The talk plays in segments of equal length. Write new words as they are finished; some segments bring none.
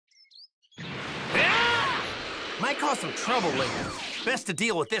Might cause some trouble later. Best to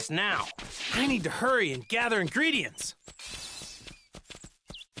deal with this now. I need to hurry and gather ingredients.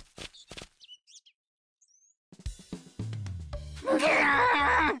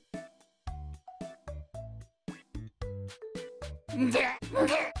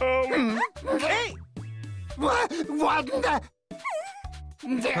 Hey! What the?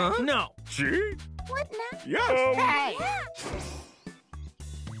 Huh? No. See? What now? Yes. Hey!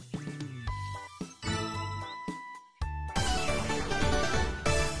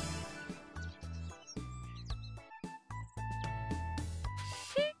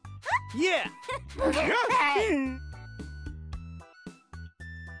 Yeah. Yes.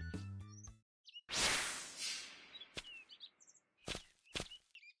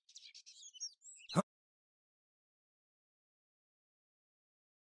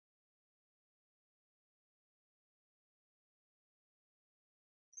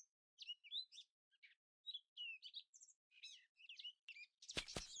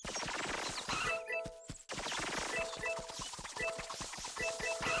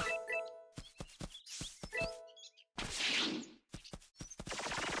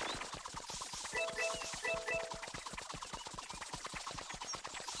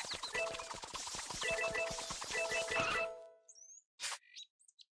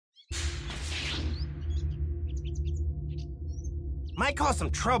 Might cause some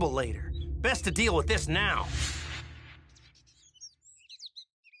trouble later. Best to deal with this now.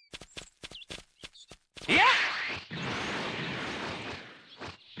 Yeah!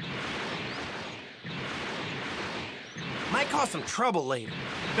 Might cause some trouble later.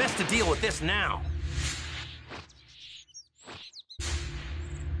 Best to deal with this now.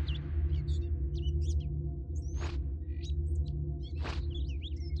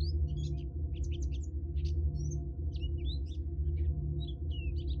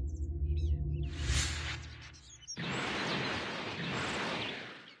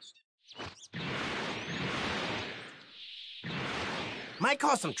 Might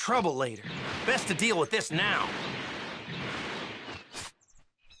cause some trouble later. Best to deal with this now.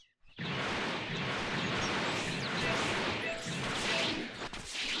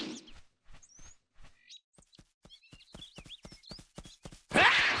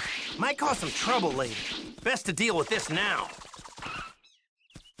 Might cause some trouble later. Best to deal with this now.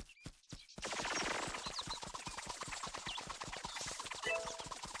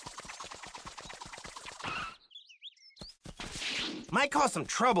 Might cause some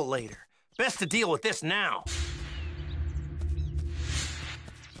trouble later. Best to deal with this now.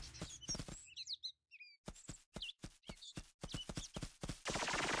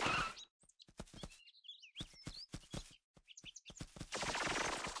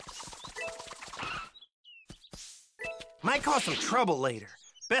 Might cause some trouble later.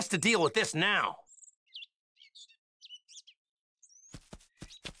 Best to deal with this now.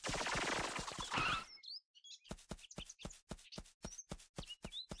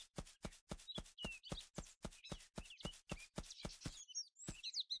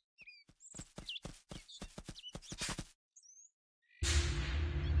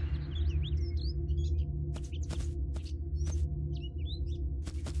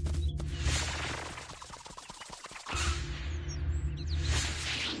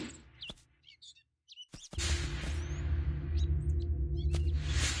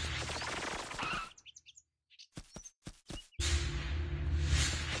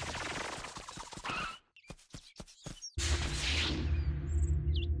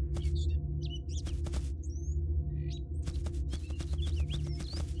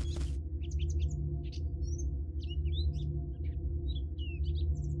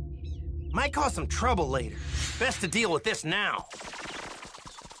 Might cause some trouble later. Best to deal with this now.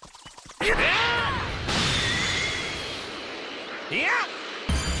 Yeah!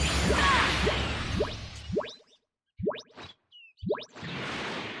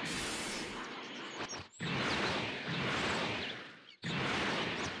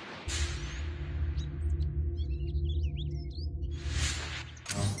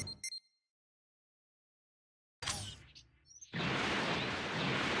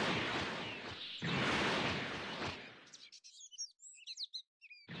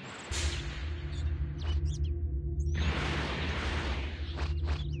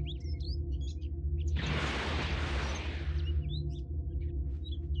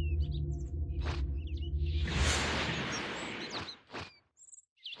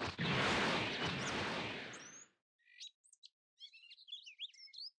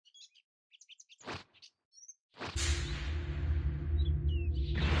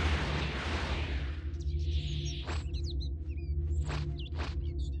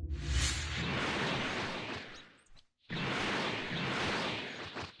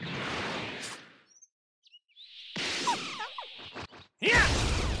 Yeah!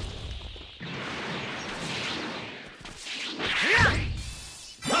 Yeah!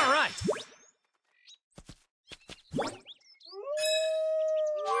 All right!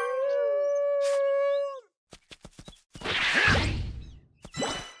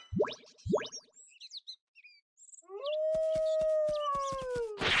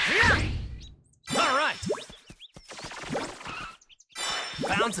 All right!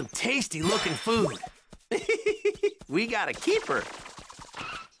 Found some tasty-looking food. We got a keeper.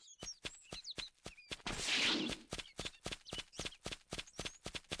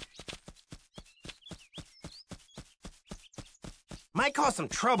 Might cause some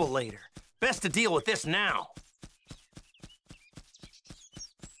trouble later. Best to deal with this now.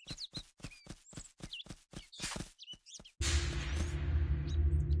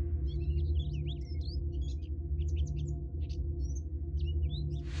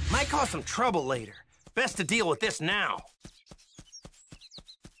 Might cause some trouble later. Best to deal with this now.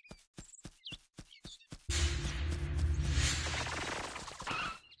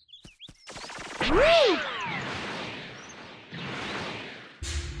 Woo!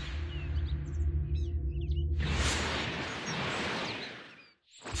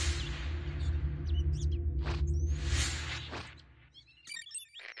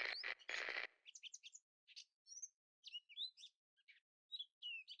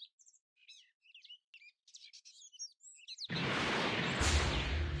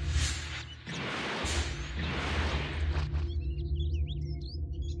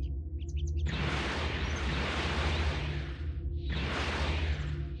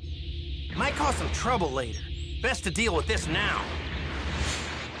 Might cause some trouble later. Best to deal with this now.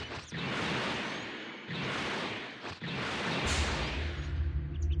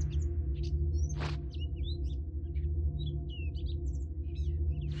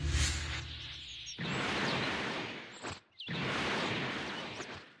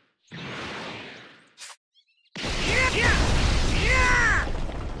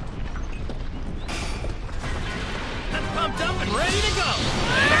 I'm pumped up and ready to go!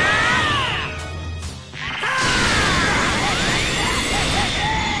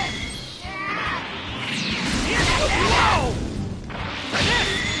 Whoa!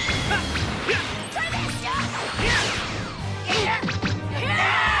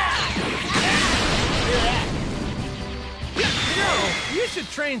 You should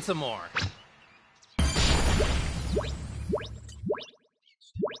train some more.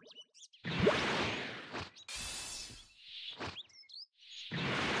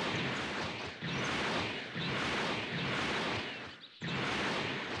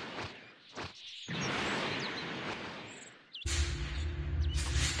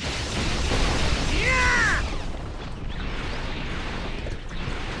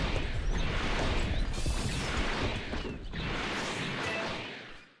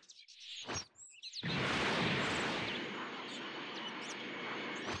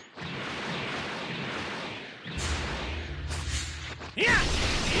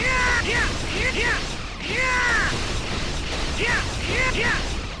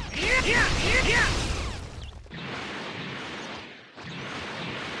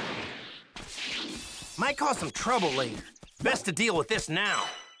 Might cause some trouble later. Best to deal with this now.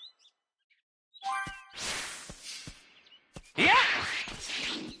 Yeah!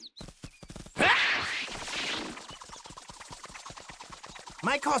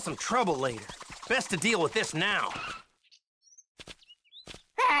 Might cause some trouble later. Best to deal with this now.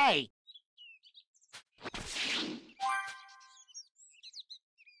 Hey!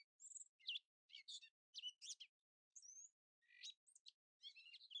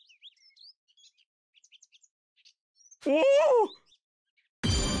 Ooh!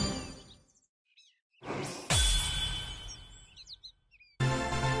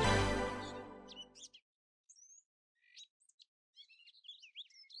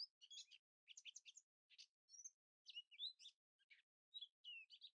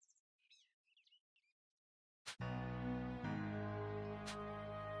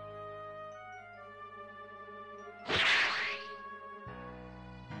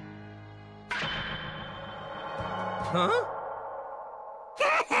 Huh?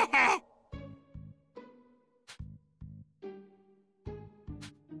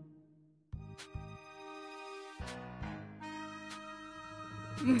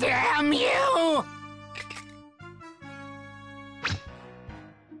 Damn you!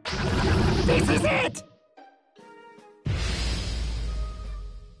 This is it!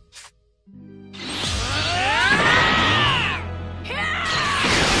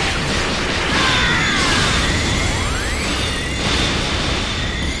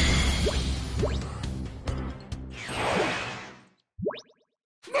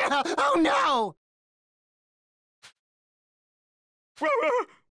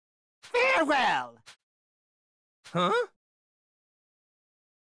 Farewell. Huh?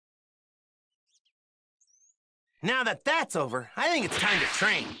 Now that that's over, I think it's time to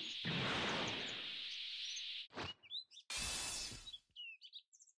train.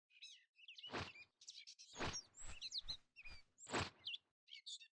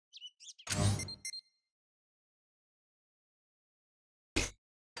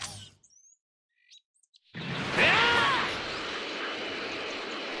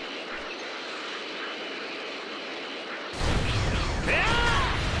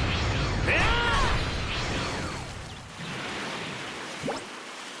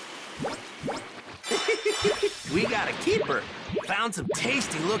 We got a keeper. Found some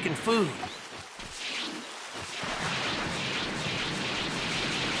tasty-looking food.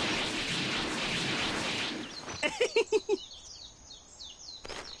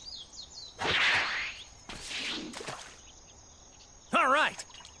 All right.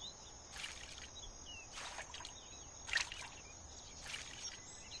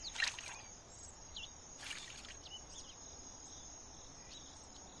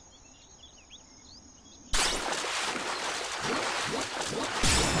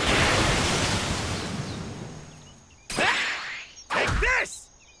 Take this!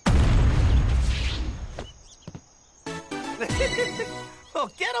 Oh,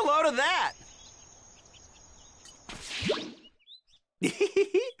 get a load of that!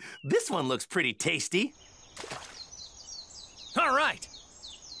 This one looks pretty tasty. All right.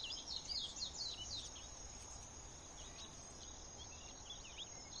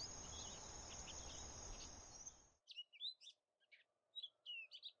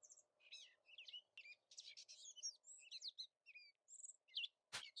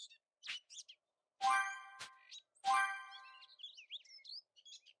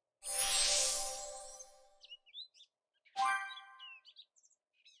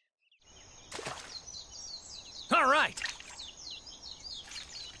 All right.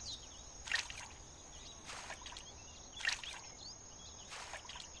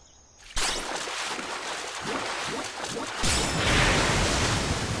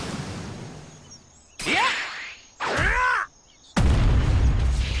 Yeah!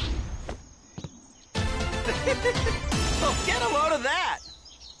 Oh, get a load of that!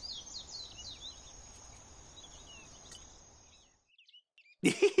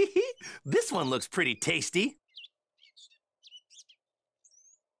 This one looks pretty tasty.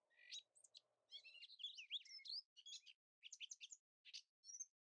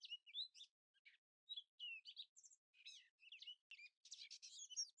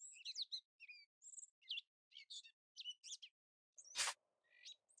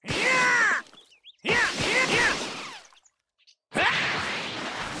 Yeah! Yeah! Yeah! Yeah!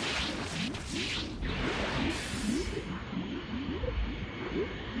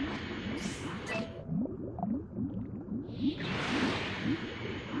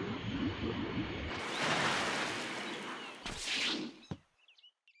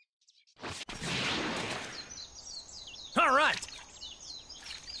 All right.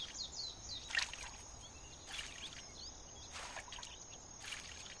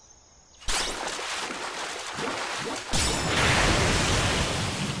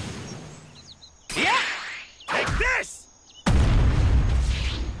 Yeah! Take this!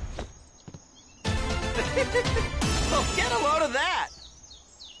 Oh, get a load of that!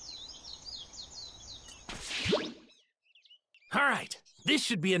 All right. This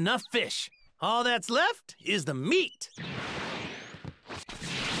should be enough fish. All that's left is the meat.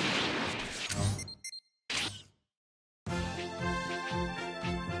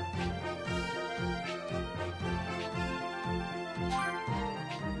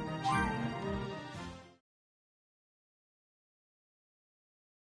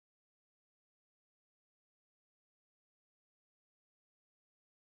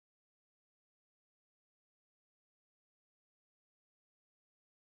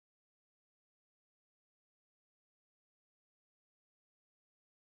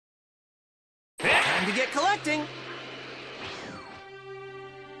 Time to get collecting.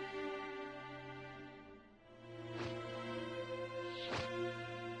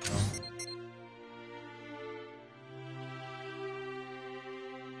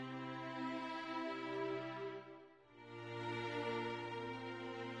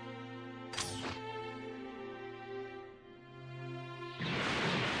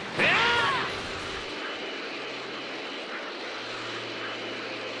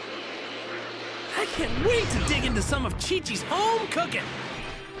 I can't wait to dig into some of Chi-Chi's home cooking.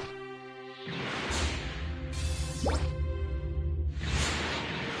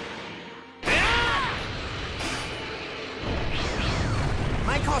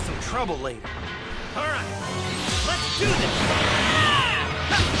 Might cause some trouble later. All right, let's do this.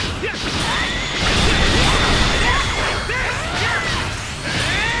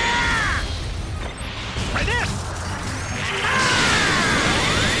 Try this.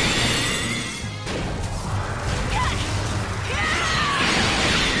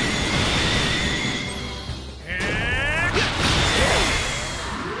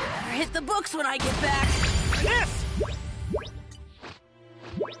 Better hit the books when I get back. Try this.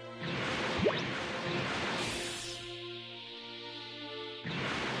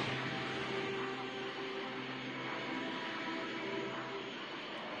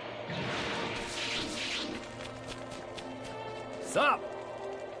 Sup?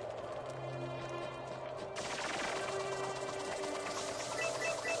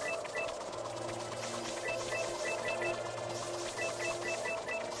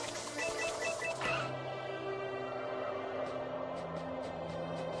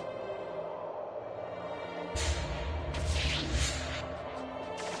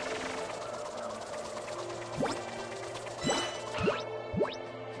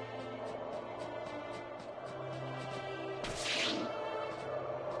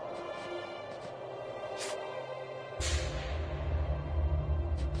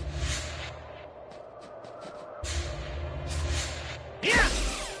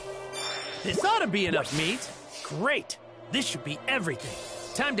 This ought to be enough meat. Great. This should be everything.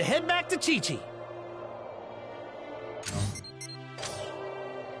 Time to head back to Chi-Chi.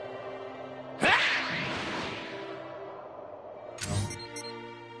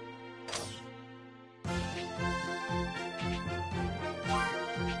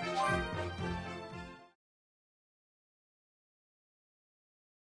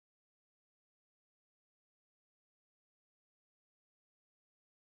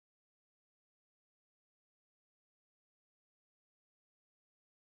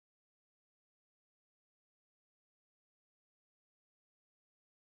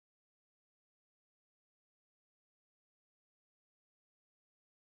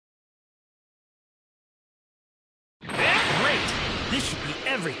 Great! This should be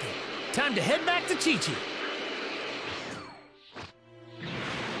everything. Time to head back to Chi-Chi.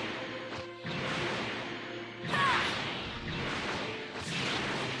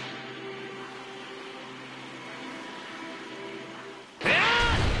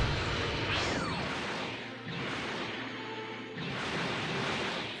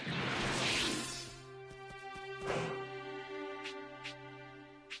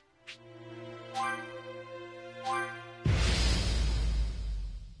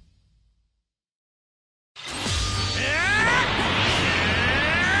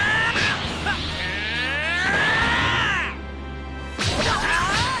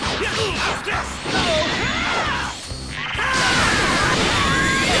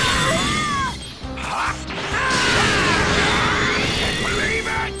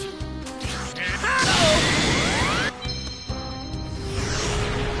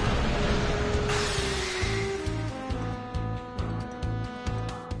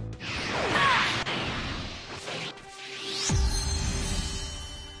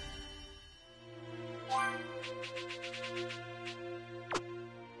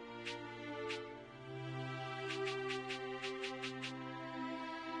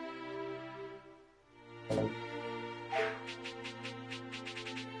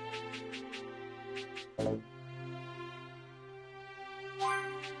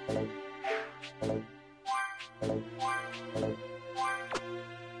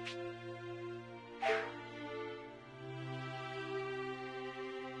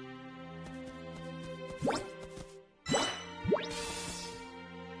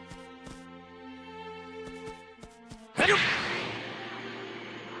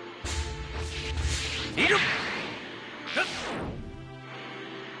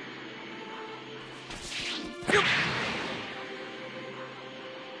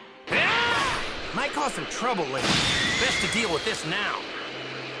 Might cause some trouble later. Best to deal with this now.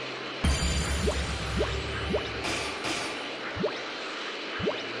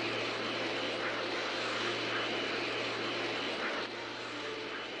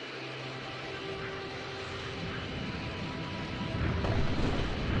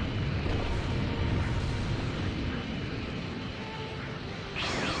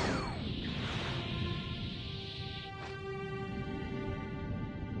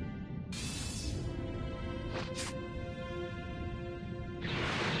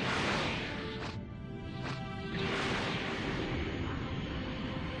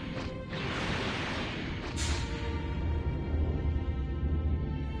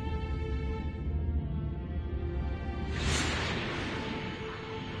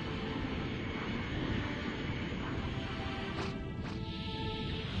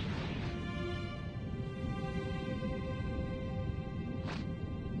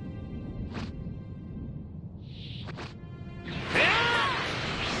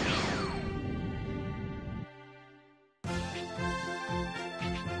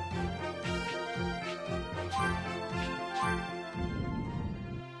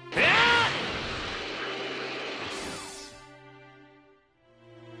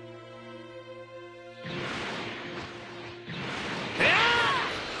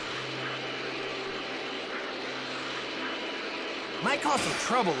 Might cause some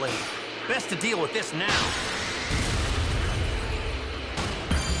trouble later. Best to deal with this now.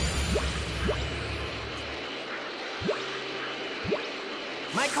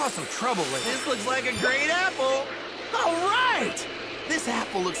 Might cause some trouble later. This looks like a great apple. All right! This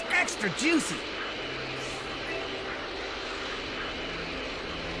apple looks extra juicy.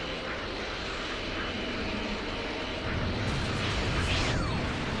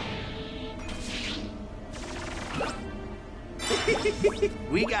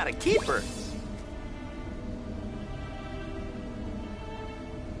 We got a keeper.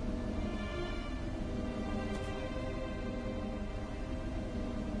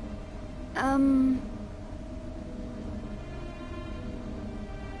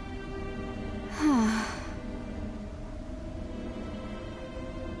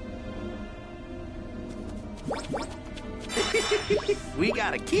 We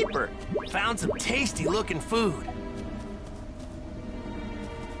got a keeper. Found some tasty looking food.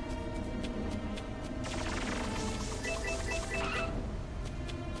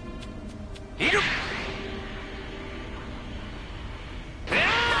 Eat 'em.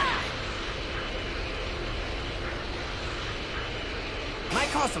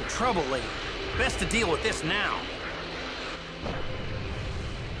 Might cause some trouble later. Best to deal with this now.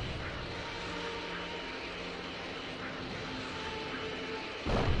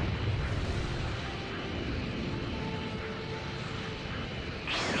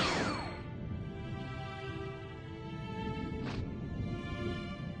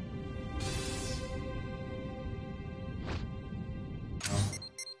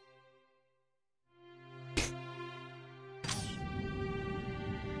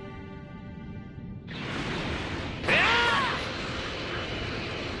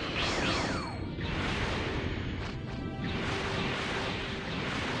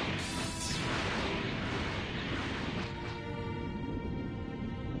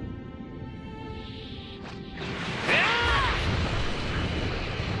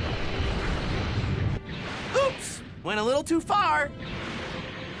 Went a little too far.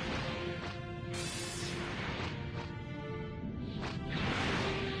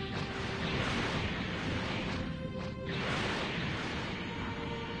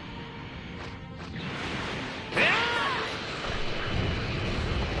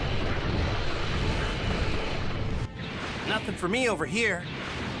 Nothing for me over here.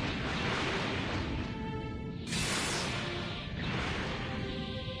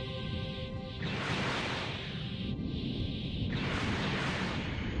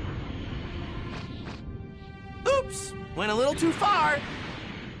 Oops! Went a little too far.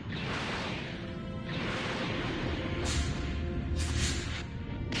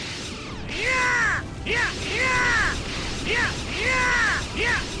 Yeah! Yeah! Yeah! Yeah! Yeah!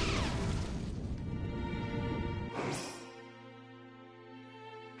 Yeah!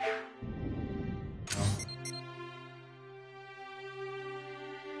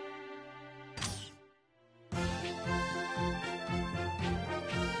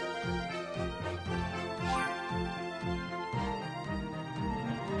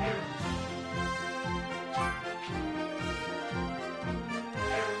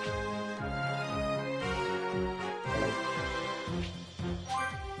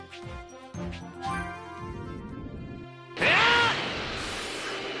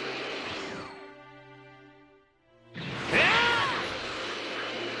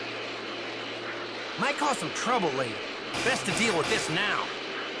 Might cause some trouble later. Best to deal with this now.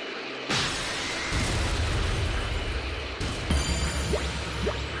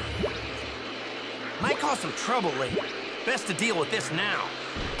 Might cause some trouble later. Best to deal with this now.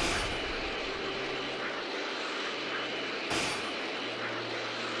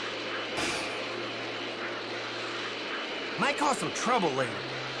 Might cause some trouble later.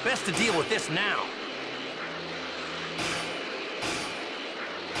 Best to deal with this now.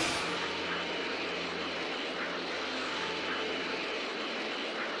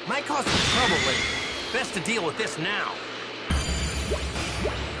 Might cause some trouble later. Best to deal with this now.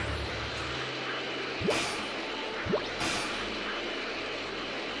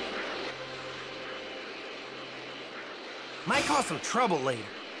 Might cause some trouble later.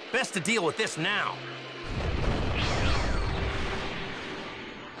 Best to deal with this now.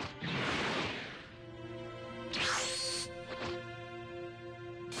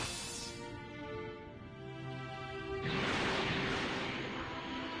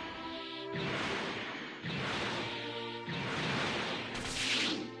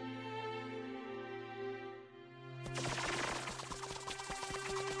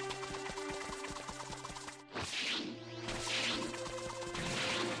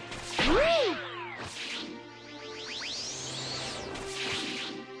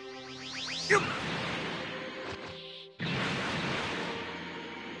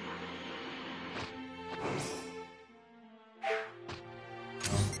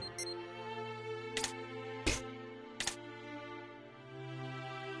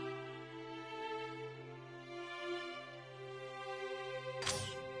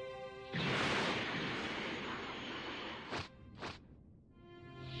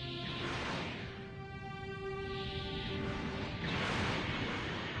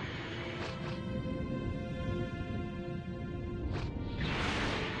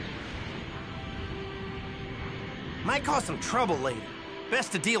 Might cause some trouble later.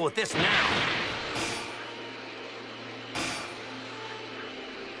 Best to deal with this now.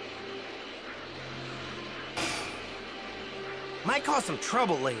 Might cause some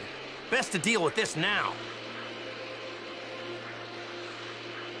trouble later. Best to deal with this now.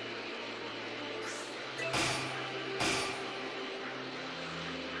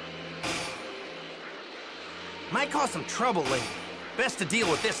 Might cause some trouble later. Best to deal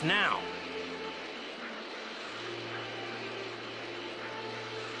with this now.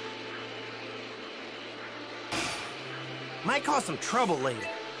 Might cause some trouble later.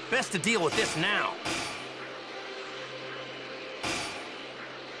 Best to deal with this now.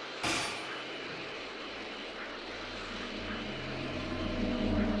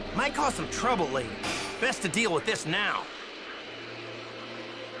 Might cause some trouble later. Best to deal with this now.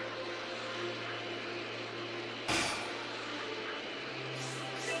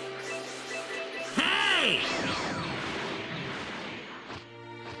 Hey!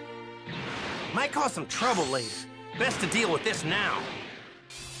 Might cause some trouble later. Best to deal with this now.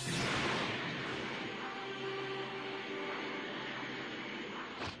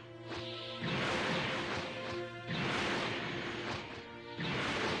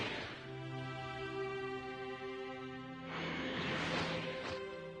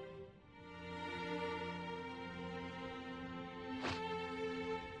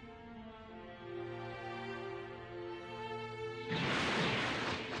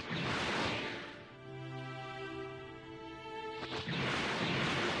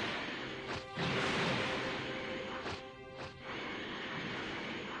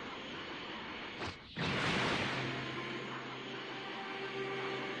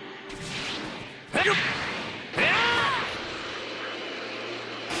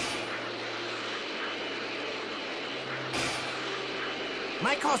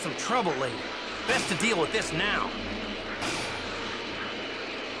 Might cause some trouble later. Best to deal with this now.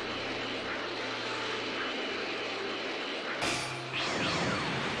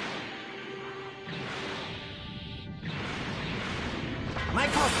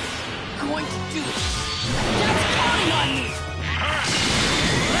 Might cause some... Going to do it. That's counting on me.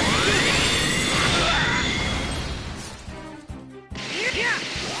 Let's do this.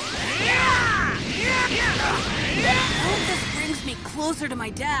 I hope this brings me closer to my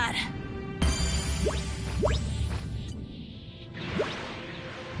dad.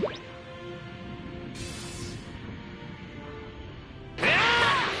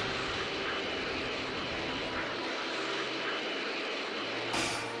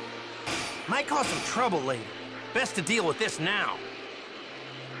 Might cause some trouble later. Best to deal with this now.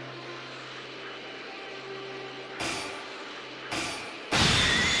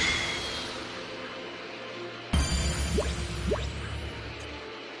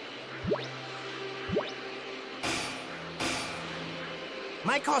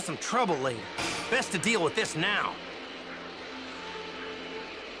 Might cause some trouble later. Best to deal with this now.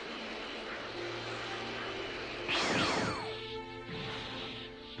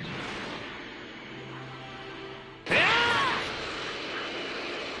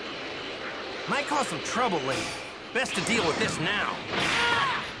 Might cause some trouble later. Best to deal with this now.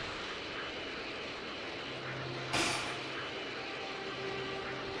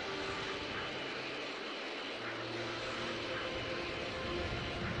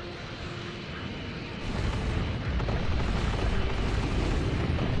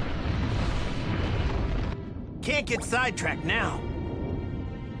 Can't get sidetracked now.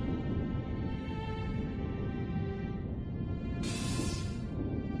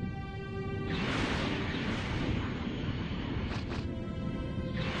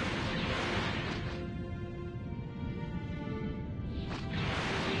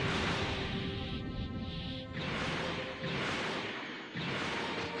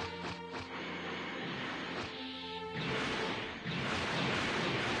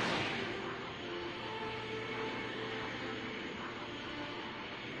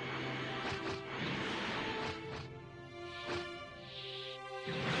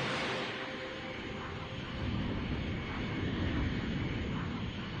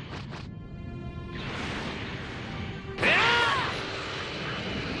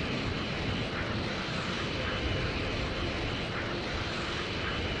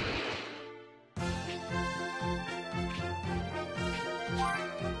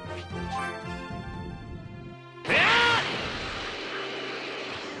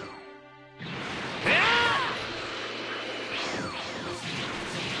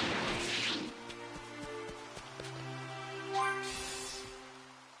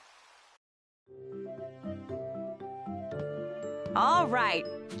 All right.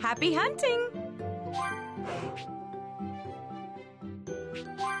 Happy hunting!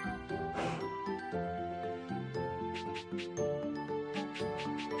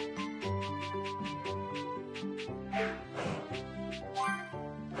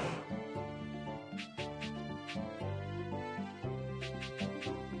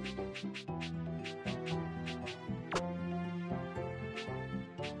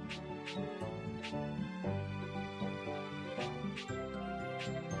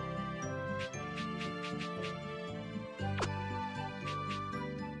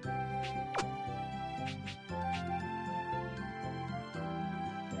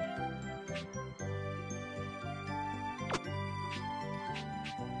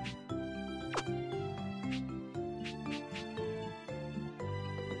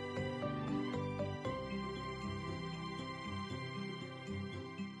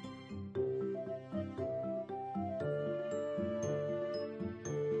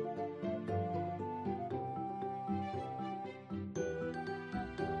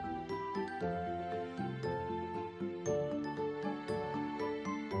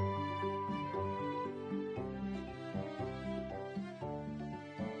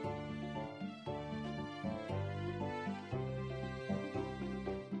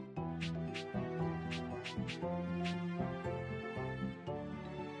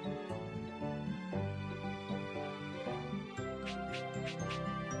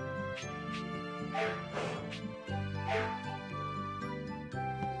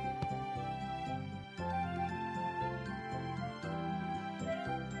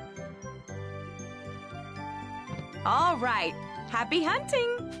 All right. Happy hunting!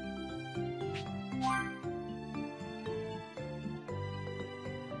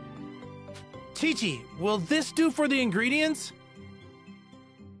 Chi-Chi, will this do for the ingredients?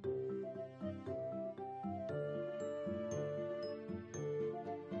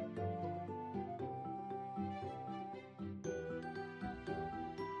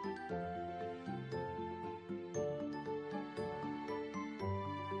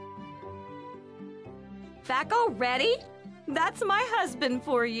 Thaco ready? That's my husband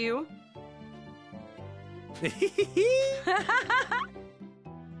for you.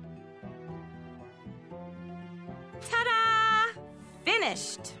 Ta-da!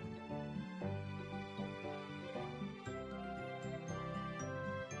 Finished.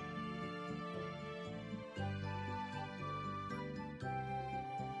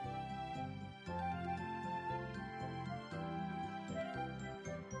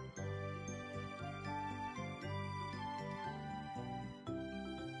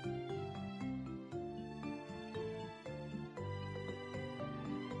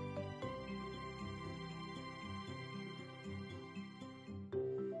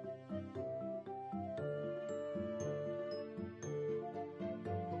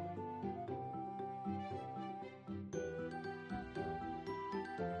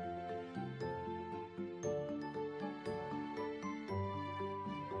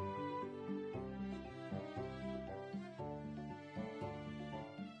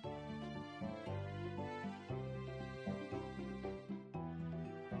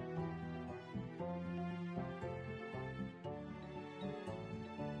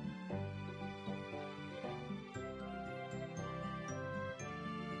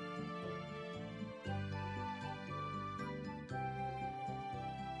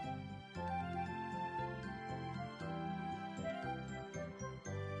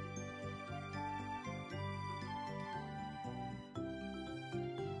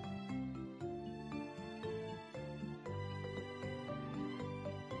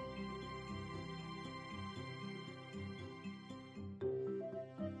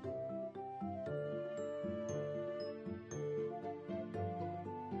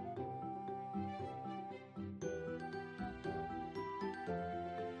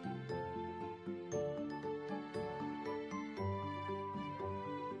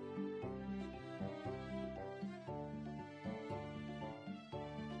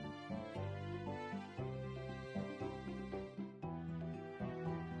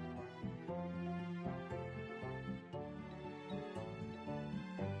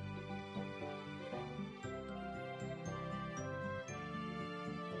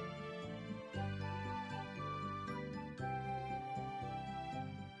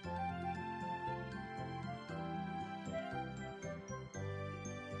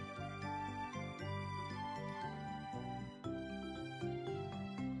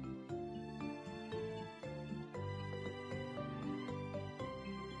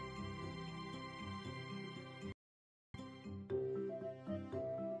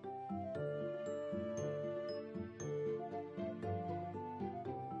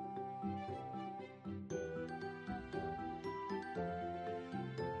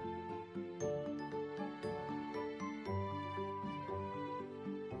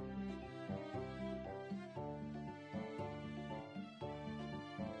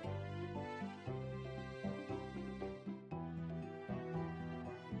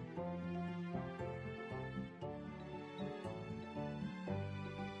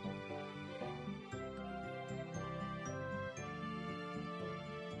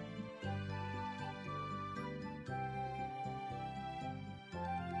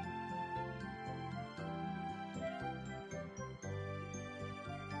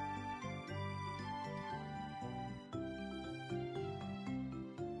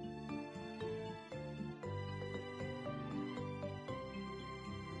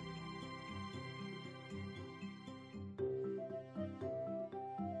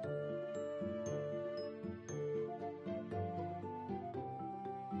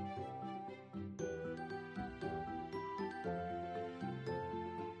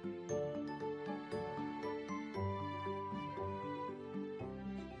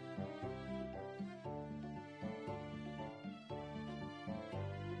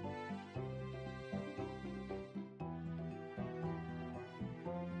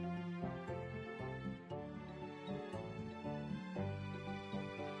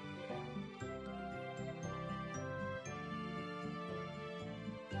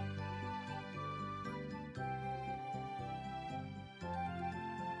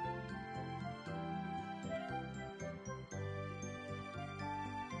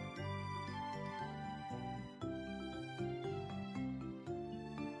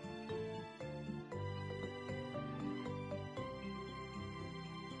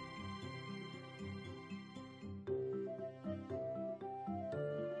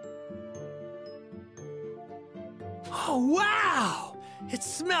 Oh, wow! It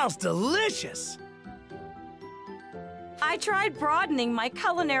smells delicious! I tried broadening my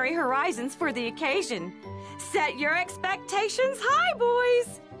culinary horizons for the occasion. Set your expectations high,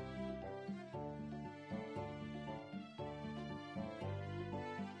 boys!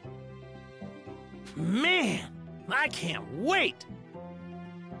 Man, I can't wait!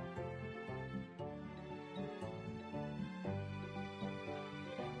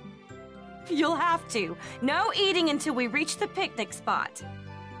 You'll have to. No eating until we reach the picnic spot.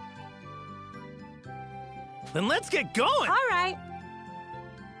 Then let's get going! All right.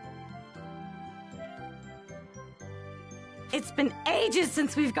 It's been ages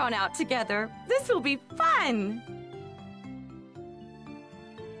since we've gone out together. This will be fun.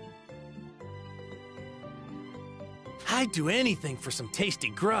 I'd do anything for some tasty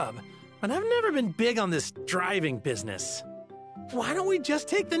grub, but I've never been big on this driving business. Why don't we just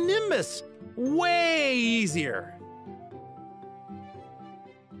take the Nimbus? Way easier.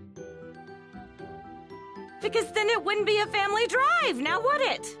 Because then it wouldn't be a family drive, now would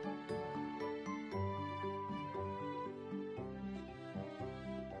it?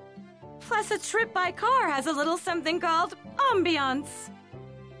 Plus, a trip by car has a little something called ambiance.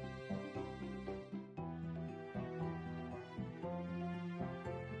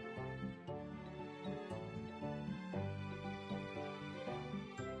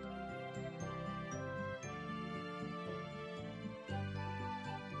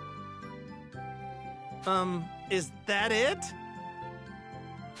 Is that it?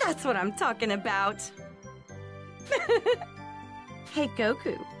 That's what I'm talking about. Hey,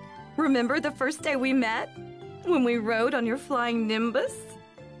 Goku. Remember the first day we met? When we rode on your flying Nimbus?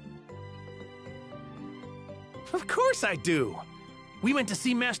 Of course I do. We went to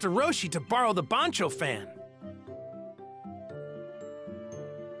see Master Roshi to borrow the Bancho fan.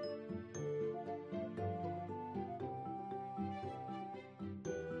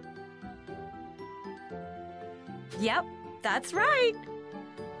 Yep, that's right.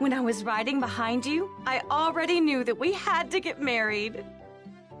 When I was riding behind you, I already knew that we had to get married.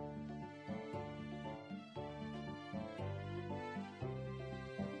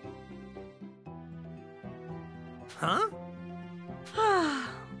 Huh?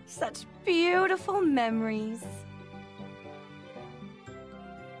 Such beautiful memories.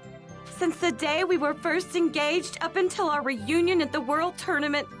 Since the day we were first engaged up until our reunion at the World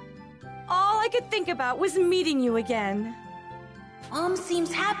Tournament, all I could think about was meeting you again. Mom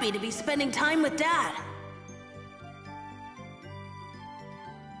seems happy to be spending time with Dad.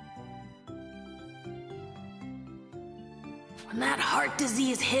 When that heart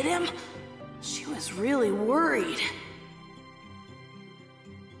disease hit him, she was really worried.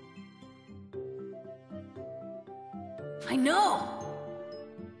 I know.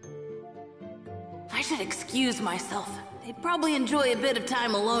 I should excuse myself. They'd probably enjoy a bit of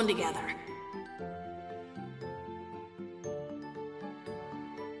time alone together.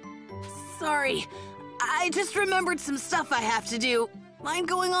 Sorry, I just remembered some stuff I have to do. Mind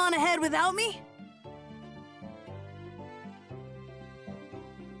going on ahead without me?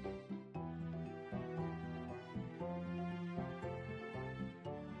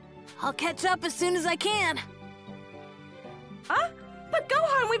 I'll catch up as soon as I can. Huh? But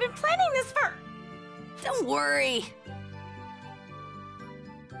Gohan, we've been planning this for... Don't worry.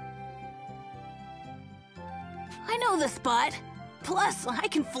 I know the spot. Plus, I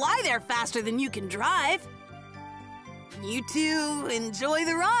can fly there faster than you can drive. You two enjoy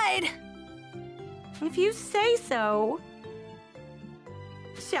the ride. If you say so.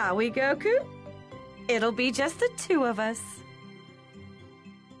 Shall we, Goku? It'll be just the two of us.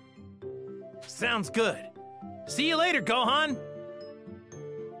 Sounds good. See you later, Gohan.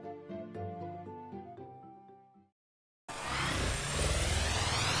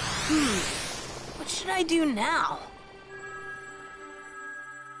 What should I do now?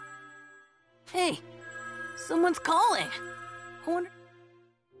 Hey, someone's calling. I wonder...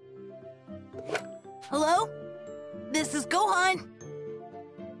 Hello? This is Gohan.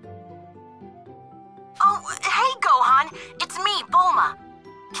 Oh, hey, Gohan. It's me, Bulma.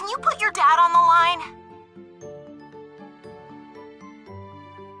 Can you put your dad on the line?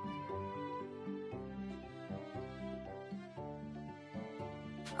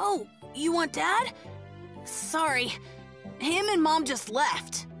 Oh, you want Dad? Sorry, him and Mom just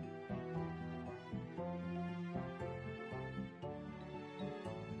left.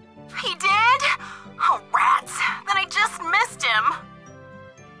 He did? Oh, rats. Then I just missed him.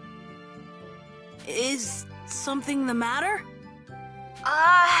 Is something the matter?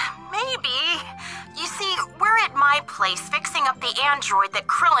 Maybe. You see, we're at my place fixing up the android that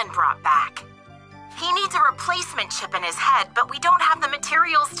Krillin brought back. He needs a replacement chip in his head, but we don't have the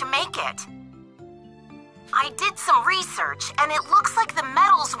materials to make it. I did some research, and it looks like the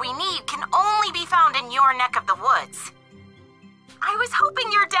metals we need can only be found in your neck of the woods. I was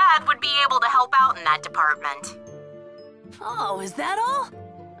hoping your dad would be able to help out in that department. Oh, is that all?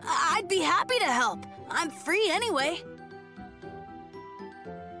 I'd be happy to help. I'm free anyway.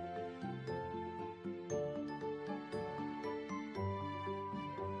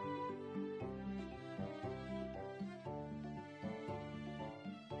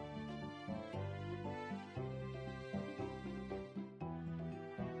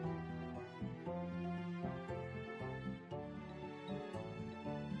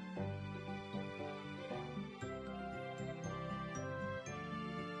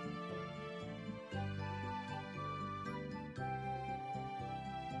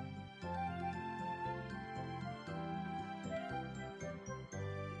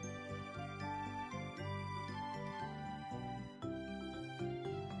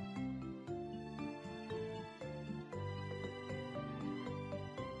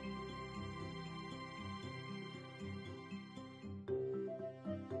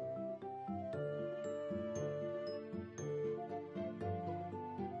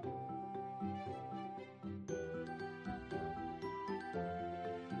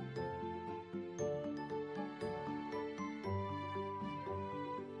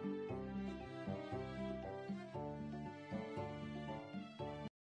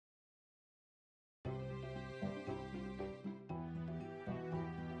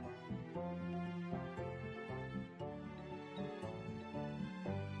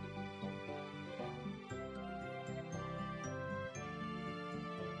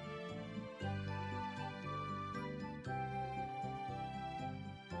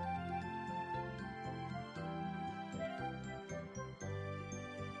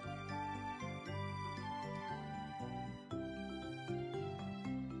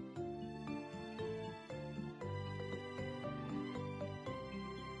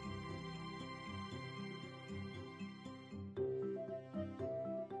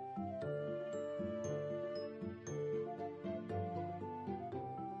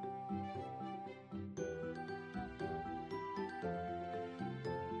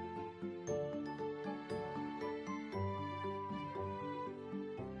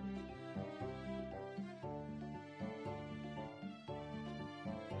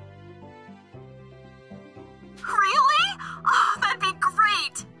 Really? Oh, that'd be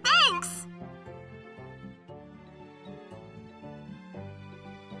great! Thanks!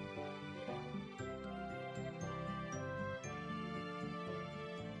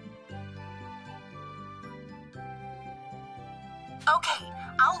 Okay,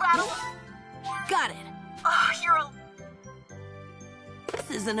 I'll rattle... Got it. Oh, you're a...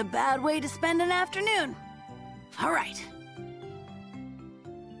 This isn't a bad way to spend an afternoon. All right.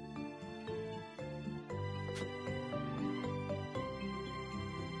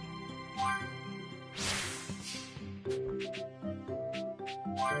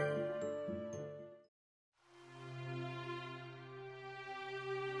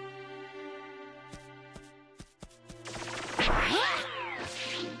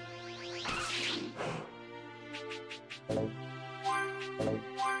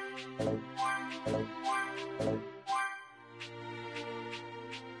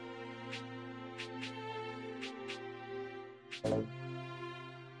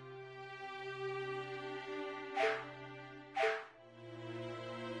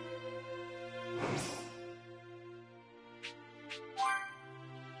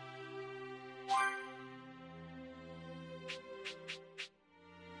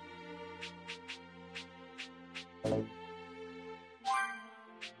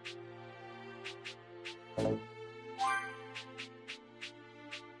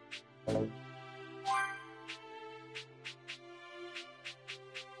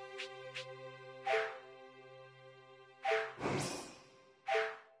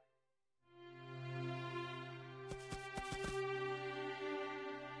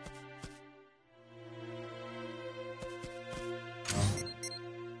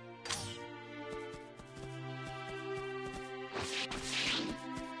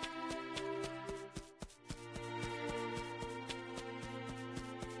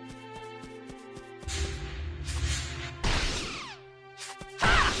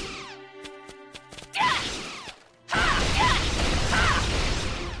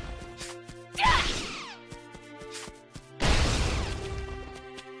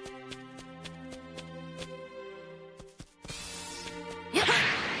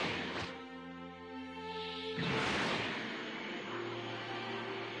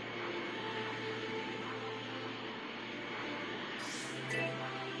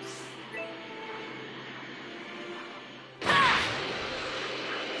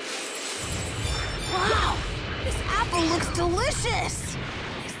 Oh, looks delicious!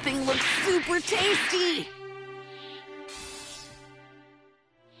 This thing looks super tasty!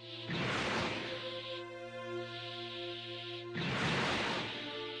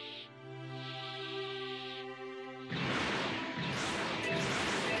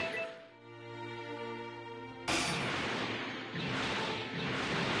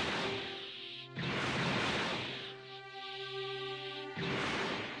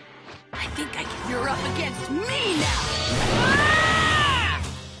 I think you're up against me now! Ah!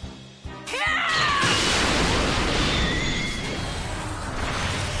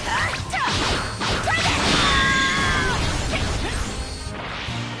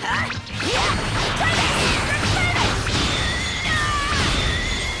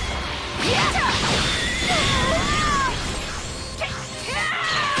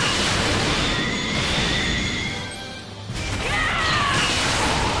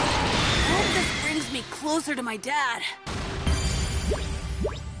 Hope this brings me closer to my dad.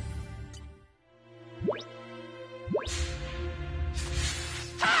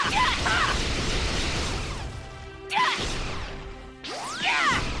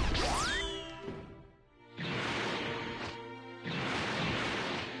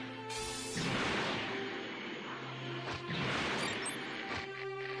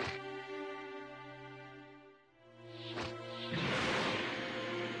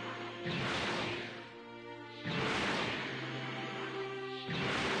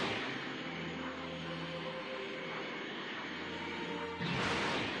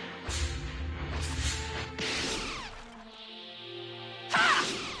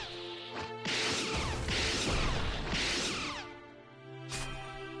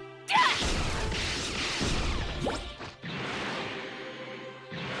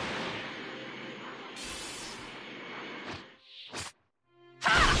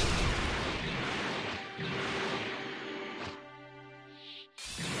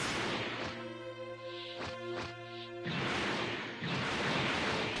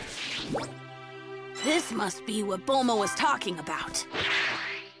 This must be what Bulma was talking about.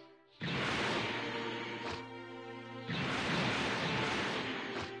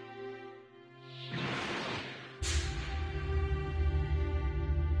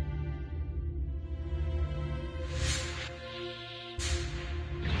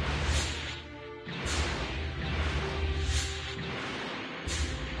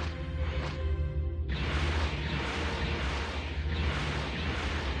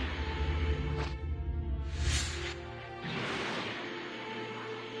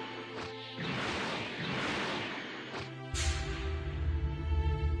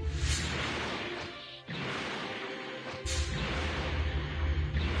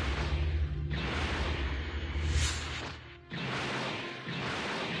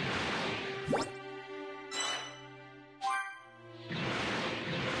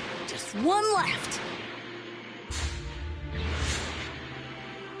 Just one left.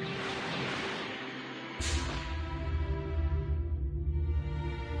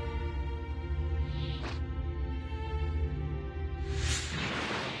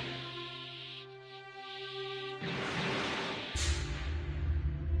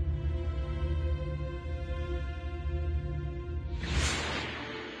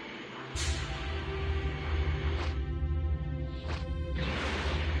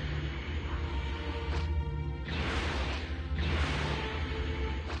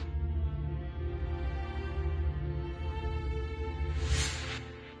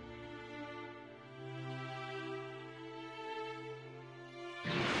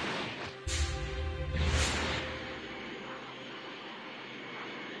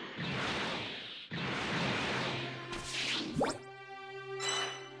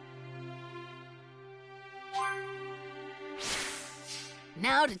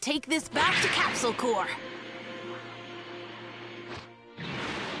 Now to take this back to Capsule Corps.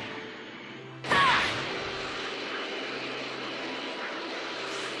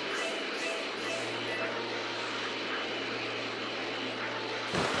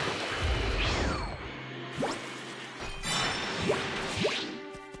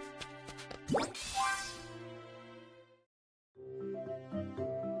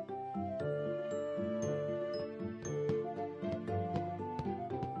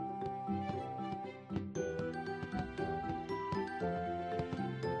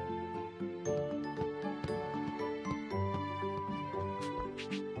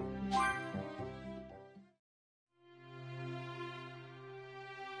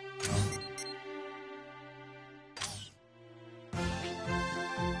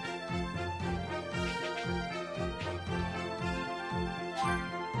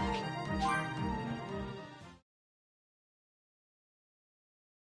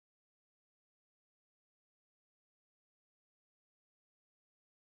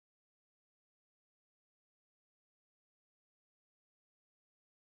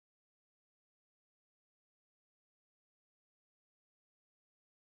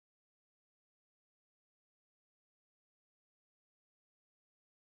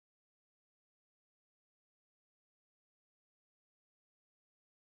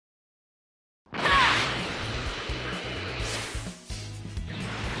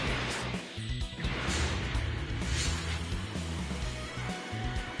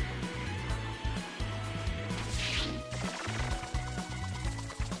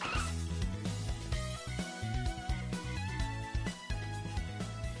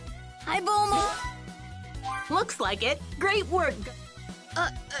 Hi, Bulma. Looks like it. Great work.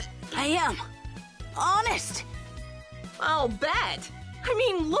 I am. Honest. I'll bet. I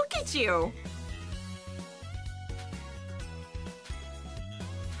mean, look at you.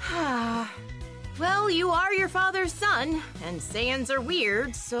 Well, you are your father's son, and Saiyans are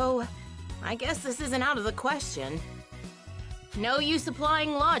weird, so I guess this isn't out of the question. No use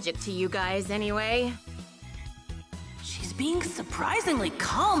applying logic to you guys, anyway. She's being surprisingly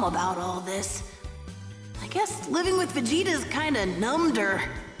calm about all this. I guess living with Vegeta's kinda numbed her.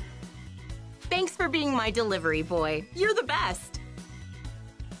 Thanks for being my delivery boy. You're the best.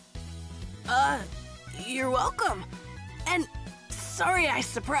 You're welcome. And sorry I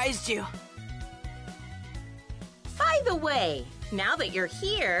surprised you. By the way, now that you're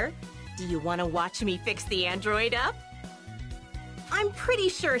here, do you want to watch me fix the android up? I'm pretty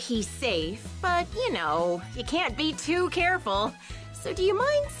sure he's safe, but you know, you can't be too careful. So do you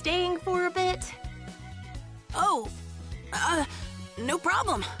mind staying for a bit? Oh, no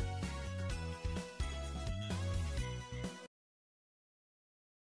problem.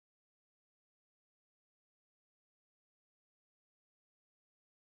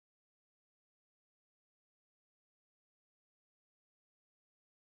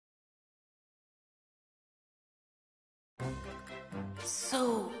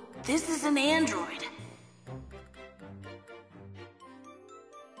 So, this is an android.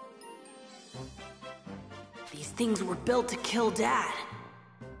 These things were built to kill Dad.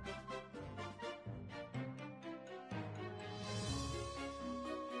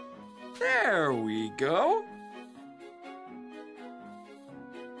 There we go.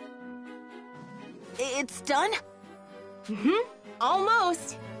 It's done?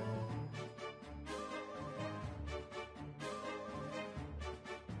 Almost.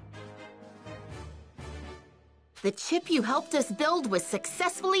 The chip you helped us build was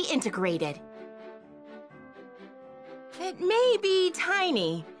successfully integrated. It may be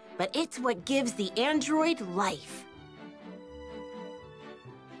tiny, but it's what gives the android life.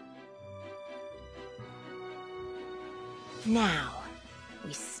 Now,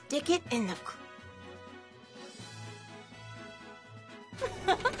 we stick it in the...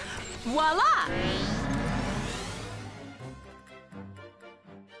 Voila!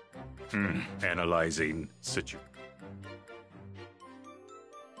 Analyzing situ.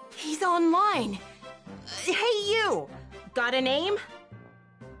 He's online. Hey, you! Got a name?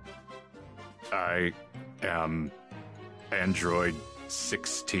 I am Android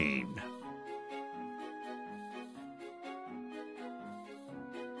 16.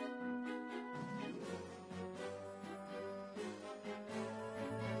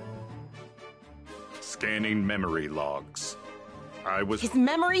 Scanning memory logs. I was... His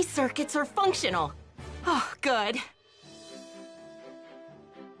memory circuits are functional. Oh, good.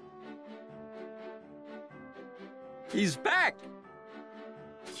 He's back!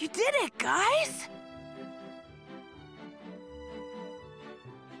 You did it, guys!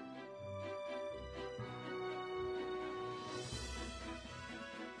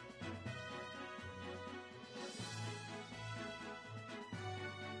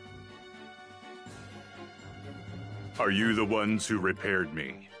 Are you the ones who repaired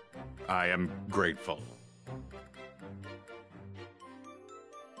me? I am grateful.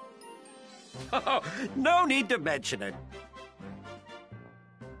 Oh, no need to mention it.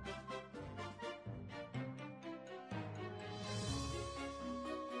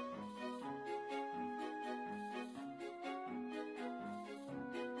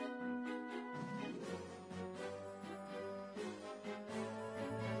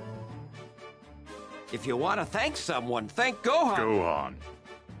 If you want to thank someone, thank Gohan. Go on.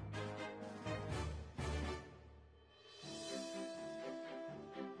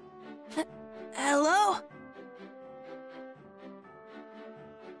 Hello?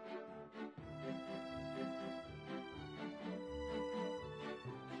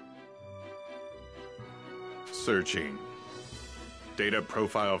 Searching. Data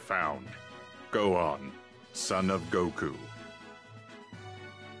profile found. Go on. Son of Goku.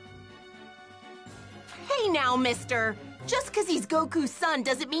 Hey now, mister. Just because he's Goku's son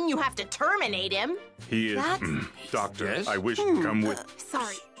doesn't mean you have to terminate him. He is... That's Doctor, Yes? I wish to come with...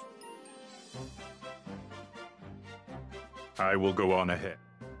 Sorry. I will go on ahead.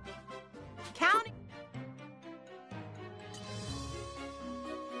 Counting.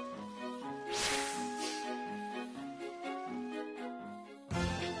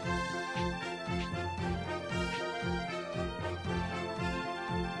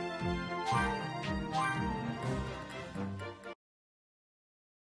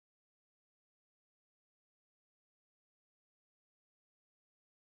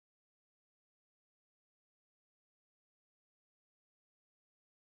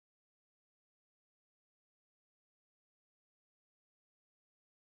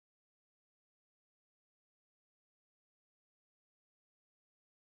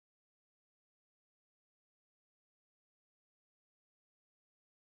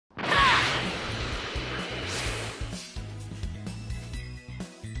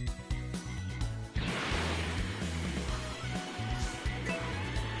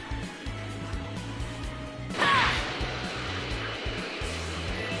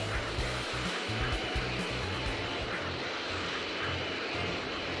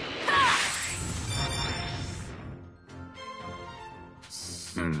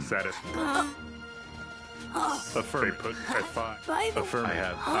 Affirm. They put at 5. By the Affirm.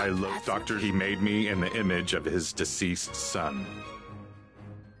 I love Doctor. He made me in the image of his deceased son.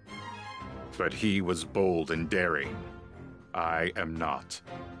 But he was bold and daring. I am not.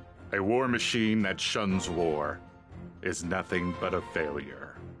 A war machine that shuns war is nothing but a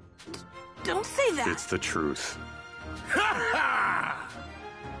failure. Don't say that. It's the truth.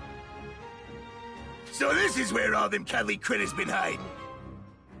 So this is where all them cuddly critters been hiding.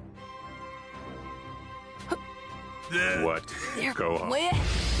 What? There. Go on. Where?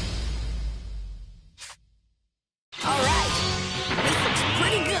 All right. This looks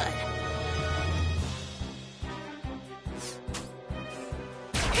pretty good.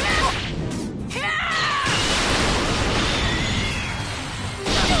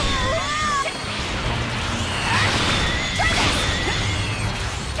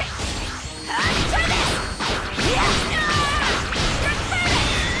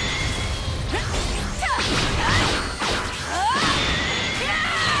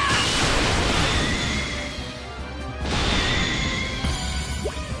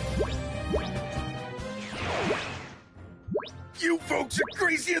 You folks are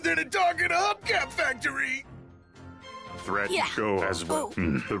crazier than a dog in a hubcap factory! Threat. Yeah. Go as well.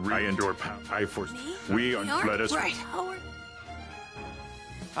 Oh. The re your power. I force. We are. You're Let us right, Howard.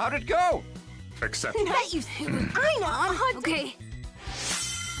 How'd it go? accept. Bet you. I know. Okay.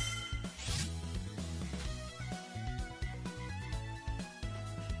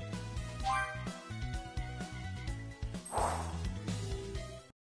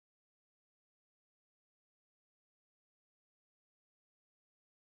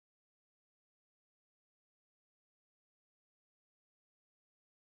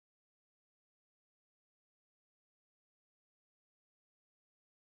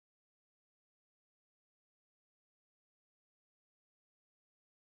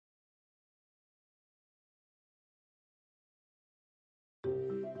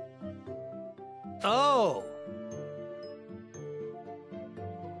 Oh!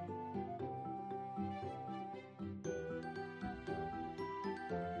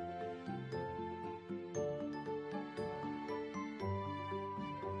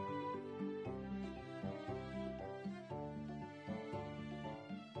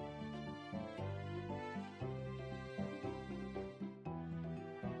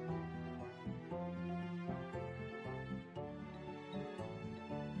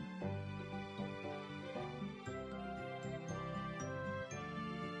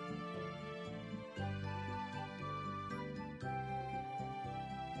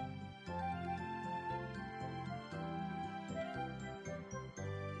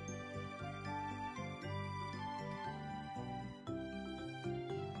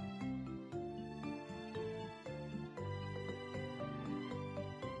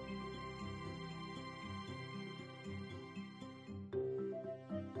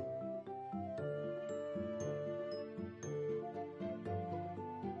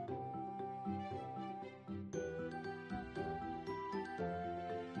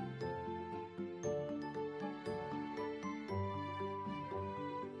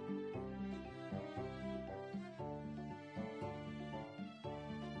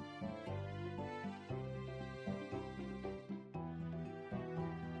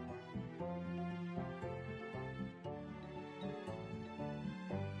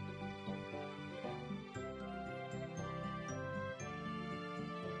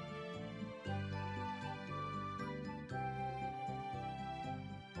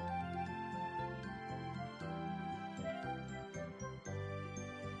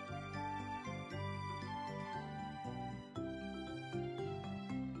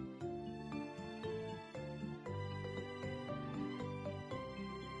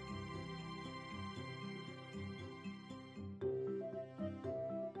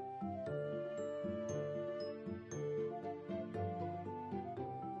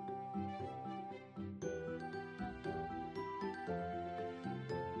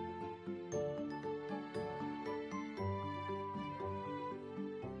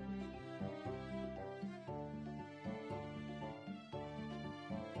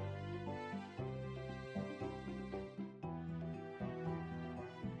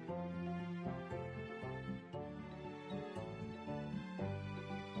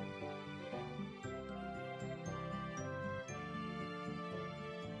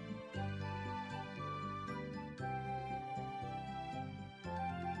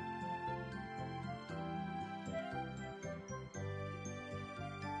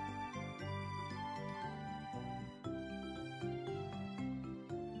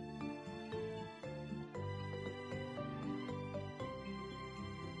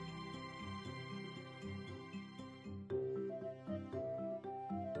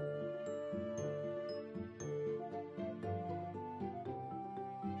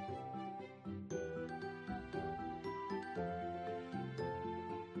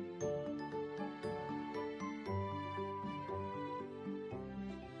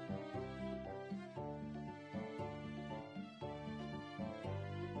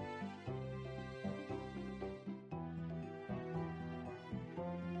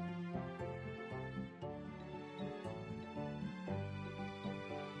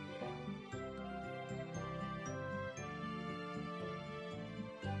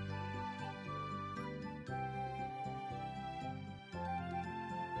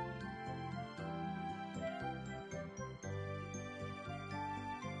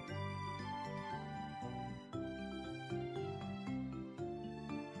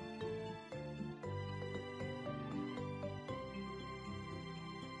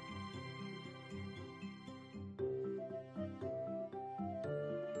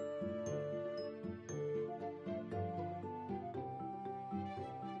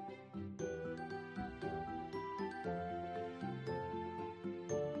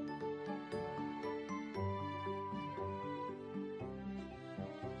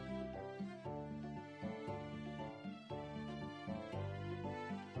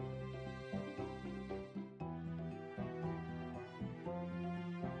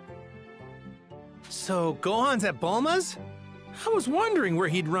 So Gohan's at Bulma's? I was wondering where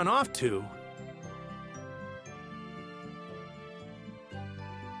he'd run off to.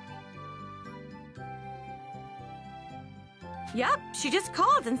 Yep, she just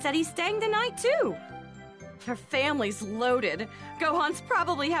called and said he's staying the night too. Her family's loaded. Gohan's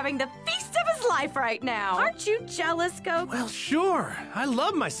probably having the feast of his life right now. Aren't you jealous, Goku? Well, sure. I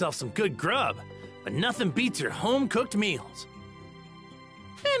love myself some good grub, but nothing beats your home-cooked meals.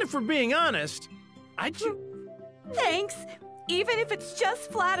 And if we're being honest, Thanks. Even if it's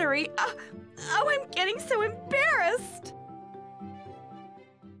just flattery. Oh, I'm getting so embarrassed.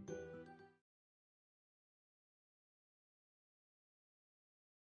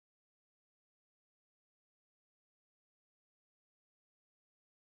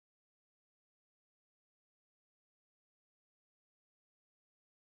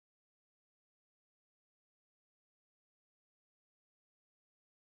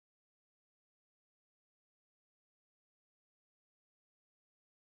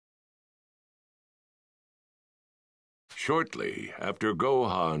 Shortly after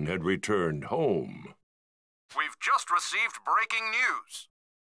Gohan had returned home. We've just received breaking news.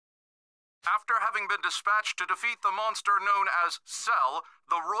 After having been dispatched to defeat the monster known as Cell,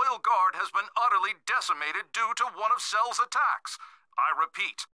 the Royal Guard has been utterly decimated due to one of Cell's attacks. I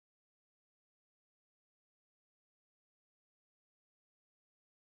repeat.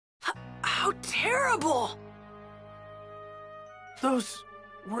 How terrible! those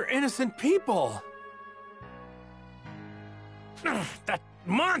were innocent people. That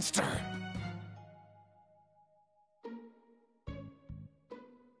monster!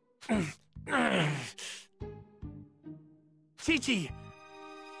 Chi-Chi,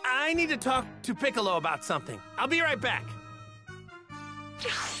 I need to talk to Piccolo about something. I'll be right back.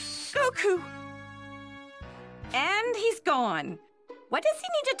 Goku! And he's gone. What does he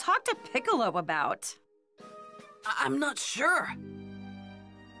need to talk to Piccolo about? I'm not sure.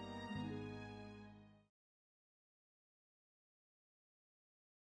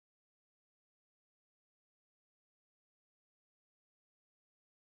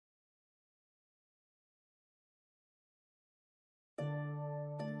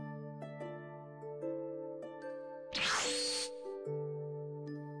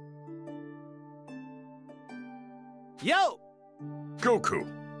 Yo! Goku,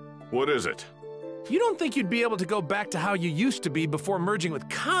 what is it? You don't think you'd be able to go back to how you used to be before merging with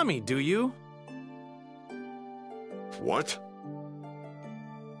Kami, do you? What?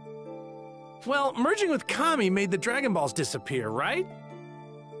 Well, merging with Kami made the Dragon Balls disappear, right?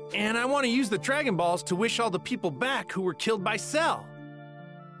 And I want to use the Dragon Balls to wish all the people back who were killed by Cell.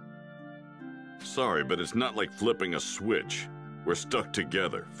 Sorry, but it's not like flipping a switch. We're stuck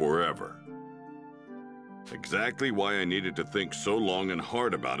together forever. Exactly why I needed to think so long and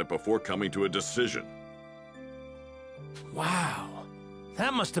hard about it before coming to a decision. Wow,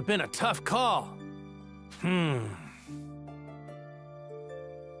 that must have been a tough call. I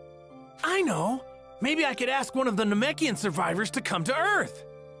know. Maybe I could ask one of the Namekian survivors to come to Earth.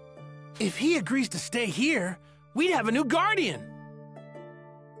 If he agrees to stay here, we'd have a new guardian.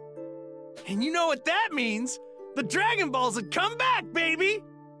 And you know what that means? The Dragon Balls would come back, baby!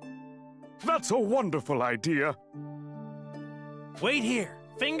 That's a wonderful idea. Wait here.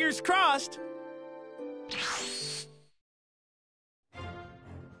 Fingers crossed.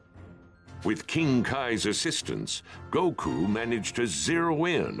 With King Kai's assistance, Goku managed to zero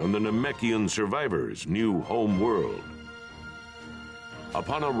in on the Namekian survivors' new home world.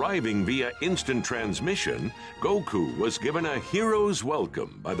 Upon arriving via instant transmission, Goku was given a hero's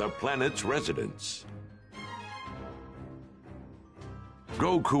welcome by the planet's residents.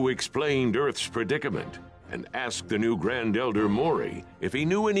 Goku explained Earth's predicament and asked the new Grand Elder Mori if he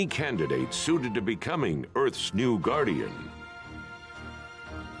knew any candidates suited to becoming Earth's new guardian.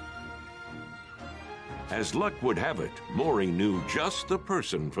 As luck would have it, Mori knew just the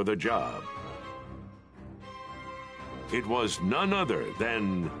person for the job. It was none other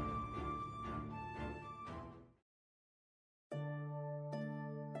than...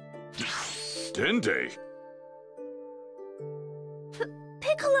 Dende!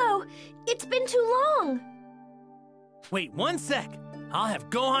 Piccolo, it's been too long. Wait 1 sec. I'll have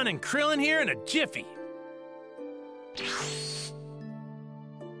Gohan and Krillin here in a jiffy.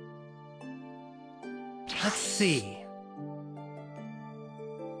 Let's see.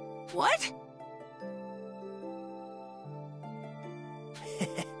 What?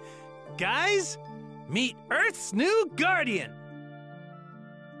 Guys, meet Earth's new guardian.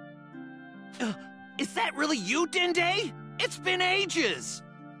 Is that really you, Dende? It's been ages!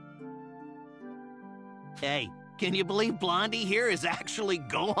 Hey, can you believe Blondie here is actually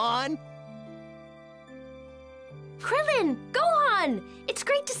Gohan? Finn! Gohan! It's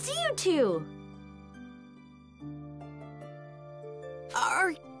great to see you two!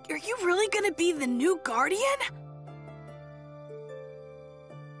 Are you really gonna be the new Guardian?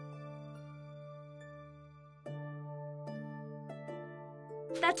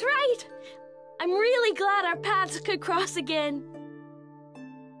 That's right! I'm really glad our paths could cross again.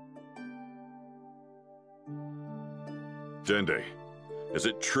 Dende, is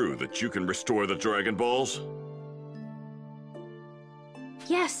it true that you can restore the Dragon Balls?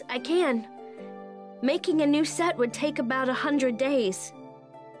 Yes, I can. Making a new set would take about 100 days.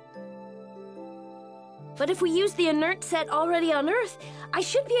 But if we use the inert set already on Earth, I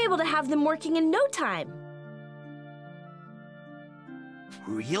should be able to have them working in no time.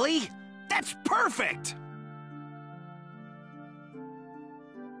 Really? That's perfect!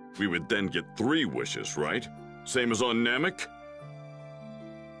 We would then get 3 wishes, right? Same as on Namek?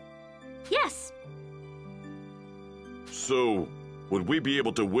 Yes. So, would we be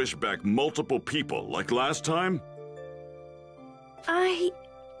able to wish back multiple people like last time? I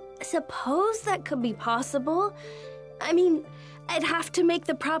suppose that could be possible. I mean, I'd have to make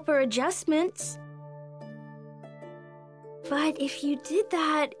the proper adjustments. But if you did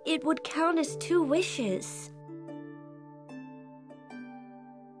that, it would count as 2 wishes.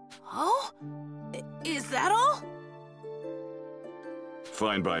 Oh? Is that all?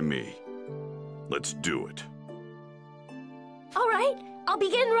 Fine by me. Let's do it. All right, I'll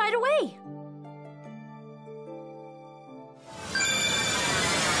begin right away.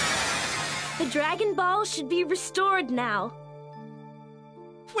 The Dragon Ball should be restored now.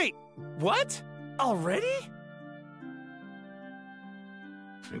 Wait, what? Already?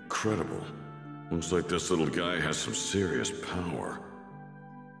 Incredible. Looks like this little guy has some serious power.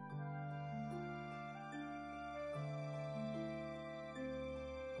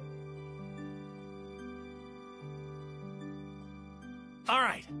 All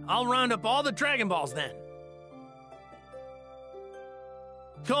right, I'll round up all the Dragon Balls then.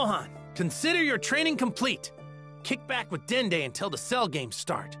 Gohan, consider your training complete. Kick back with Dende until the Cell games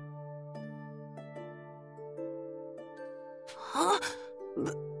start. Huh?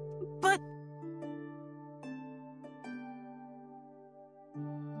 But...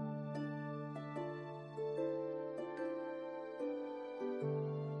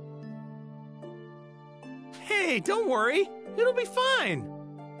 Hey, don't worry. It'll be fine.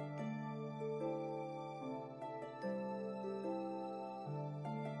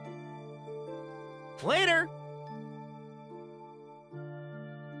 Later.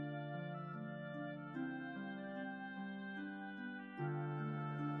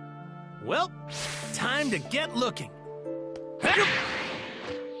 Well, time to get looking.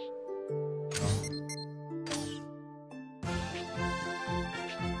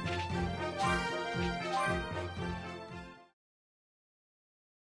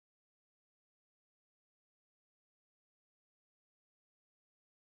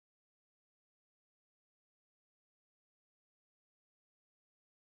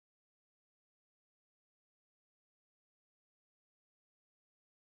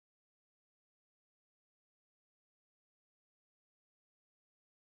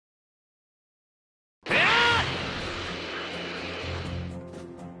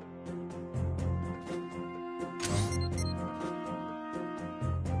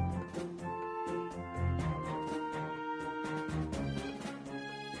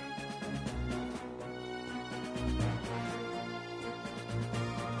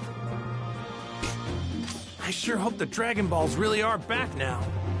 I sure hope the Dragon Balls really are back now.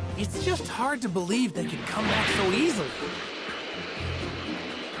 It's just hard to believe they could come back so easily.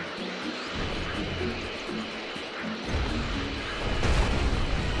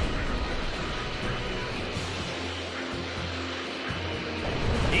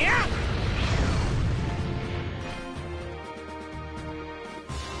 Yeah!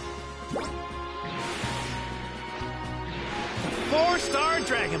 The 4-star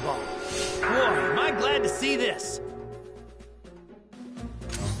Dragon Ball. Boy, am I glad to see this.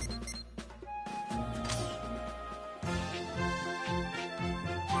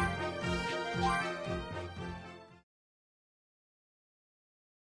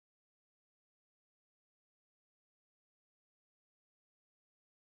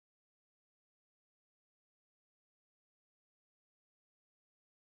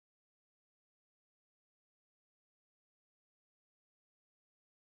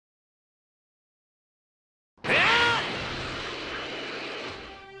 Yeah!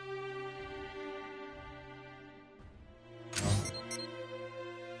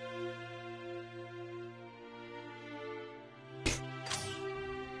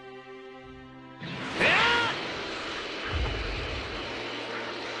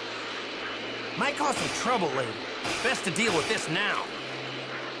 Might cause some trouble later. Best to deal with this now.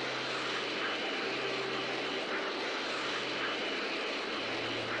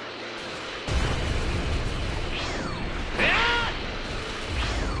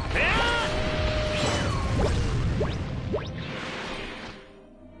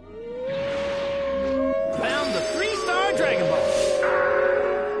 Found the 3-star Dragon Ball.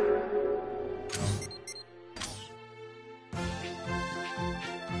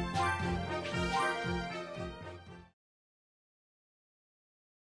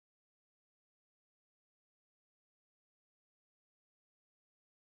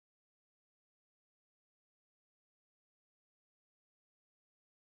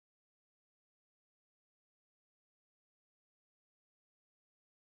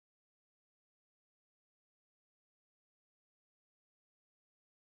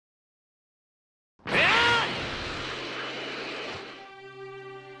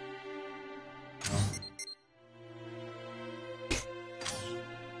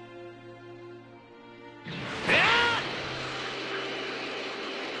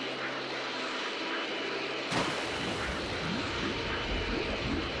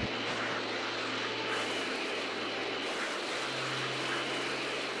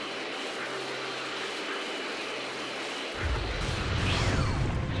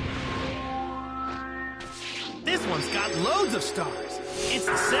 This one's got loads of stars. It's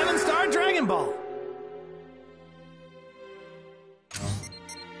the 7-star Dragon Ball.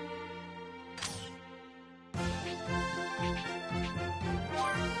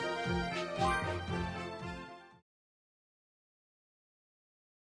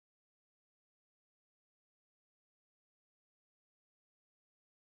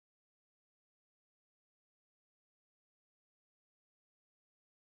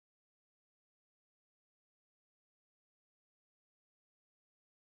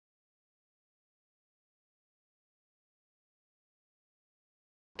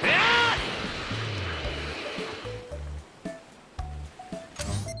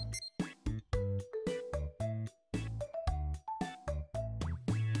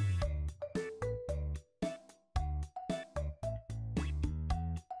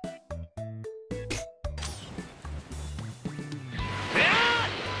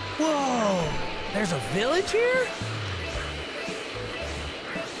 Whoa! There's a village here?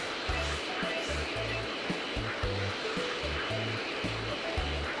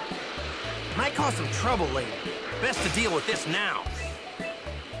 Might cause some trouble later. Best to deal with this now.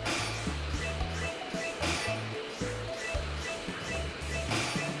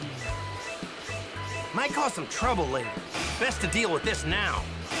 Might cause some trouble later. Best to deal with this now.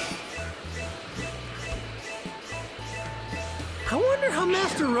 I wonder how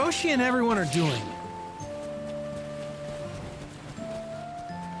Master Roshi and everyone are doing.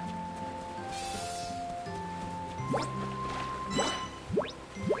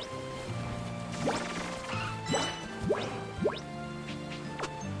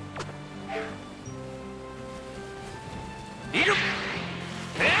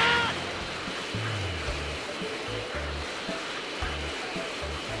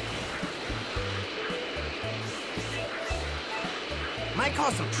 Might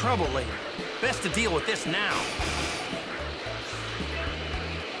cause some trouble later. Best to deal with this now.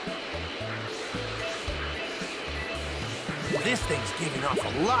 This thing's giving off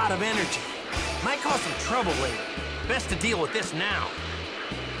a lot of energy. Might cause some trouble later. Best to deal with this now.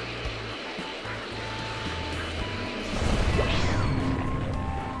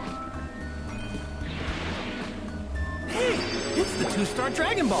 Hey, it's the 2-star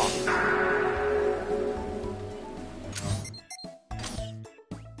Dragon Ball.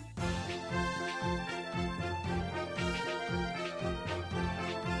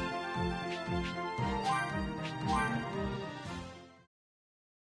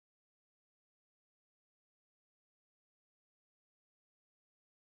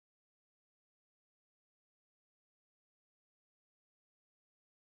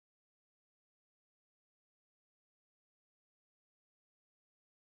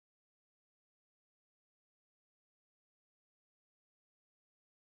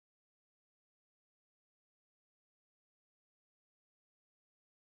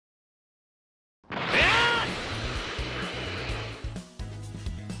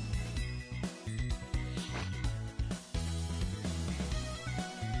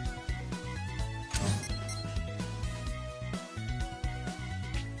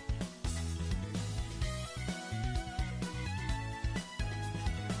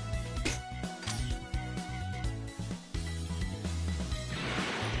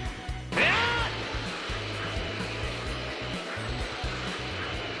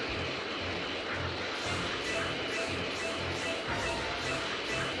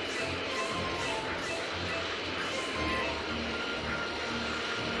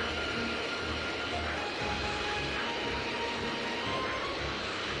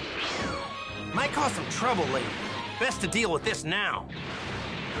 Might cause some trouble later. Best to deal with this now.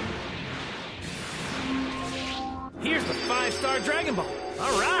 Here's the 5-star Dragon Ball.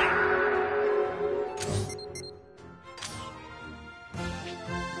 All right.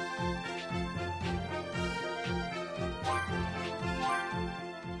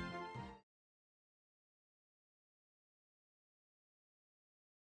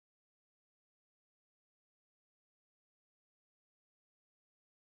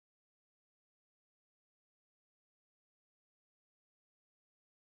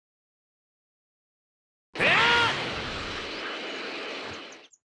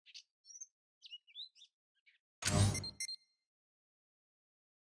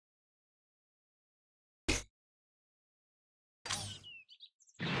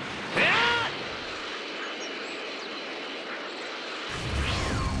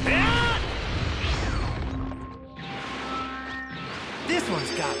 This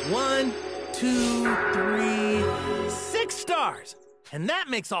one's got 1, 2, 3, 6 stars. And that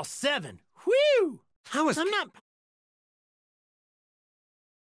makes all 7. Whew! I'm not...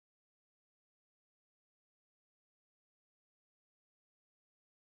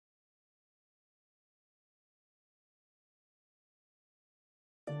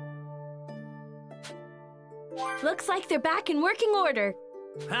 Looks like they're back in working order.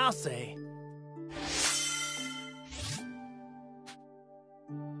 I'll say.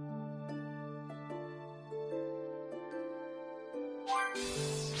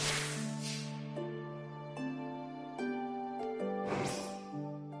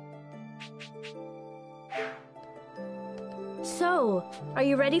 So, are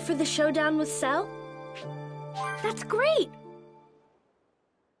you ready for the showdown with Cell? That's great!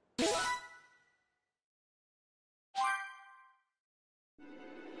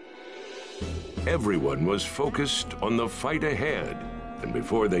 Everyone was focused on the fight ahead, and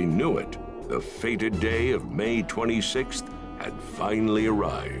before they knew it, the fated day of May 26th had finally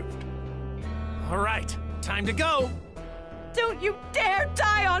arrived. All right, time to go. Don't you dare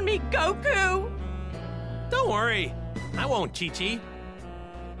die on me, Goku! Don't worry, I won't, Chi-Chi.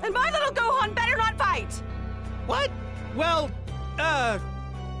 And my little Gohan better not fight! What? Well,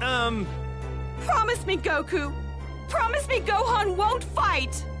 Promise me, Goku! Promise me Gohan won't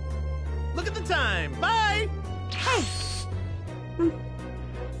fight! Look at the time. Bye! Hey!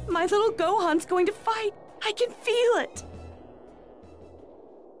 My little Gohan's going to fight. I can feel it.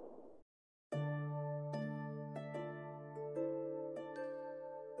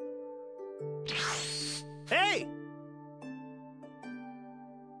 Hey!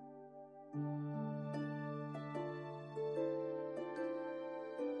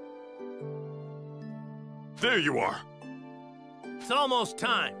 There you are. It's almost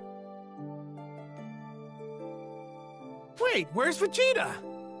time. Wait, where's Vegeta?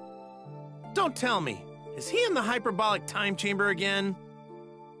 Don't tell me. Is he in the hyperbolic time chamber again?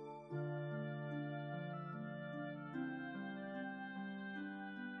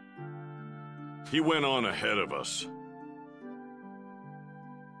 He went on ahead of us.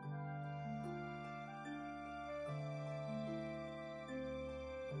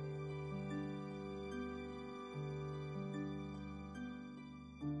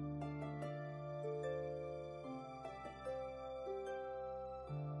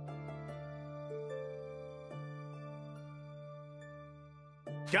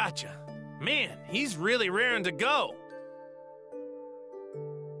 Gotcha. Man, he's really raring to go.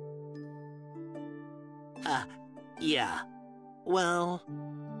 Yeah. Well...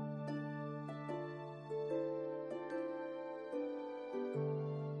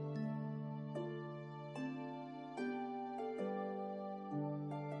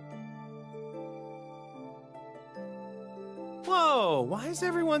 Whoa, why is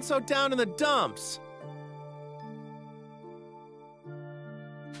everyone so down in the dumps?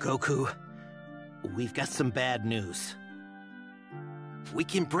 Goku, we've got some bad news. We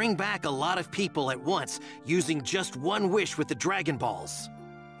can bring back a lot of people at once using just one wish with the Dragon Balls.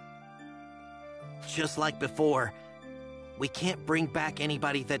 Just like before, we can't bring back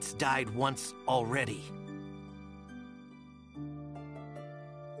anybody that's died once already.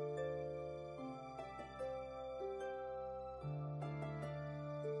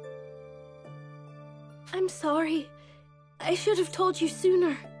 I'm sorry. I should have told you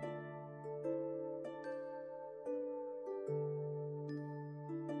sooner.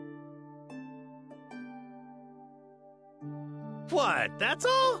 What, that's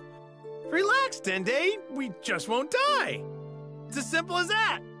all? Relax, Dende. We just won't die. It's as simple as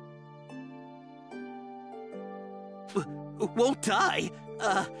that. Won't die?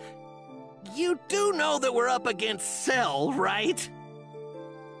 You do know that we're up against Cell, right?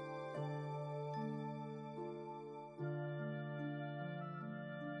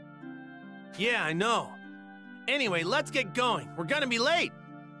 Yeah, I know. Anyway, let's get going. We're gonna be late.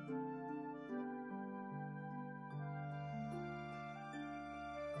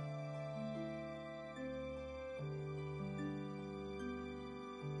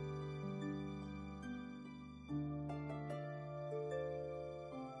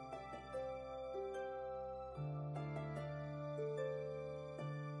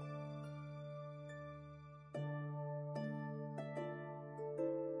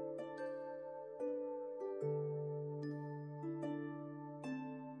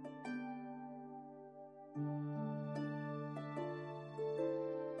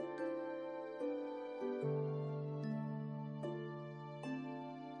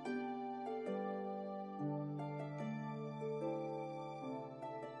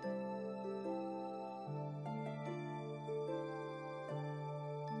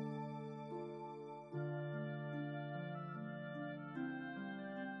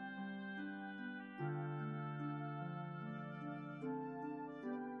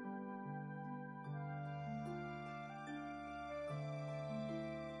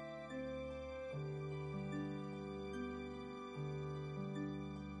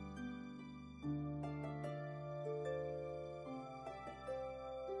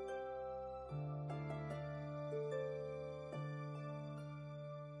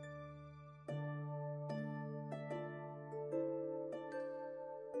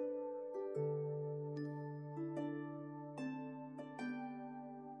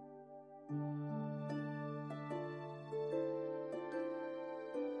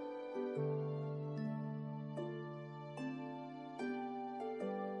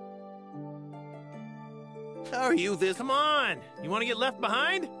 Are you this? Come on! You want to get left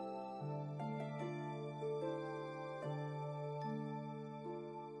behind?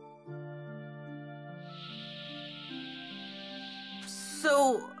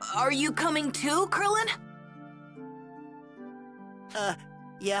 So, are you coming too, Krillin?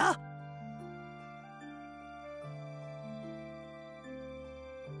 Yeah?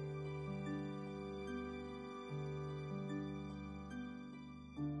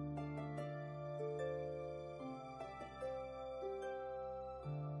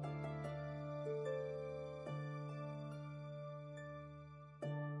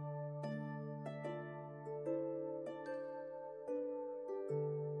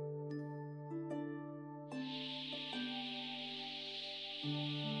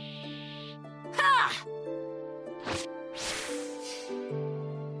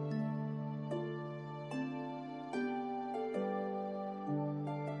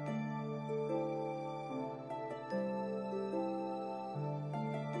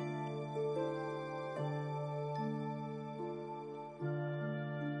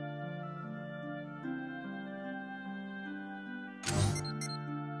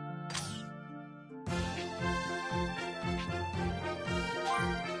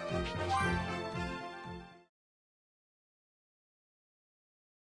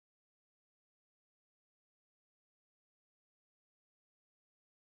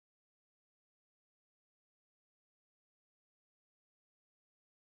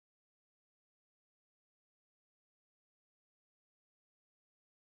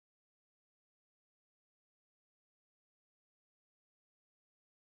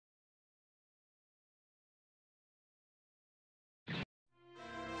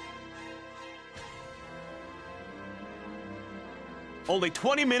 Only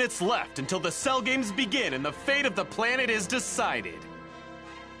 20 minutes left until the Cell Games begin and the fate of the planet is decided.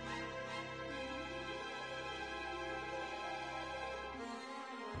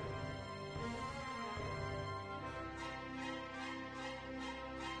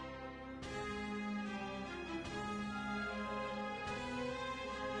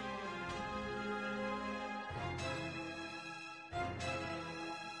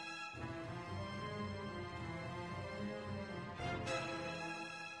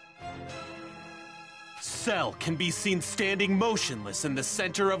 Cell can be seen standing motionless in the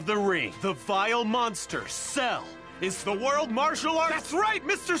center of the ring. The vile monster, Cell, is the world martial arts... That's right!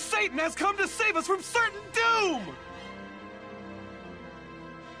 Mr. Satan has come to save us from certain doom!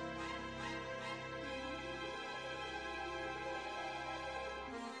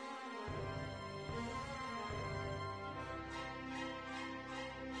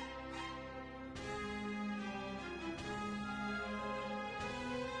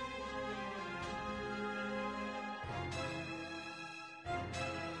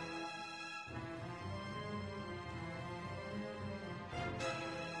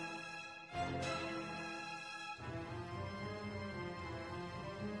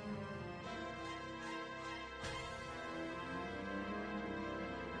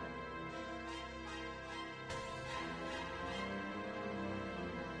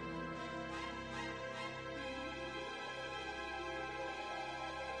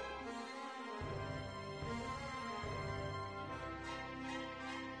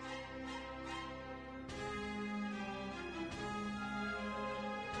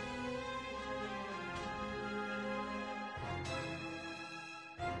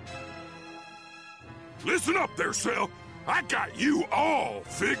 Listen up there, Cell. I got you all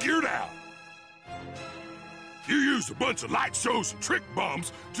figured out. You used a bunch of light shows and trick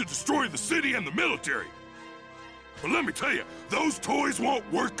bombs to destroy the city and the military. But let me tell you, those toys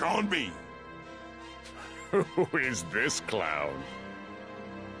won't work on me. Who is this clown?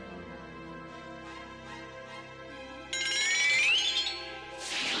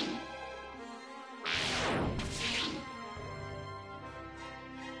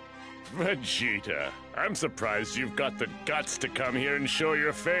 Vegeta, I'm surprised you've got the guts to come here and show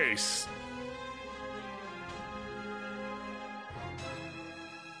your face.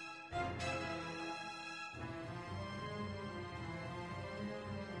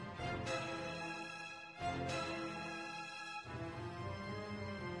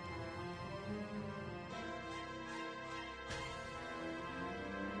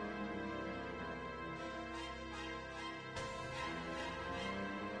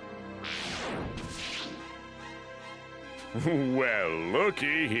 Well,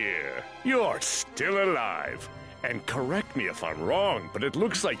 looky here. You're still alive. And correct me if I'm wrong, but it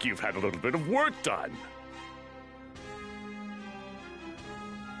looks like you've had a little bit of work done.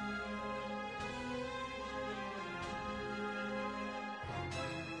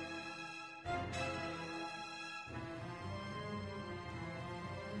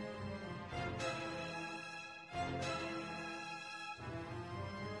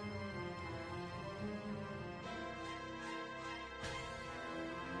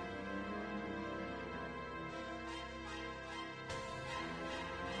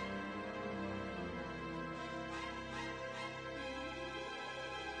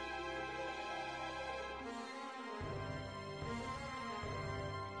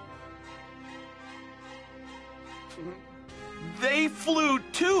 They flew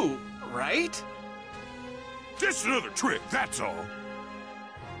too, right? Just another trick, that's all.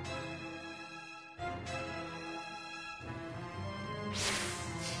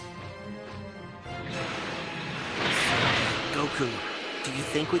 Goku, do you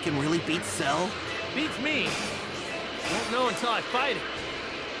think we can really beat Cell? Beats me. Won't know until I fight it.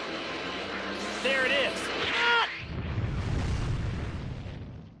 There it is. Ah!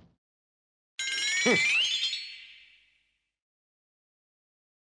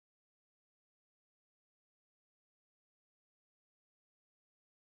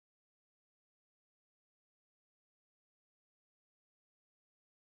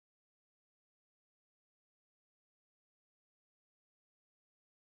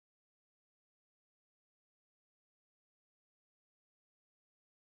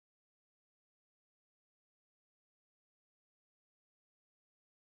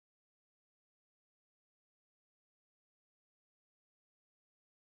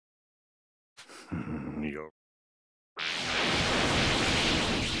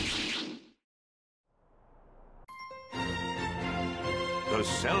 The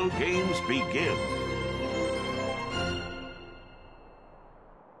Cell games begin.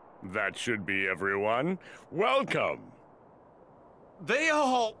 That should be everyone. Welcome. They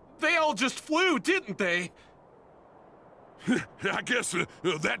all just flew, didn't they? I guess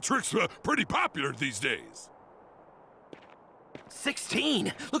that trick's pretty popular these days.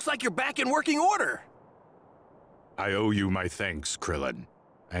 16! Looks like you're back in working order! I owe you my thanks, Krillin.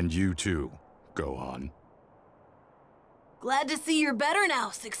 And you too, Gohan. Glad to see you're better now,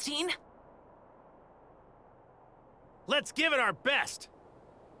 16. Let's give it our best.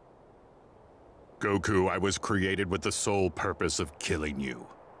 Goku, I was created with the sole purpose of killing you.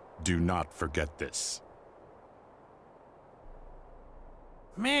 Do not forget this.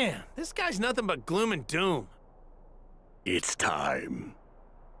 Man, this guy's nothing but gloom and doom. It's time.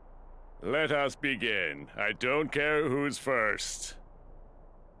 Let us begin. I don't care who's first.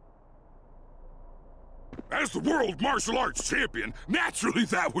 As the world martial arts champion, naturally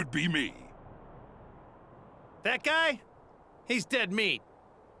that would be me. That guy? He's dead meat.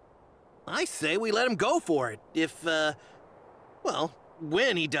 I say we let him go for it. If, well,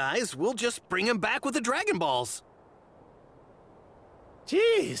 when he dies, we'll just bring him back with the Dragon Balls.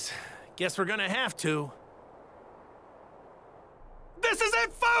 Jeez, guess we're gonna have to. This is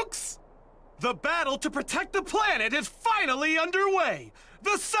it, folks! The battle to protect the planet is finally underway!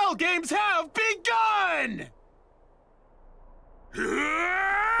 The Cell Games have begun!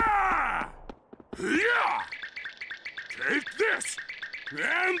 Yeah! Take this!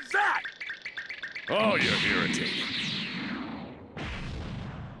 And that! Oh, you're irritating.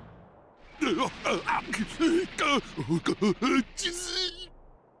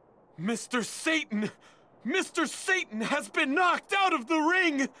 Mr. Satan! Mr. Satan has been knocked out of the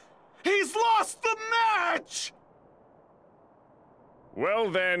ring! He's lost the match!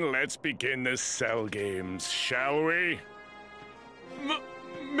 Well then, let's begin the Cell games, shall we?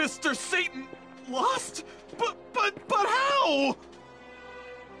 Mr. Satan lost? But how?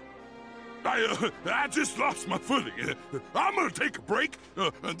 I just lost my footing. I'm gonna take a break,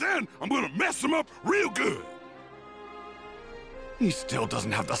 and then I'm gonna mess him up real good. He still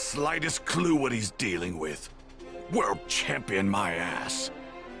doesn't have the slightest clue what he's dealing with. World champion my ass.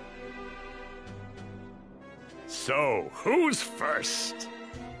 So, who's first?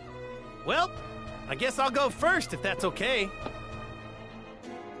 Well, I guess I'll go first if that's okay.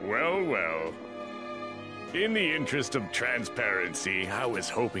 Well, well. In the interest of transparency, I was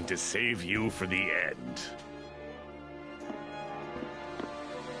hoping to save you for the end.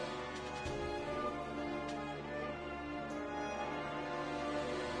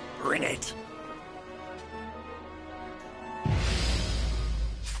 Bring it.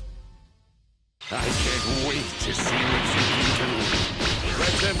 I can't wait to see what you can do.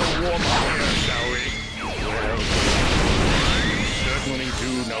 Let's end the warm-up here, shall we? Well, you certainly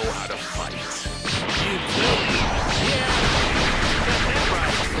do know how to fight. You do? Yeah. Got that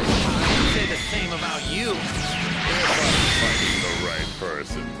right. I'd say the same about you. If I'm fighting the right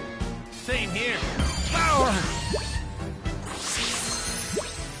person. Same here. Power!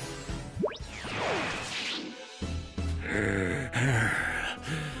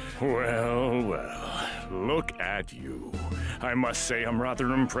 Well, well, look at you. I must say I'm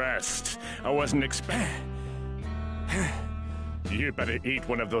rather impressed. I wasn't expecting... You better eat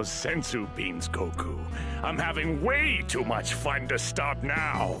one of those sensu beans, Goku. I'm having way too much fun to stop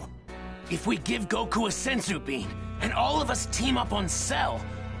now. If we give Goku a sensu bean, and all of us team up on Cell,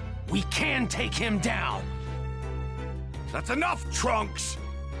 we can take him down. That's enough, Trunks!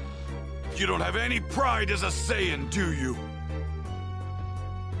 You don't have any pride as a Saiyan, do you?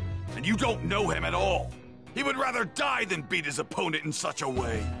 And you don't know him at all. He would rather die than beat his opponent in such a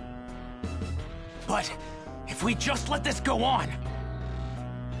way. But if we just let this go on...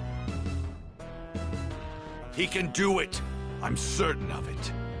 He can do it. I'm certain of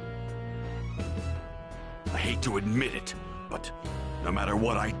it. I hate to admit it, but no matter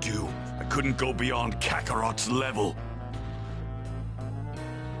what I do, I couldn't go beyond Kakarot's level.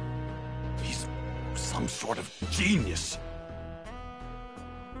 He's some sort of genius.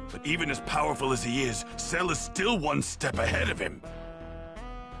 But even as powerful as he is, Cell is still one step ahead of him.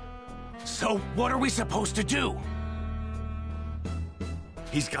 So, what are we supposed to do?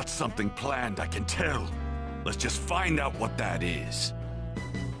 He's got something planned, I can tell. Let's just find out what that is.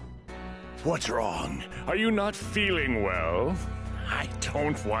 What's wrong? Are you not feeling well? I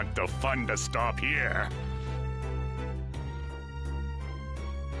don't want the fun to stop here.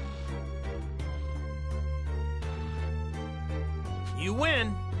 You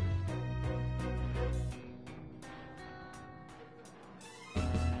win.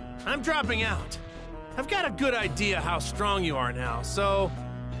 I'm dropping out. I've got a good idea how strong you are now, so...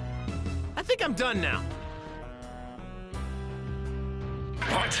 I think I'm done now.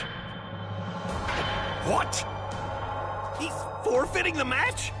 What? What? He's forfeiting the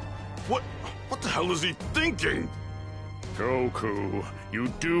match? What the hell is he thinking? Goku, you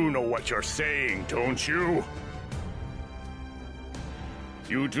do know what you're saying, don't you?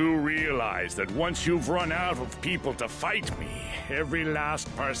 You do realize that once you've run out of people to fight me, every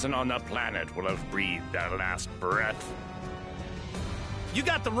last person on the planet will have breathed their last breath. You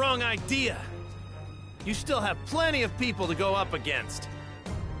got the wrong idea. You still have plenty of people to go up against.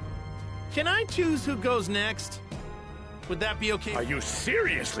 Can I choose who goes next? Would that be okay? Are you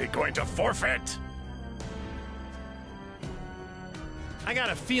seriously going to forfeit? I got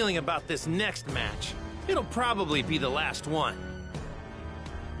a feeling about this next match. It'll probably be the last one.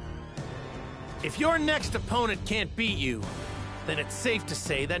 If your next opponent can't beat you, then it's safe to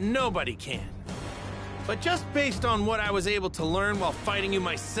say that nobody can. But just based on what I was able to learn while fighting you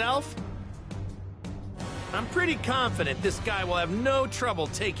myself, I'm pretty confident this guy will have no trouble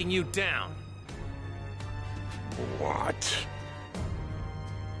taking you down. What?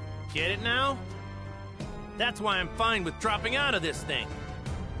 Get it now? That's why I'm fine with dropping out of this thing.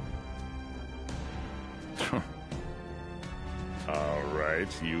 All right,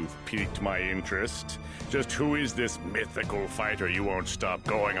 you've piqued my interest. Just who is this mythical fighter you won't stop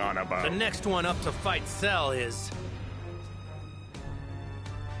going on about? The next one up to fight Cell is...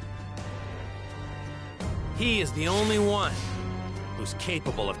 He is the only one who's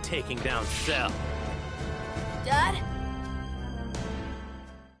capable of taking down Cell. Dad?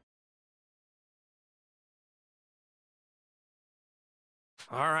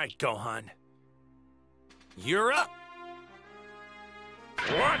 All right, Gohan. You're up!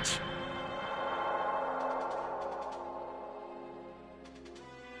 What?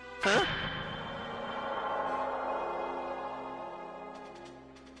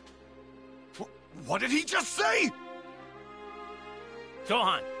 What did he just say?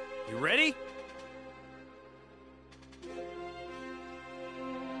 Gohan, you ready?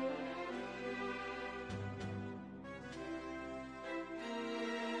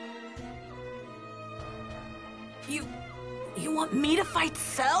 You want me to fight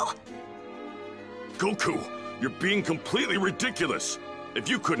Cell? Goku, you're being completely ridiculous. If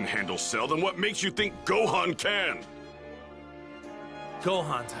you couldn't handle Cell, then what makes you think Gohan can?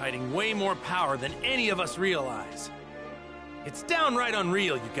 Gohan's hiding way more power than any of us realize. It's downright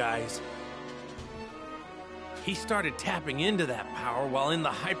unreal, you guys. He started tapping into that power while in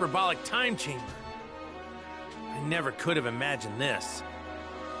the hyperbolic time chamber. I never could have imagined this.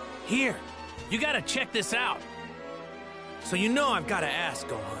 Here, you gotta check this out. So you know I've gotta ask,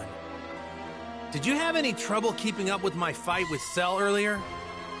 Gohan. Did you have any trouble keeping up with my fight with Cell earlier?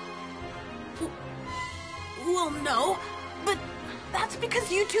 Well, no, but that's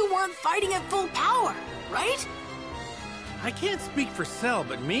because you two weren't fighting at full power, right? I can't speak for Cell,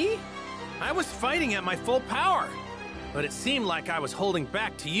 but me? I was fighting at my full power. But it seemed like I was holding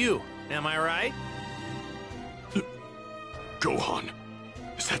back to you. Am I right? Gohan,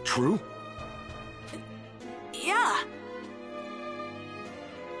 is that true? Yeah.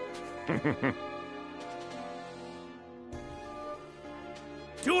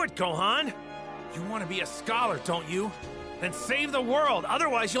 Do it, Gohan! You want to be a scholar, don't you? Then save the world,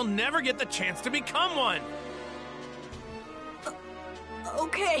 otherwise you'll never get the chance to become one!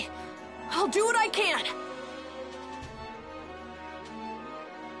 Okay, I'll do what I can.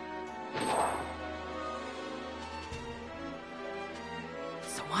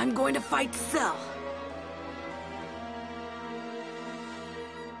 So I'm going to fight Cell.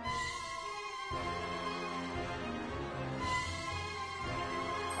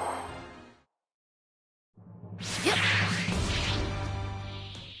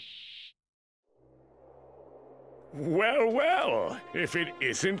 Well, well, if it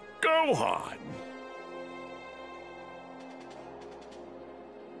isn't Gohan.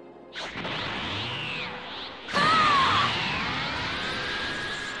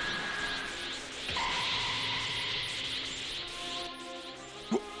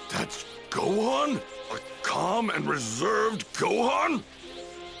 That's Gohan? A calm and reserved Gohan?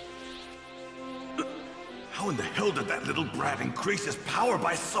 How in the hell did that little brat increase his power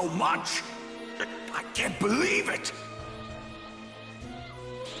by so much? I can't believe it!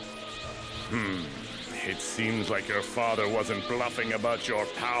 It seems like your father wasn't bluffing about your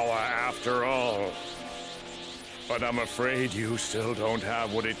power after all. But I'm afraid you still don't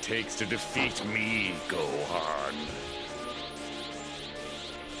have what it takes to defeat me, Gohan.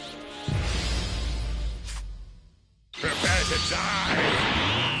 Prepare to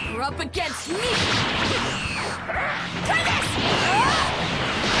die! You're up against me! Try this!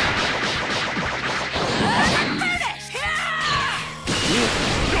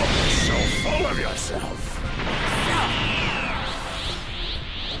 Don't be so full of yourself!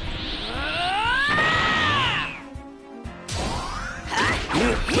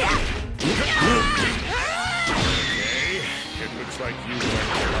 Okay, it looks like you went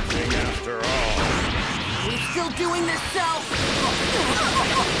nothing after all. We still doing this, Cell?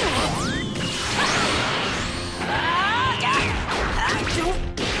 I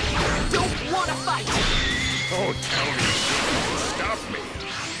don't want to fight. Oh, tell me you can stop me.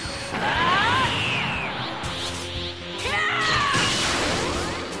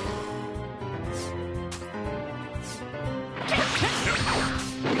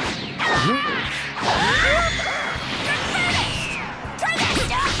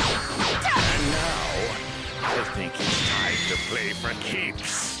 And now, I think it's time to play for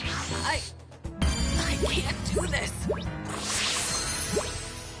keeps. I can't do this.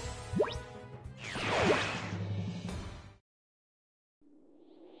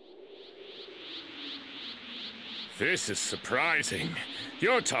 This is surprising.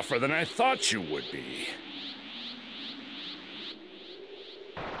 You're tougher than I thought you would be.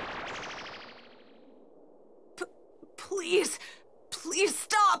 Please, please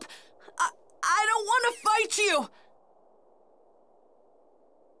stop. I don't want to fight you.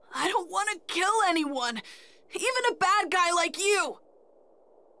 I don't want to kill anyone, even a bad guy like you.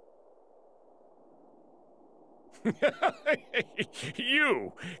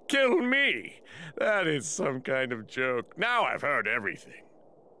 You kill me? That is some kind of joke. Now I've heard everything.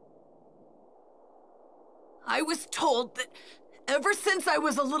 I was told that ever since I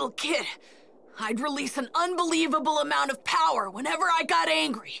was a little kid, I'd release an unbelievable amount of power whenever I got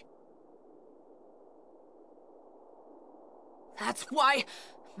angry. That's why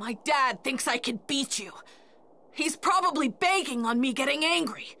my dad thinks I can beat you. He's probably banking on me getting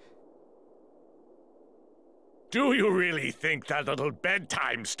angry. Do you really think that little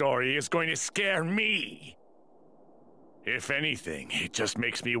bedtime story is going to scare me? If anything, it just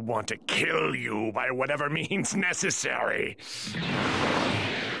makes me want to kill you by whatever means necessary.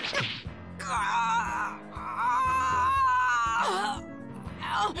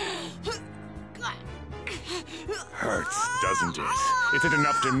 Hurts, doesn't it? Is it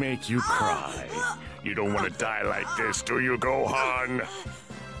enough to make you cry? You don't want to die like this, do you, Gohan?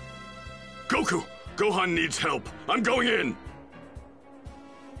 Goku! Gohan needs help. I'm going in!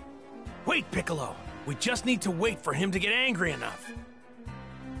 Wait, Piccolo. We just need to wait for him to get angry enough.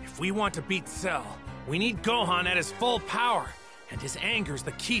 If we want to beat Cell, we need Gohan at his full power, and his anger's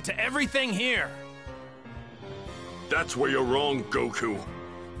the key to everything here. That's where you're wrong, Goku.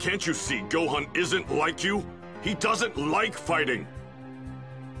 Can't you see Gohan isn't like you? He doesn't like fighting.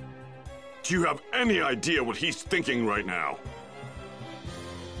 Do you have any idea what he's thinking right now?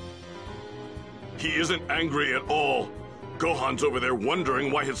 He isn't angry at all. Gohan's over there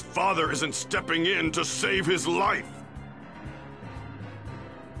wondering why his father isn't stepping in to save his life.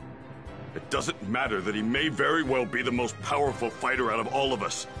 It doesn't matter that he may very well be the most powerful fighter out of all of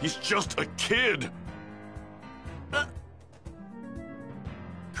us. He's just a kid.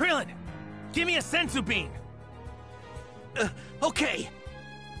 Krillin, give me a senzu bean. Okay.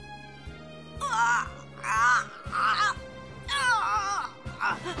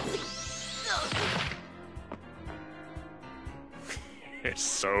 It's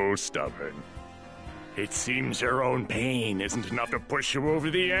so stubborn. It seems your own pain isn't enough to push you over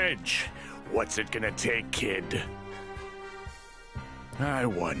the edge. What's it gonna take, kid? I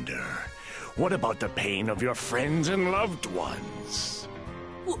wonder, what about the pain of your friends and loved ones?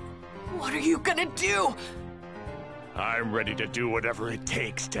 What are you gonna do? I'm ready to do whatever it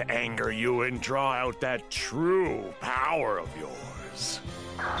takes to anger you and draw out that true power of yours.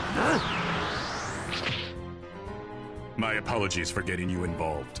 My apologies for getting you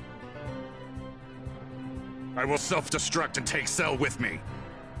involved. I will self-destruct and take Cell with me.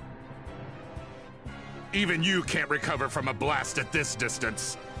 Even you can't recover from a blast at this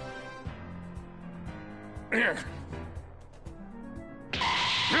distance.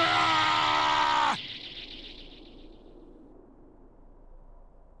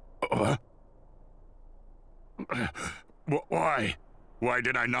 Why? Why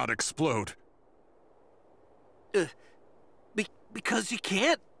did I not explode? Because you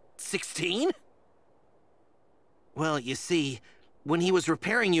can't, 16? Well, you see, when he was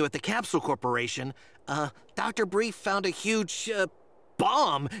repairing you at the Capsule Corporation, Dr. Brief found a huge,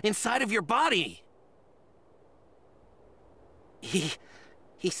 bomb inside of your body. He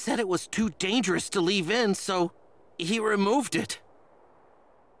said it was too dangerous to leave in, so he removed it.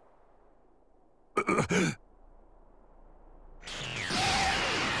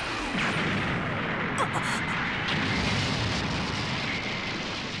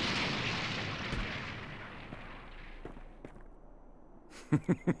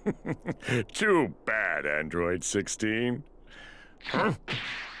 Too bad, Android 16. Huh?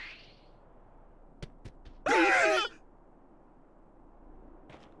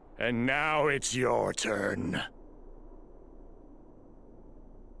 And now it's your turn.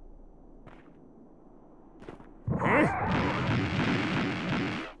 Huh?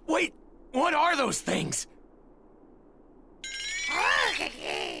 Wait, what are those things?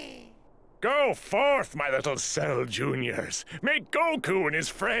 Go forth, my little Cell Juniors. Make Goku and his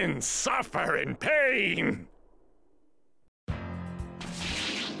friends suffer in pain.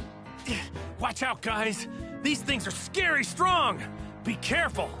 Watch out, guys. These things are scary strong. Be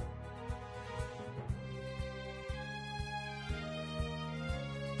careful.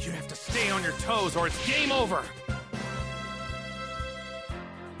 You have to stay on your toes or it's game over.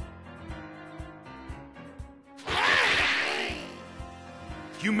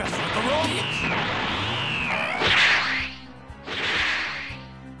 You mess with the rope?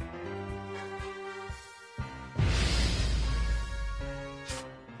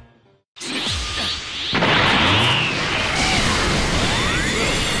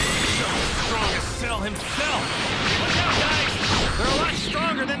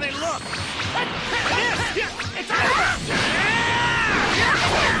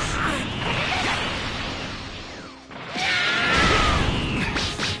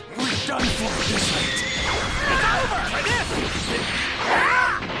 This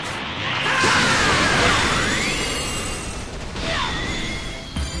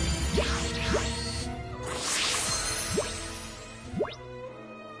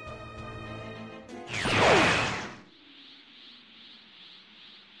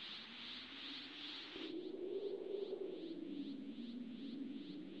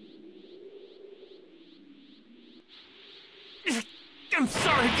I'm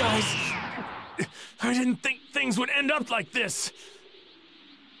sorry, guys. I didn't think things would end up like this.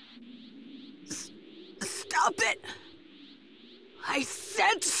 Stop it! I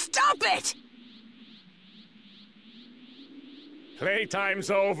said stop it! Playtime's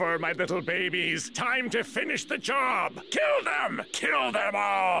over, my little babies. Time to finish the job. Kill them! Kill them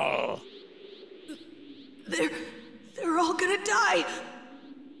all! They're all gonna die.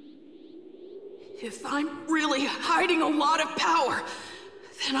 If I'm really hiding a lot of power,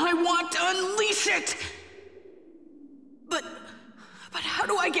 then I want to unleash it. But how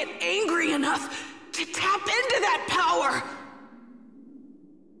do I get angry enough to tap into that power?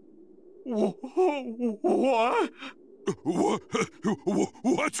 What?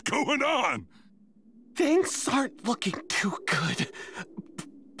 What's going on? Things aren't looking too good.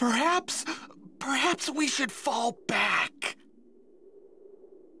 Perhaps we should fall back.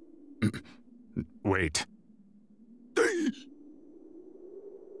 Wait.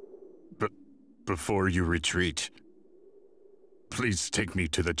 Before you retreat, please take me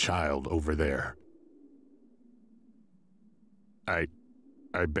to the child over there. I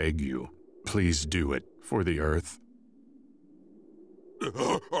beg you, please do it for the Earth.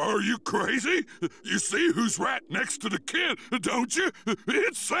 Are you crazy? You see who's right next to the kid, don't you?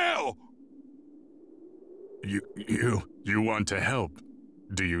 It's Cell! You want to help,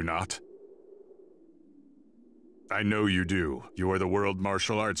 do you not? I know you do. You are the world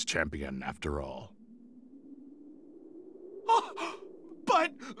martial arts champion, after all.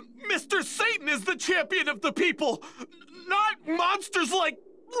 But Mr. Satan is the champion of the people, not monsters like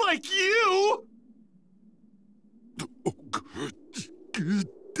you!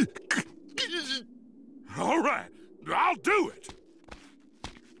 All right, I'll do it.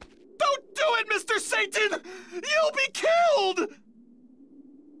 Don't do it, Mr. Satan! You'll be killed!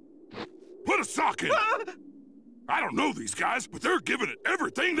 Put a sock in. I don't know these guys, but they're giving it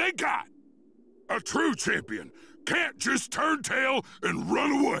everything they got. A true champion can't just turn tail and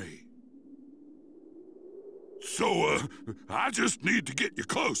run away. So, I just need to get you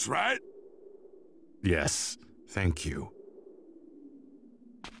close, right? Yes, thank you.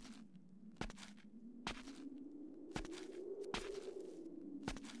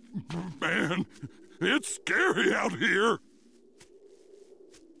 Man, it's scary out here.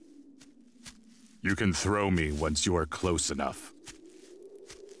 You can throw me once you are close enough.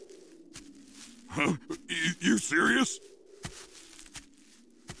 Huh? You serious?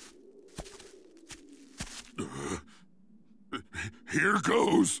 Here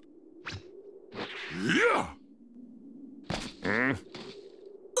goes. Yeah!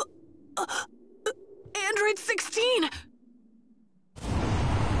 Android 16!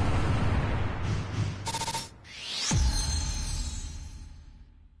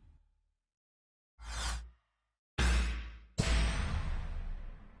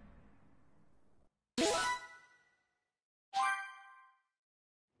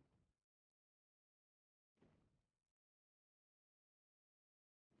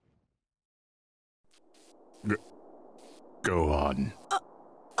 Go on.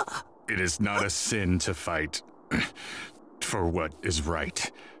 It is not a sin to fight for what is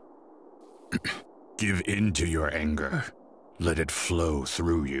right. Give in to your anger. Let it flow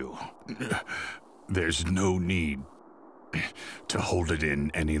through you. There's no need to hold it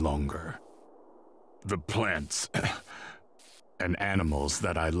in any longer. The plants and animals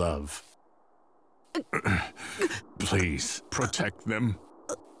that I love, please protect them.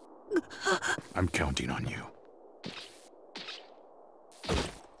 I'm counting on you.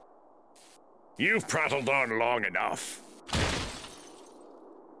 You've prattled on long enough.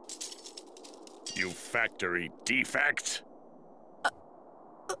 You factory defect.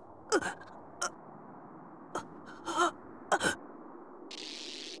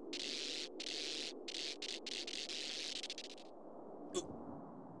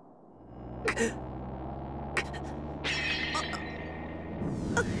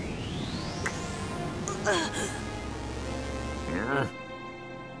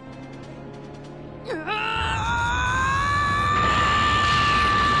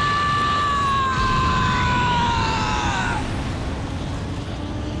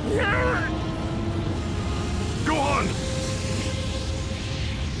 Go on!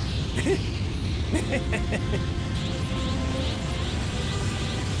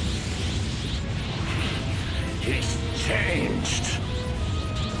 He's changed.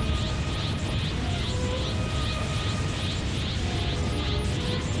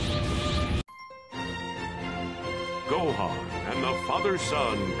 Gohan and the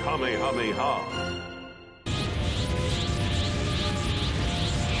father-son Kamehameha.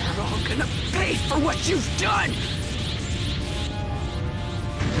 You're all gonna pay for what you've done!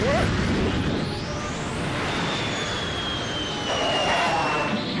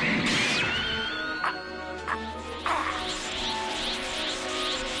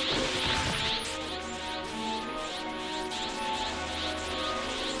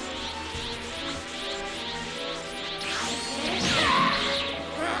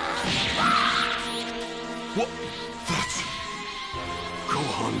 What? That's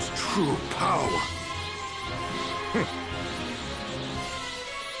Gohan's true power.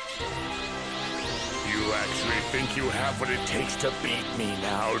 You actually think you have what it takes to beat me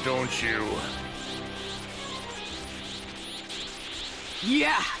now, don't you?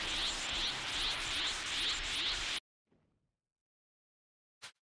 Yeah!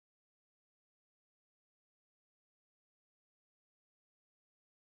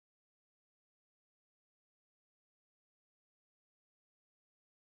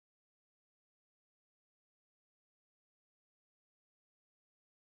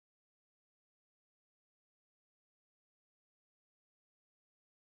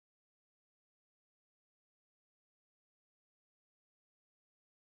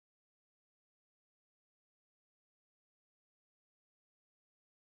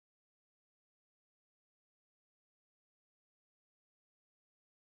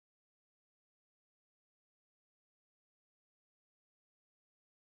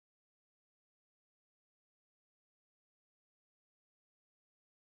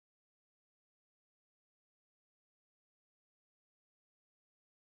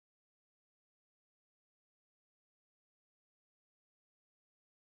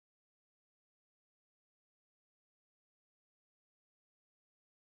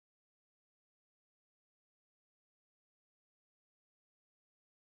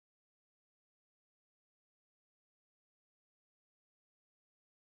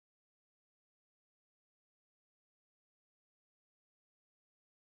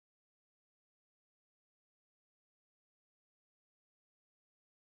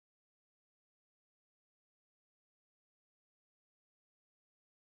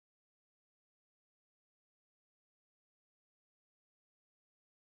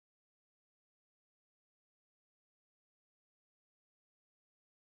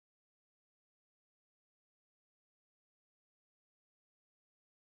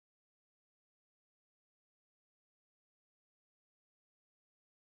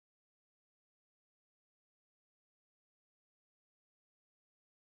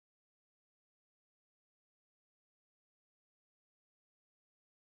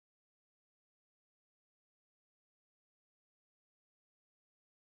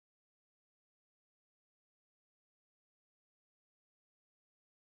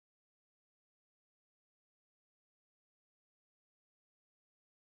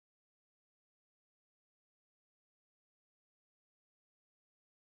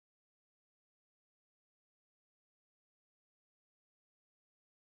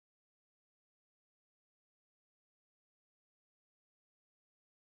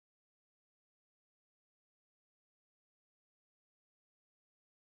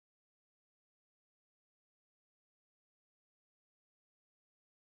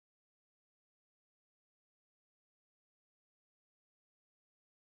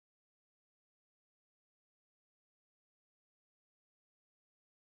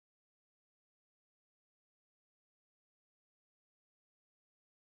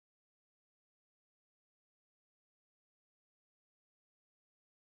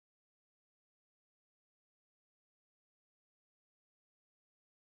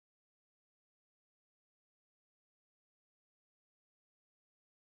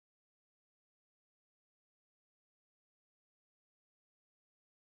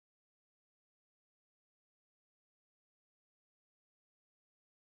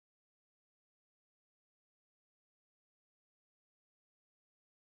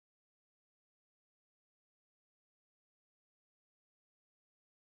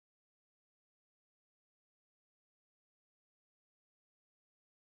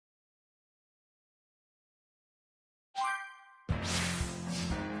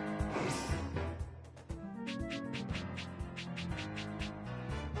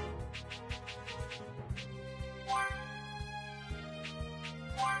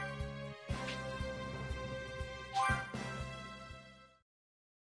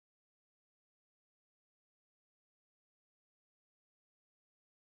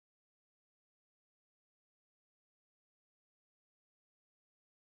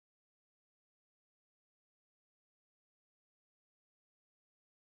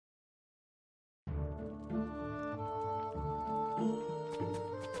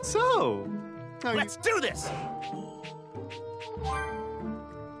 So, let's do this!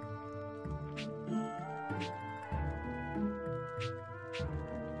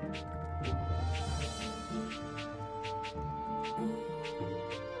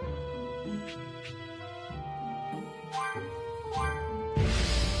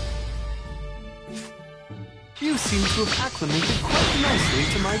 You seem to have acclimated quite nicely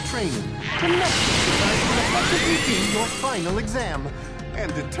to my training. The next exercise will effectively be your final exam,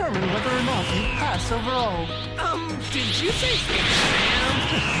 and determine whether or not you pass overall. Did you say exam?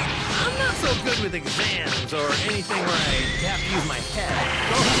 I'm not so good with exams or anything where I have to use my head.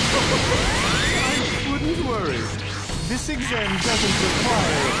 I wouldn't worry. This exam doesn't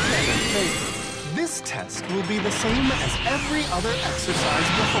require a pen and paper. This test will be the same as every other exercise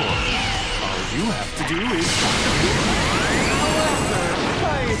before. All you have to do is... However,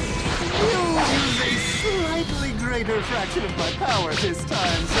 I will use a slightly greater fraction of my power this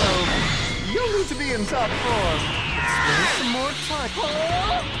time, so you'll need to be in top form. Spend some more time.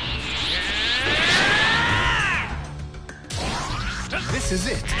 This is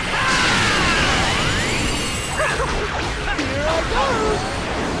it. Here I go.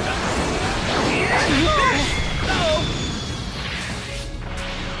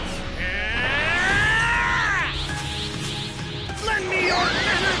 Lend me your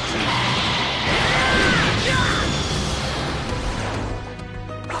energy!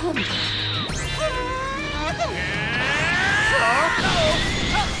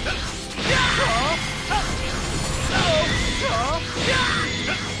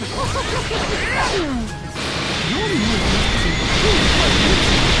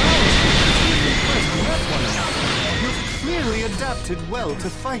 You've clearly adapted well to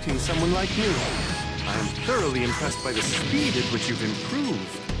fighting someone like me. I am thoroughly impressed by the speed at which you've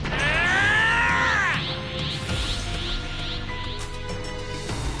improved.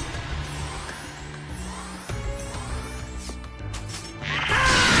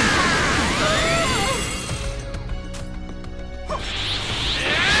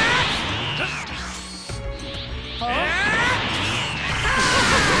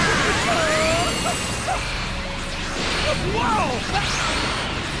 Whoa!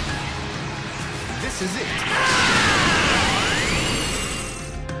 This is it.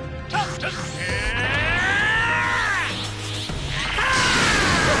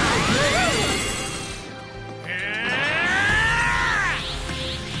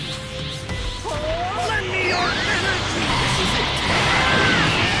 Lend me your energy! This is it.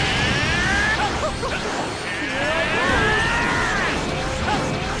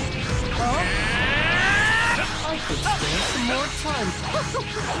 I could spare some more time.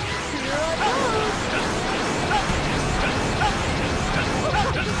 Here I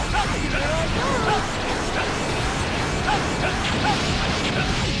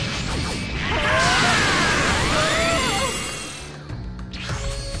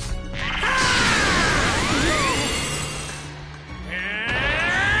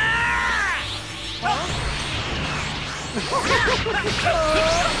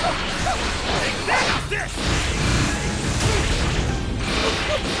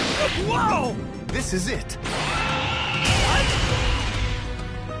Whoa! This is it.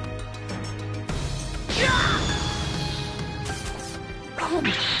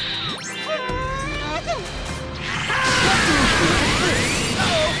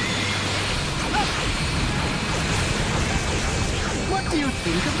 What do you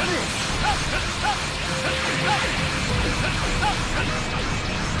think of this?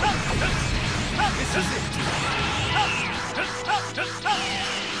 This is it.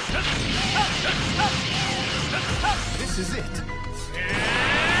 This is it.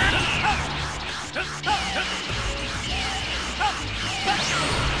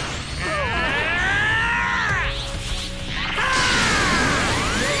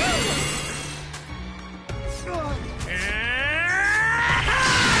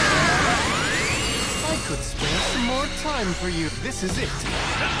 I could spare some more time for you. This is it.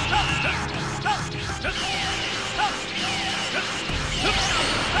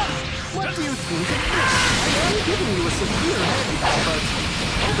 What do you think of this? I am giving you a severe handicap, but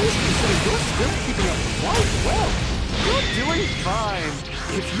all things considered, you're still keeping up quite well. You're doing fine.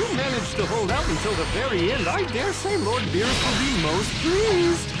 If you manage to hold out until the very end, I dare say Lord Beerus will be most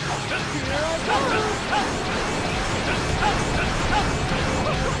pleased. Here I go.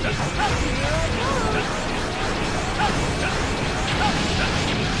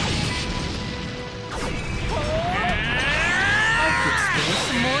 I could spare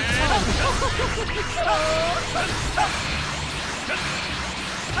some more time.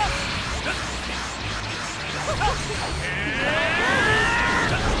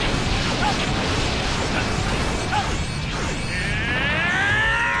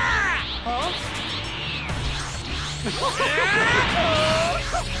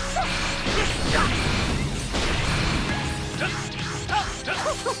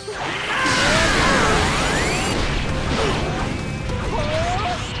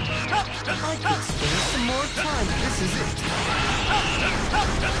 I could spare some more time.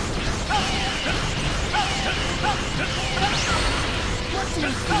 do you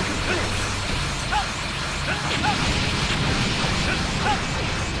think of this?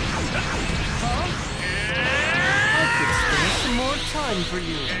 Huh? I could spare some more time for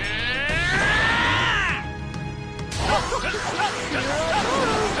you.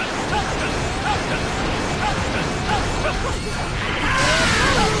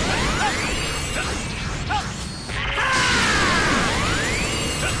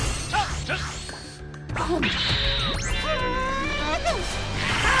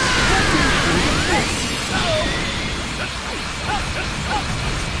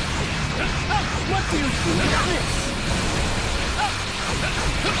 What do you think of this?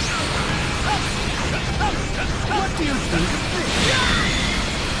 What do you think of this?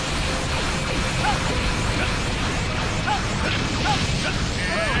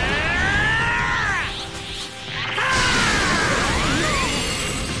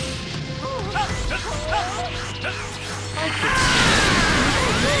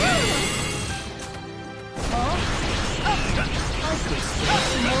 I could spare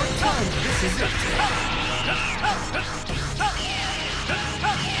some more time. This is it.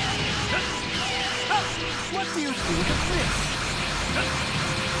 What do you think of this?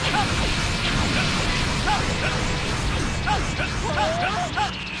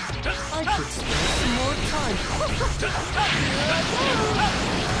 I could spare some more time.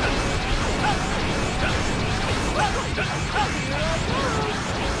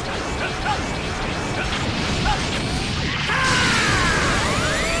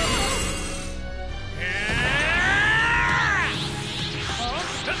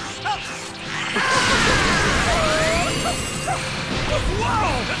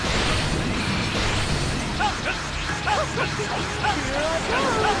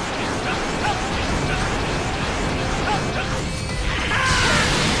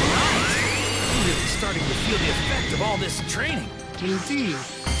 I'm really starting to feel the effect of all this training. Indeed.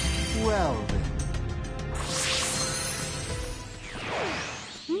 Well then.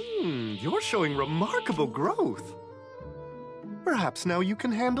 You're showing remarkable growth. Perhaps now you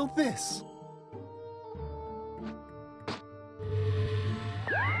can handle this.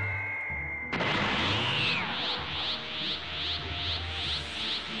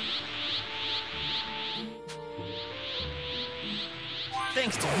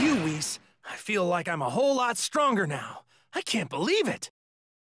 Thanks to you, Whis, I feel like I'm a whole lot stronger now. I can't believe it.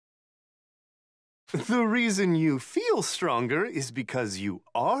 The reason you feel stronger is because you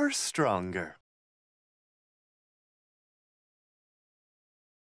are stronger.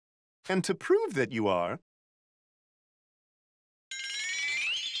 And to prove that you are,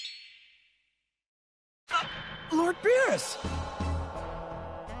 Lord Beerus!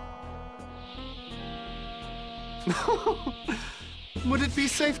 would it be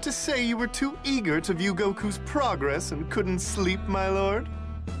safe to say you were too eager to view Goku's progress and couldn't sleep, my lord?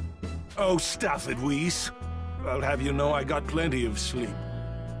 Oh, stuff it, Whis. I'll have you know I got plenty of sleep.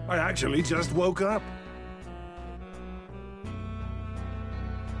 I actually just woke up.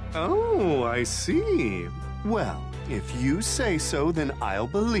 Oh, I see. Well, if you say so, then I'll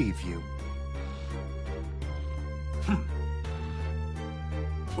believe you.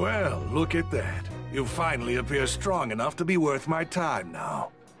 Well, look at that. You finally appear strong enough to be worth my time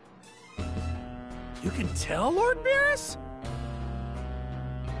now. You can tell, Lord Beerus?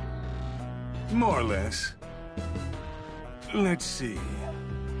 More or less. Let's see.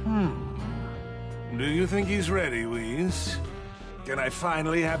 Do you think he's ready, Whis? Can I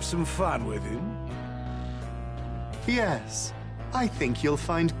finally have some fun with him? Yes, I think you'll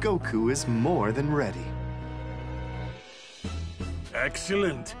find Goku is more than ready.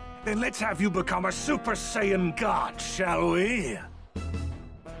 Excellent. Then let's have you become a Super Saiyan God, shall we?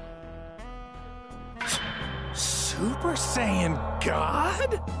 Super Saiyan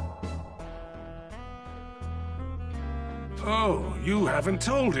God? Oh, you haven't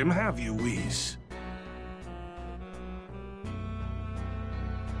told him, have you, Whis?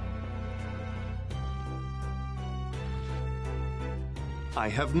 I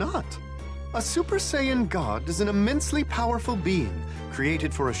have not. A Super Saiyan God is an immensely powerful being,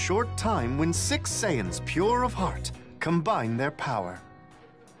 created for a short time when 6 Saiyans pure of heart combine their power.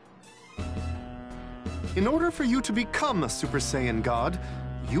 In order for you to become a Super Saiyan God,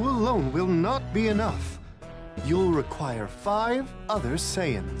 you alone will not be enough. You'll require 5 other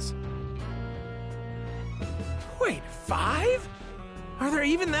Saiyans. Wait, 5? Are there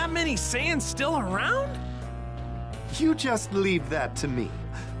even that many Saiyans still around? You just leave that to me.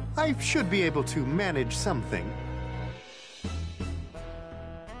 I should be able to manage something.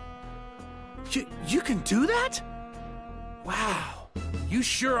 You can do that? Wow, you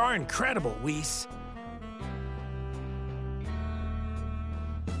sure are incredible, Whis.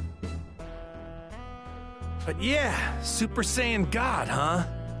 But yeah, Super Saiyan God, huh?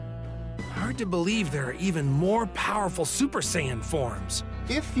 Hard to believe there are even more powerful Super Saiyan forms.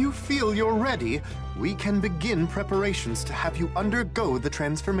 If you feel you're ready, we can begin preparations to have you undergo the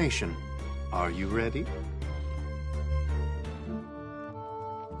transformation. Are you ready?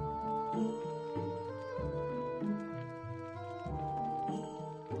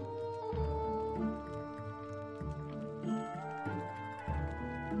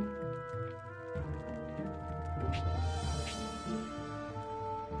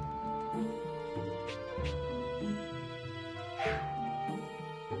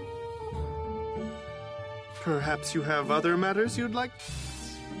 Perhaps you have other matters you'd like?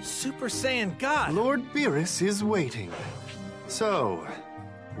 Super Saiyan God! Lord Beerus is waiting. So,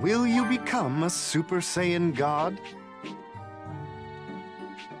 will you become a Super Saiyan God?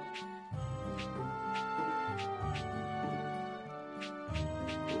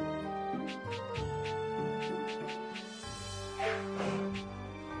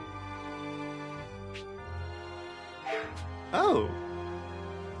 Oh.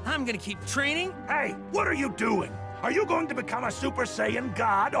 I'm gonna keep training. Hey, what are you doing? Are you going to become a Super Saiyan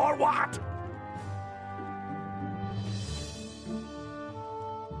God or what?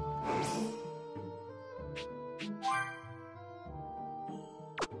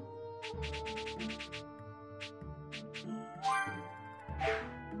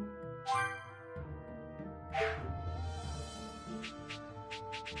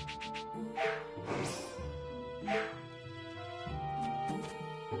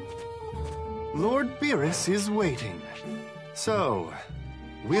 Lord Beerus is waiting. So,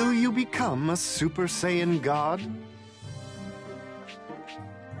 will you become a Super Saiyan God?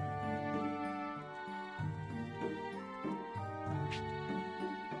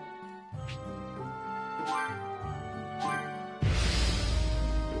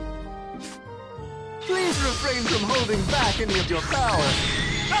 Please refrain from holding back any of your power.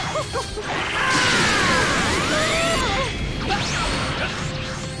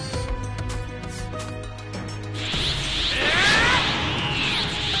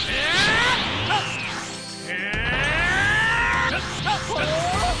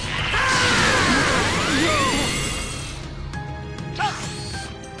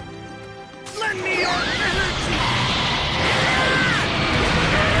 Lend me your energy!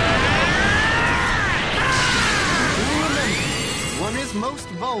 Remember, one is most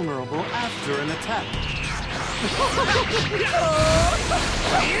vulnerable after an attack. Here goes!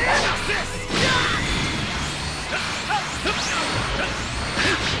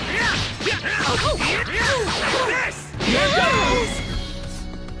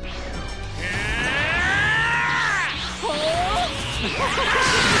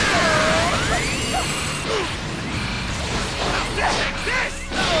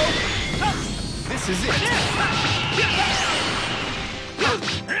 This is it.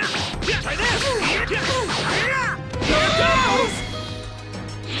 Try this! Here goes!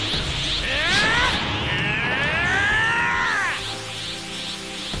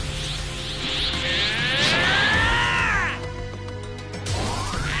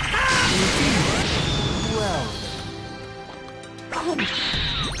 Well.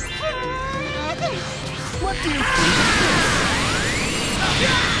 What do you think of this?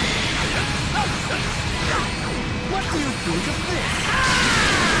 What do you think of this?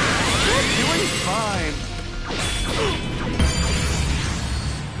 You're doing fine.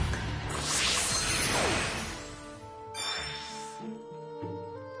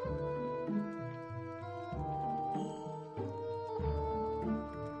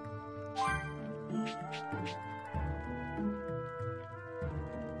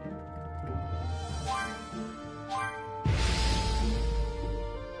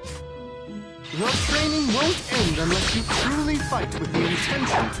 Your training won't end unless you truly fight with the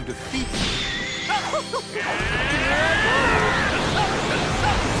intention to defeat me.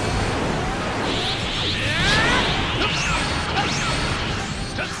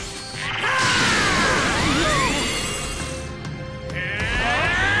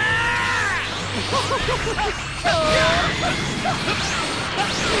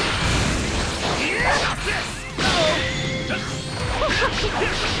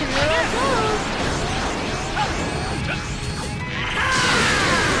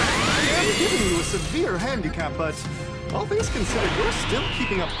 I'm giving you a severe handicap, but all things considered, you're still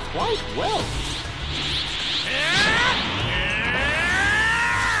keeping up quite well.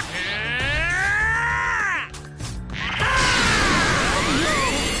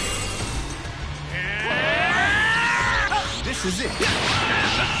 This is it.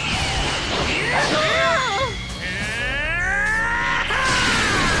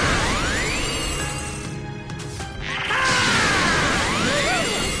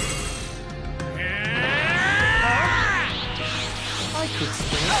 I could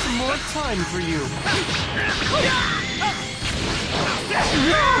spare some more time for you.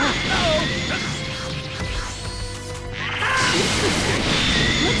 Interesting.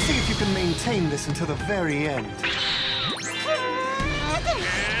 Let's see if you can maintain this until the very end.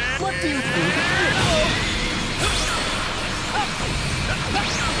 What do you think of this?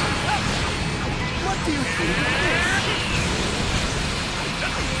 What do you think of this?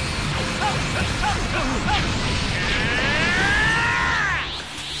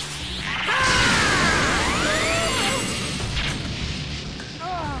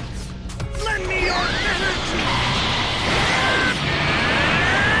 Lend me your energy!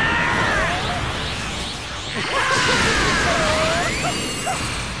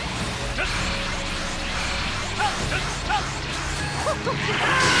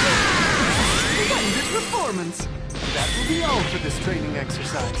 Splendid performance! That will be all for this training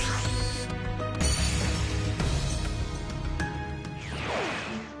exercise.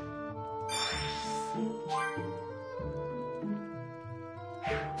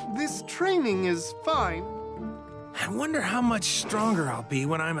 This training is fine. I wonder how much stronger I'll be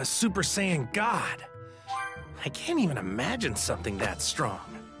when I'm a Super Saiyan God. I can't even imagine something that strong.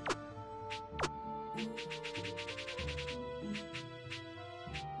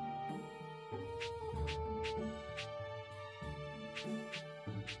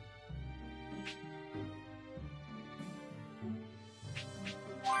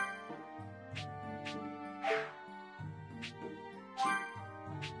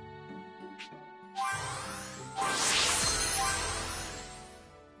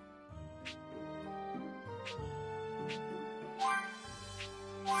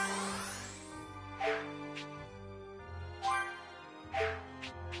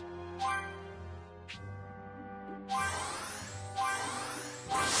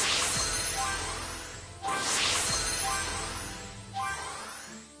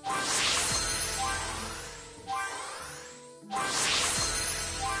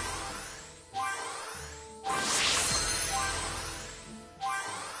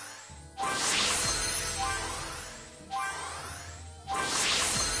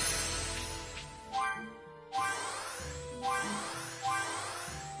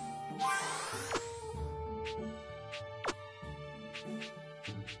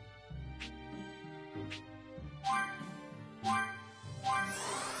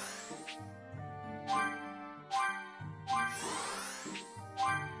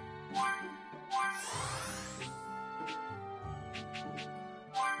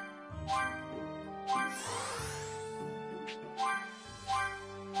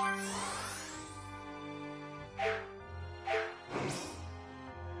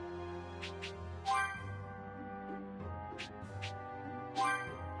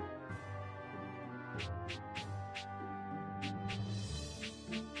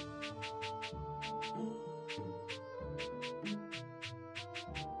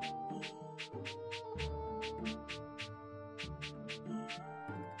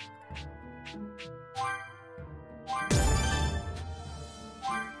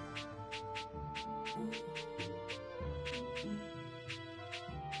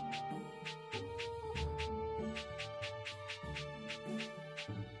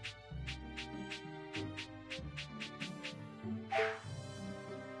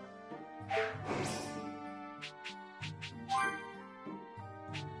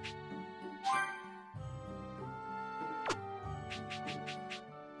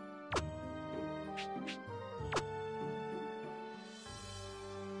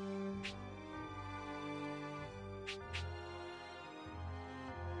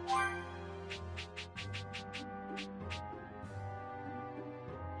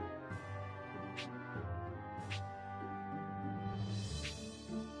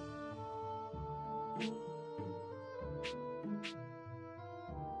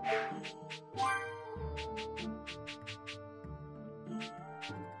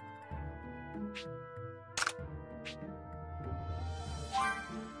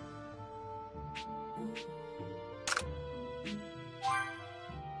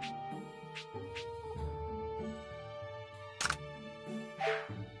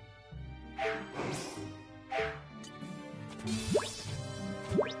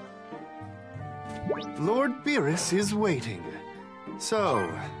 Lord Beerus is waiting. So,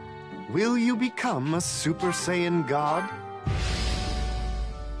 will you become a Super Saiyan God?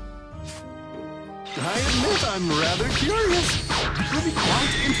 I admit I'm rather curious. It will be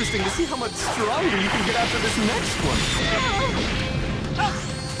quite interesting to see how much stronger you can get after this next one.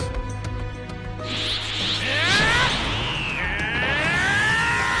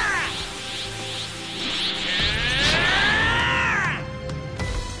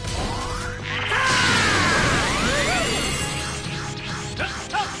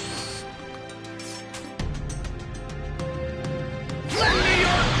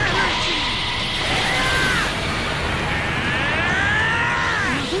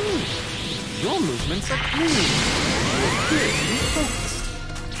 movements are clean. It appears to be focused.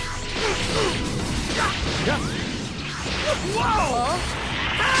 Whoa!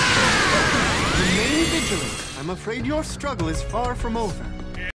 Remain vigilant. I'm afraid your struggle is far from over.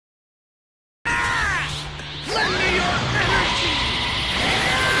 Lend me your energy!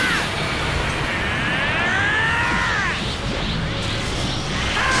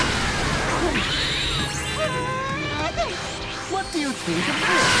 What do you think of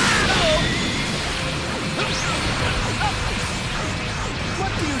this?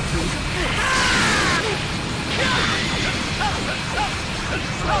 What do you think of this?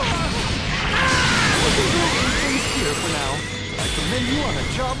 I think we'll end things here for now. I commend you on a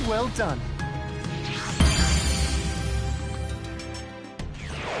job well done.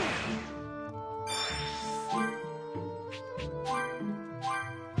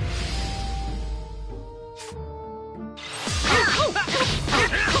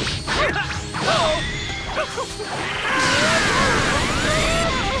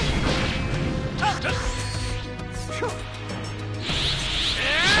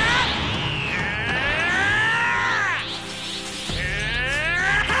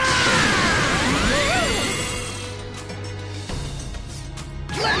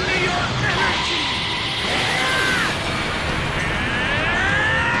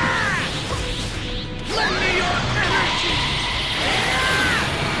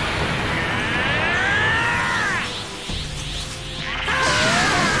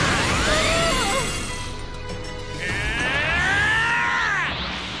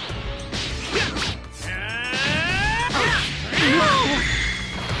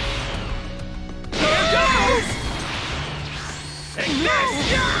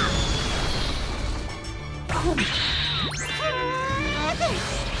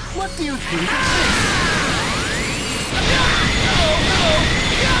 What do you think of this?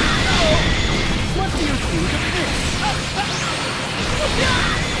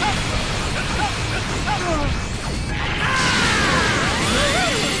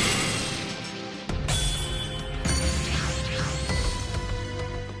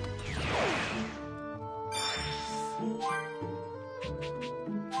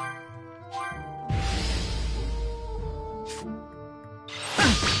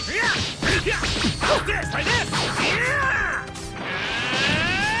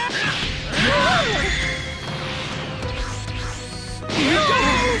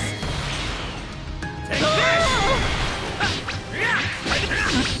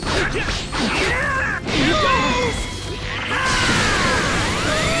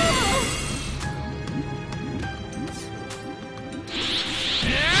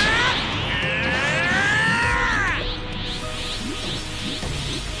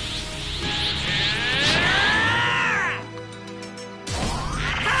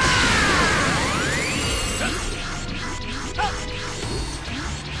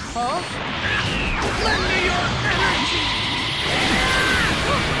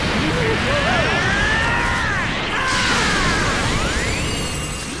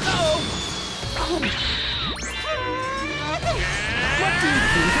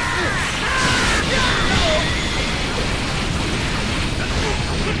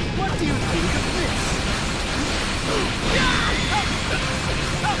 What do you think of this?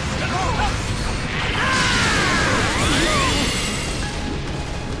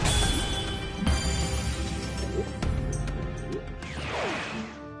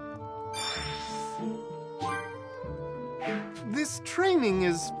 This training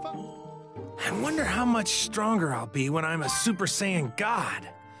is fun. I wonder how much stronger I'll be when I'm a Super Saiyan God.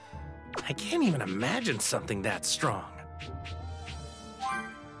 I can't even imagine something that strong.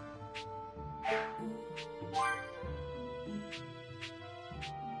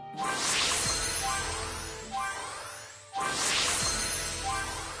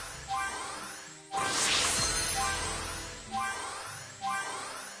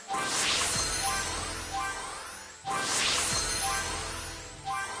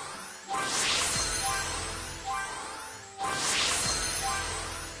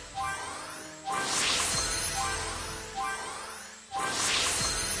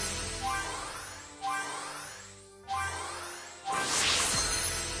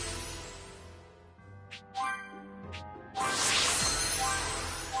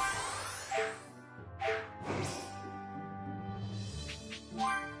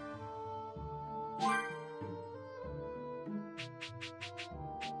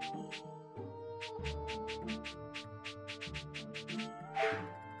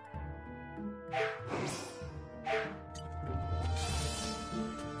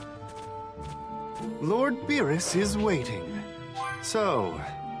 Lord Beerus is waiting. So,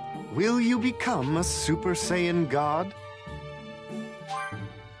 Will you become a Super Saiyan God?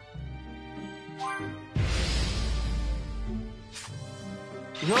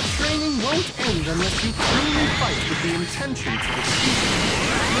 Your training won't end unless you truly fight with the intention to defeat.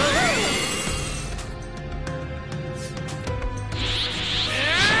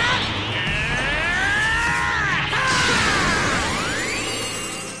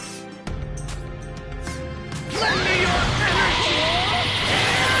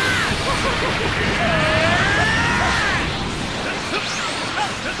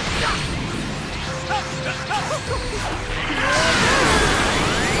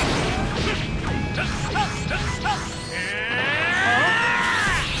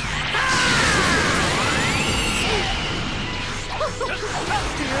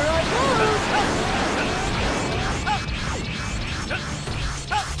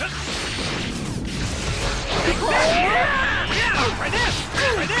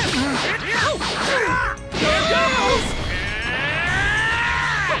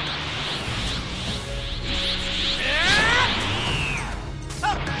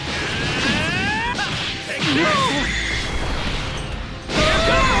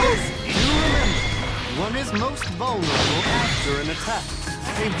 One is most vulnerable after an attack.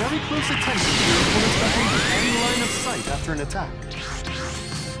 Pay very close attention to your opponent's behavior and line of sight after an attack.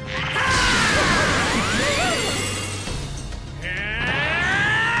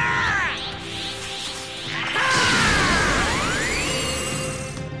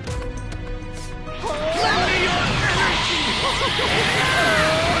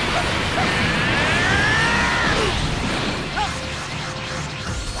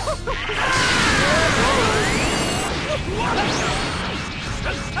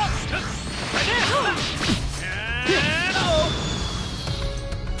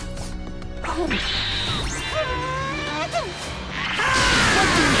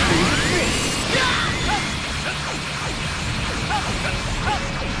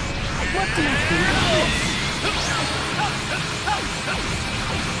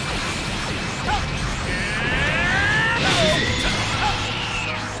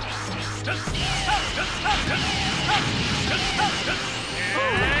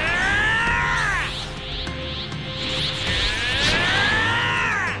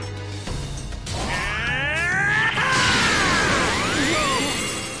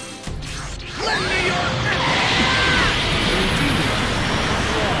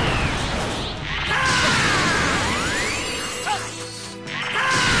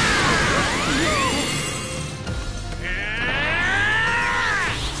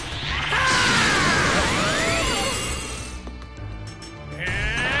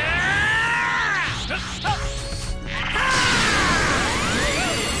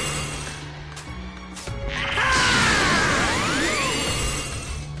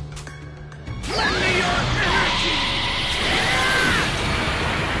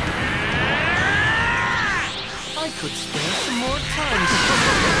 Could spare some more time.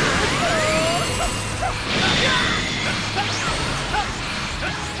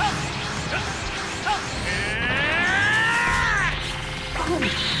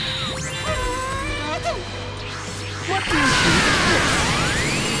 What do you think of this?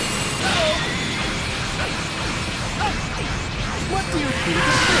 What do you think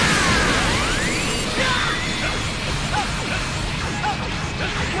of this?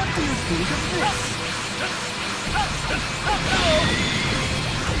 What do you think of this?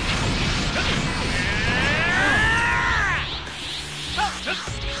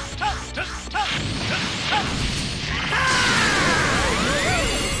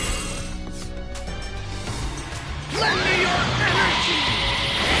 Lend me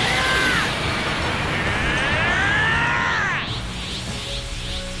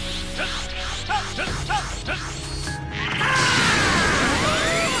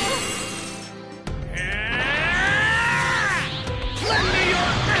your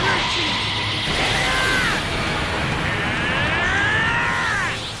energy!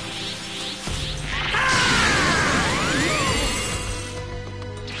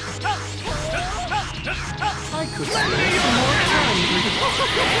 I could spare some more time.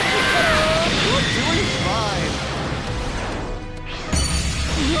 You're doing fine.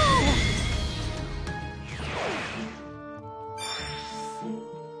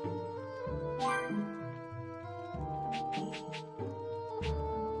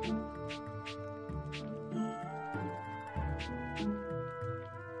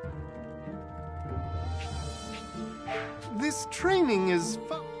 This training is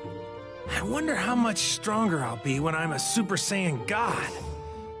fun. I wonder how much stronger I'll be when I'm a Super Saiyan God.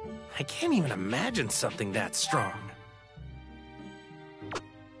 I can't even imagine something that strong.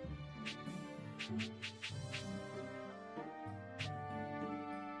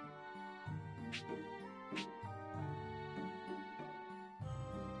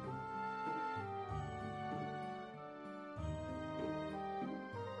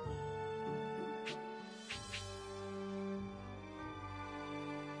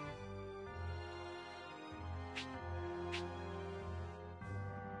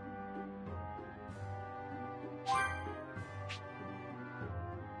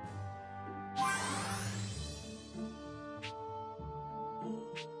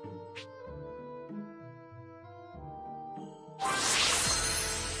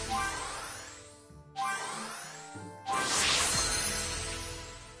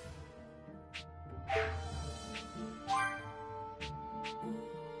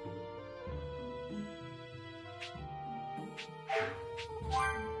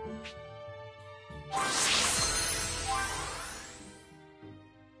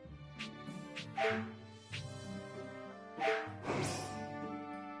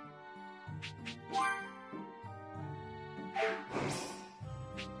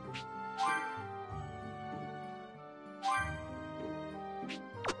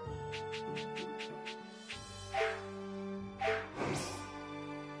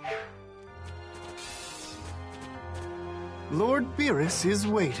 Lord Beerus is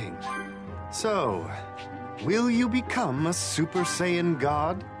waiting. So, will you become a Super Saiyan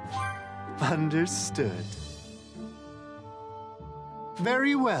God? Understood.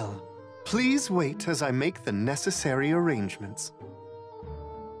 Very well. Please wait as I make the necessary arrangements.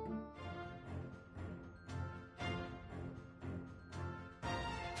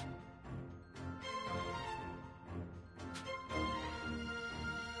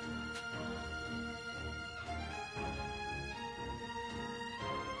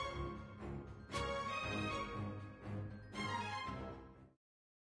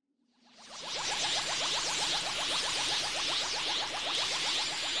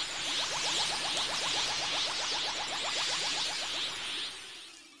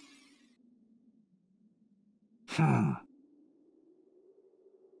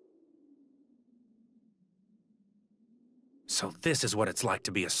 So this is what it's like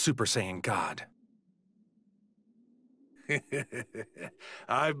to be a Super Saiyan God.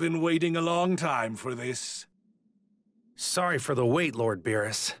 I've been waiting a long time for this. Sorry for the wait, Lord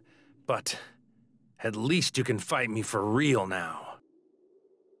Beerus, but at least you can fight me for real now.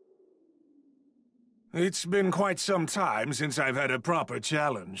 It's been quite some time since I've had a proper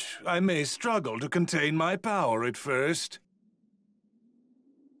challenge. I may struggle to contain my power at first.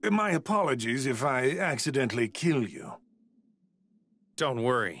 My apologies if I accidentally kill you. Don't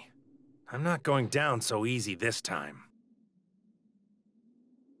worry. I'm not going down so easy this time.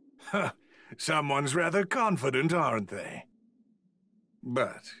 Someone's rather confident, aren't they?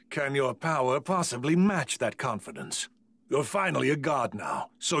 But can your power possibly match that confidence? You're finally a god now,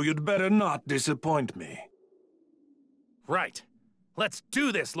 so you'd better not disappoint me. Right. Let's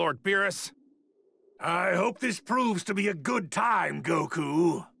do this, Lord Beerus. I hope this proves to be a good time,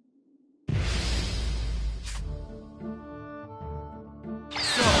 Goku.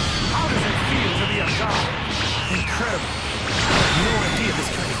 So, how does it feel to be a god? Incredible. I had no idea this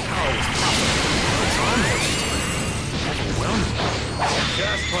kind of power was possible. It's almost overwhelming.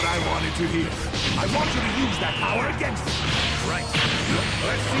 Just what I wanted to hear. I want you to use that power against me. Right.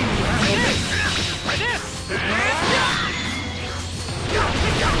 Let's see you handle this. Like this!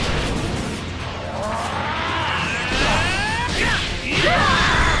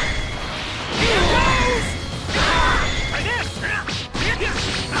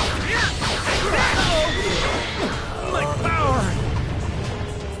 My power!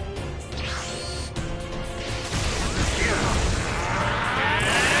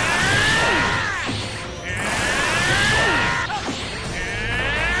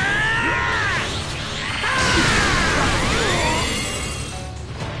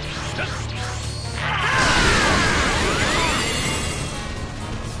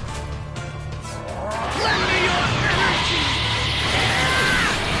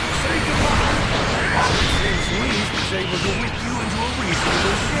 Able to whip you into a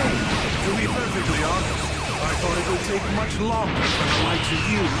reasonable shape. To be perfectly honest, I thought it would take much longer for the likes of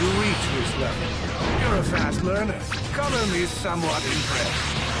you to reach this level. You're a fast learner. Color me somewhat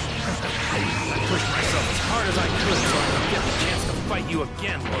impressed. I pushed myself as hard as I could so I could get the chance to fight you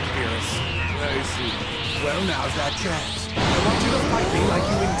again, Lord Beerus. I see. Well, now's that chance. I want you to fight me like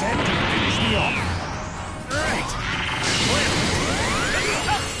you intend to finish me off. Right.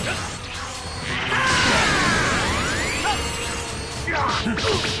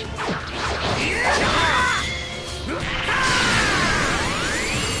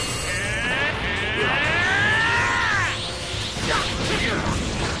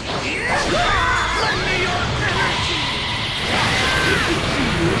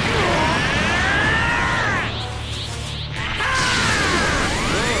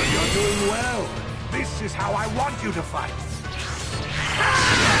 well. This is how I want you to fight.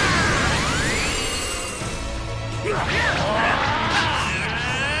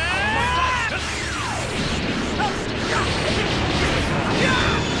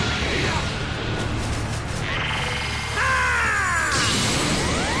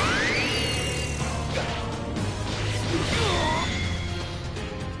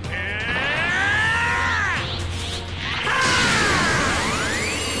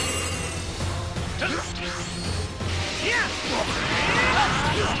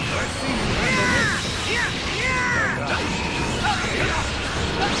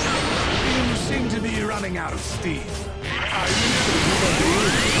 You seem to be running out of steam. I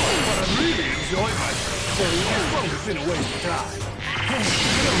but I really enjoyed myself, so this won't have been a waste of time. Hey,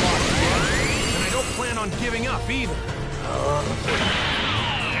 it's been a lot of fun, and I don't plan on giving up either.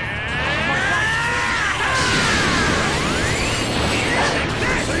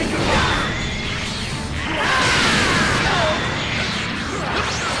 Say goodbye.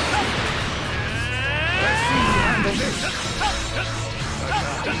 Let's see you handle this.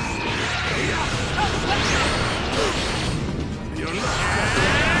 You're lucky.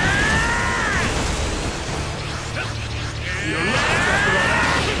 You're lucky to run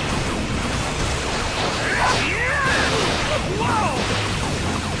out. Whoa!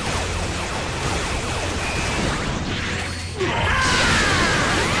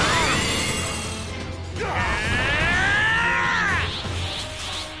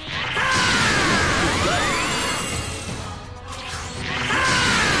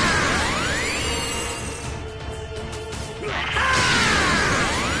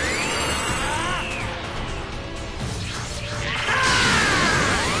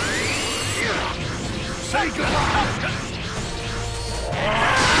 Say goodbye!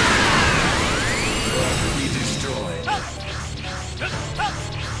 Be destroyed.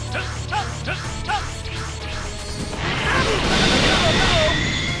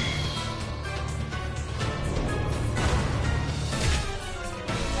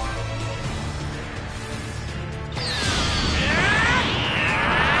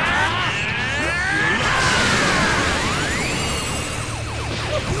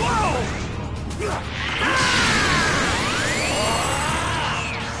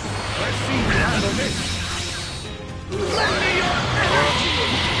 Let's see you handle this. Lend me your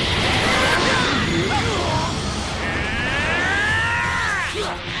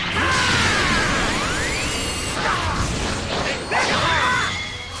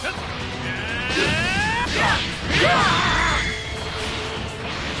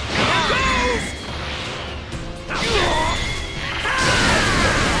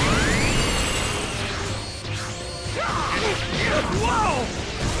Whoa!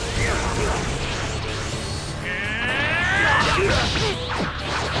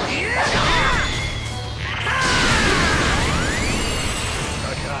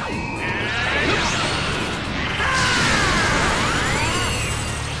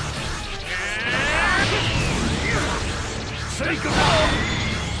 Say goodbye!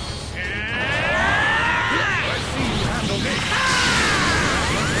 Let's see you handle this.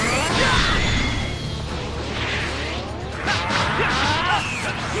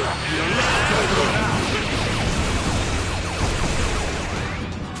 You're left over now.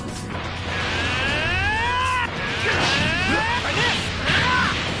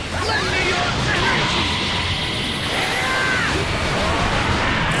 Lend me your energy.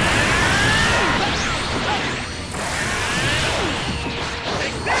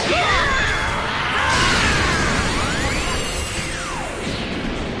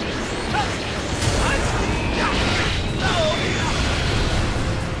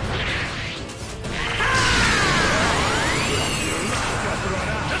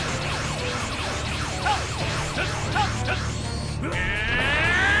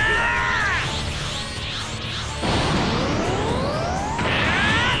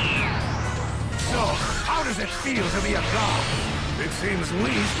 How does it feel to be a god? It seems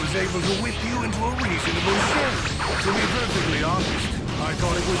Whis was able to whip you into a reasonable shape. To be perfectly honest, I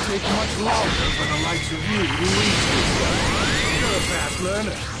thought it would take much longer for the likes of you to reach this level. You're a fast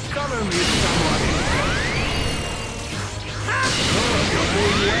learner. Color me somewhat impressed. Oh, you're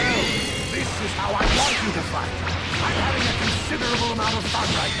doing well. This is how I want you to fight. I'm having a considerable amount of fun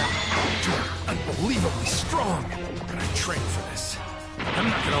right now. You're unbelievably strong, but I trained for this. I'm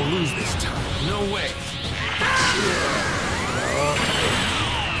not gonna lose this time. No way.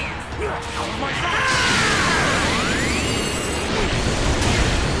 My God!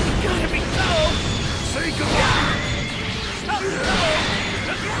 Gotta be go! Say goodbye!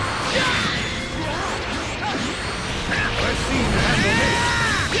 Let's see you handle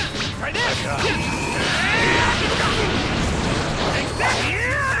this. Right there!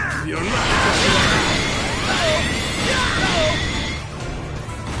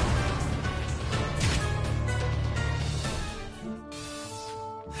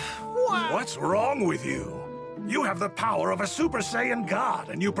 What's wrong with you? You have the power of a Super Saiyan God,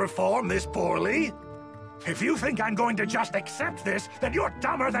 and you perform this poorly? If you think I'm going to just accept this, then you're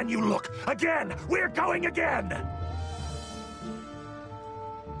dumber than you look. Again! We're going again!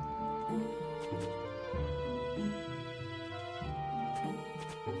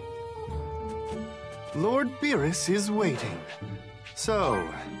 Lord Beerus is waiting. So,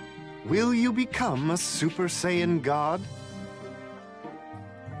 will you become a Super Saiyan God?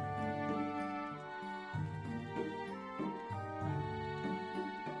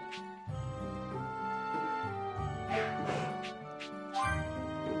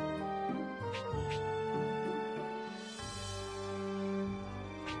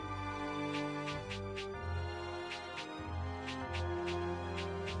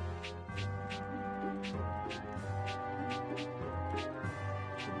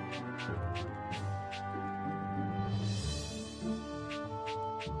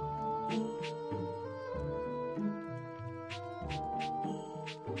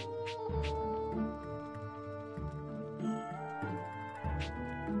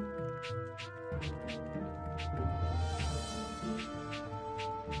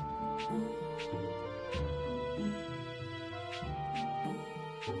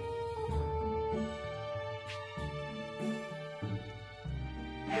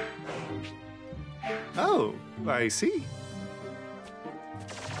 Oh, I see.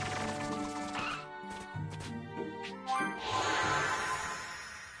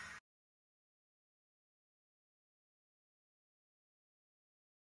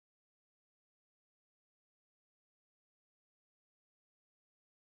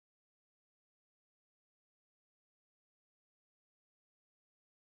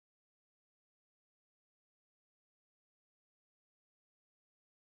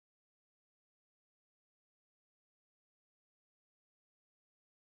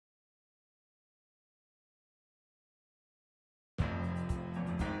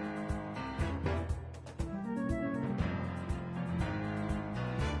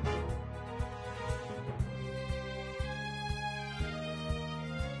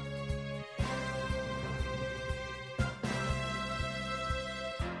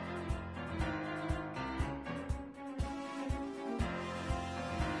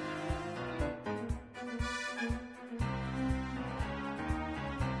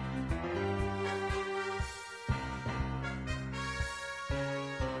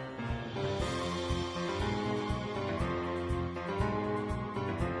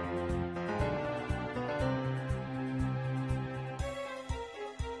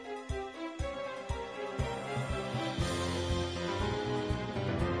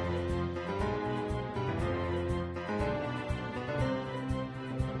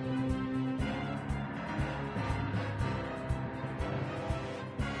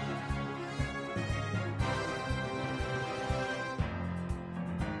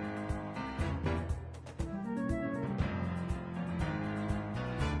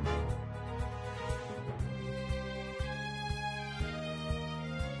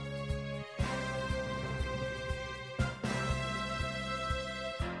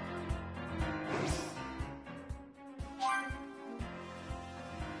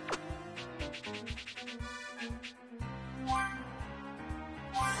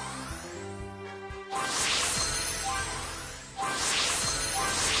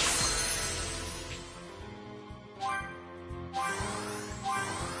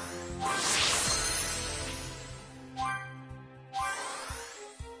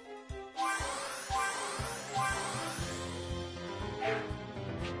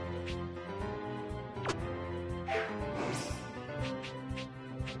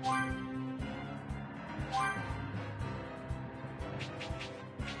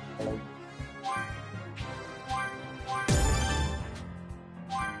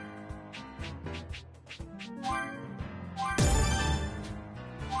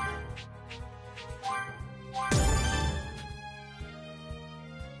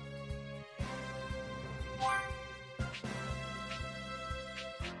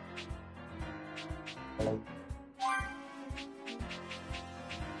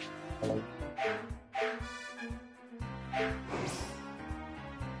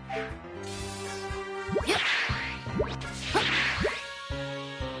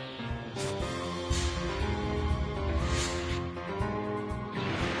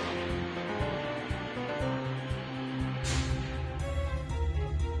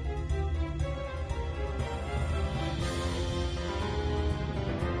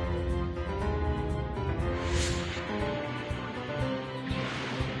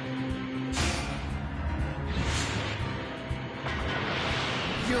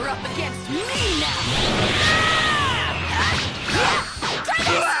 You're up against me now!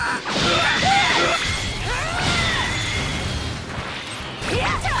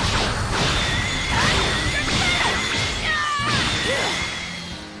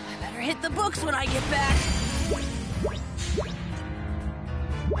 I better hit the books when I get back.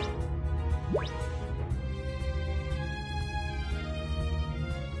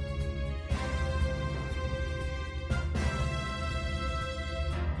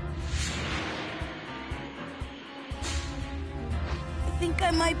 I think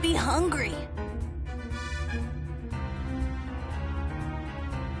I might be hungry.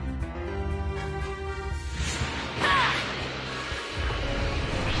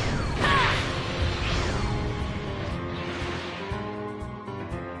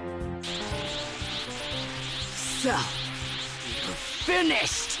 So, you're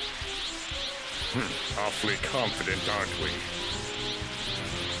finished! Awfully confident, aren't we?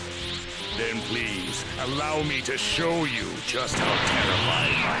 Then please, allow me to show you just how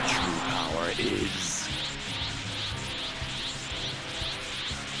terrifying my true power is.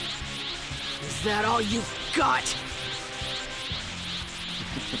 Is that all you've got?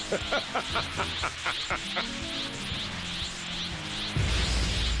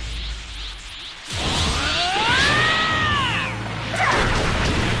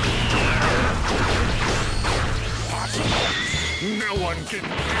 No one can do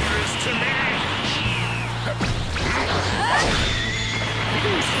this to me!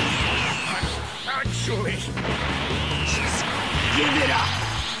 Actually... Just give it up!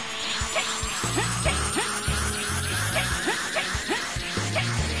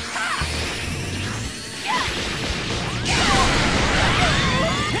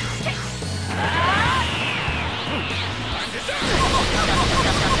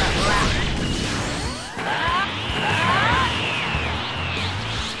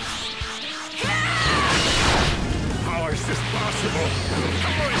 How is this possible?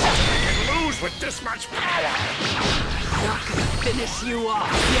 How is it I can lose with this much power? I'm not gonna finish you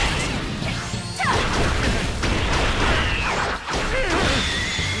off yet!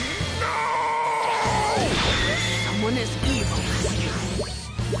 Someone as evil as you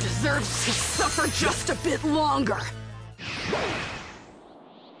deserves to suffer just a bit longer!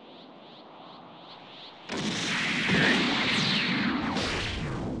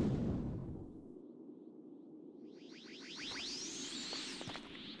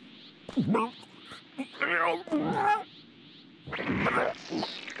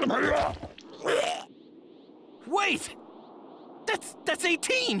 Wait! That's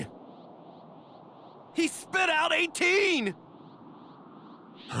 18! He spit out 18!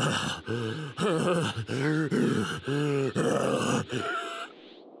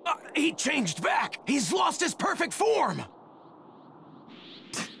 He changed back! He's lost his perfect form!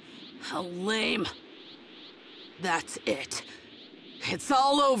 How lame. That's it. It's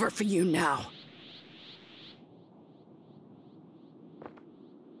all over for you now.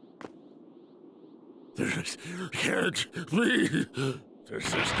 This can't be. This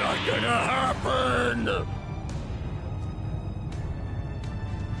is not gonna happen.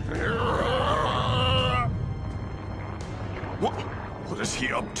 What is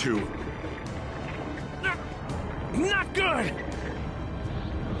he up to? Not good!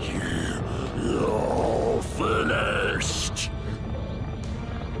 You're finished.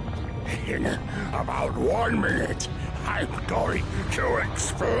 In about 1 minute, I'm going to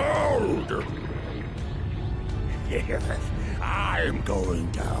explode. If I'm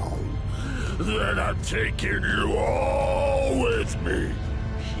going down, then I'm taking you all with me.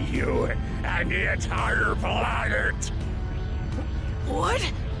 You and the entire planet. What?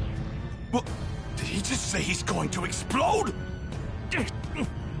 What? Did he just say he's going to explode?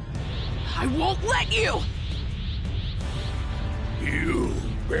 I won't let you! You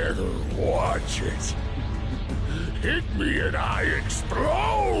better watch it. Hit me and I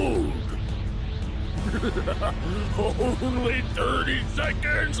explode! Only 30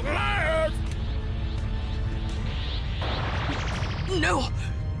 seconds left! No!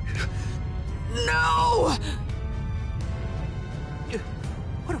 No!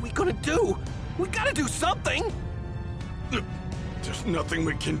 What are we gonna do? We gotta do something! There's nothing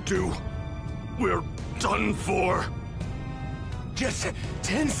we can do. We're done for. Just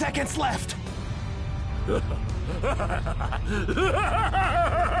 10 seconds left.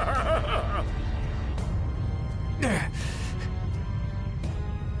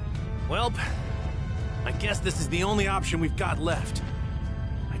 Welp, I guess this is the only option we've got left.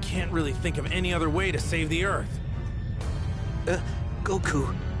 I can't really think of any other way to save the Earth.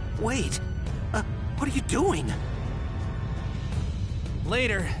 Goku, wait. What are you doing?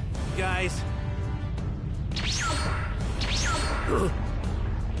 Later, guys.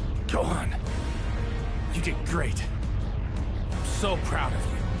 Go on. You did great. I'm so proud of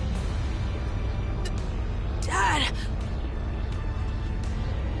you. Dad!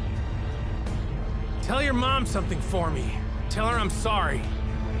 Tell your mom something for me. Tell her I'm sorry.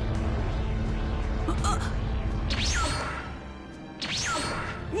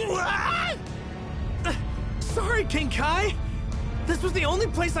 Sorry, King Kai. This was the only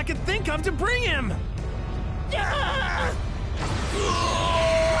place I could think of to bring him.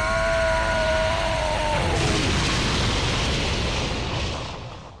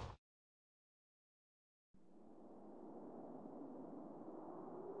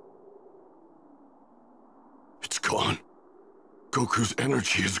 It's gone. Goku's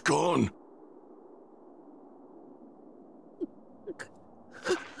energy is gone.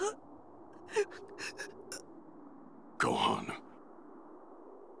 Gohan.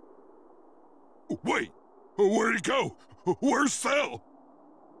 Wait! Where'd he go? Where's Cell?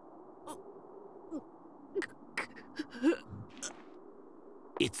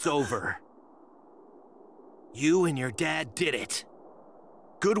 It's over. You and your dad did it.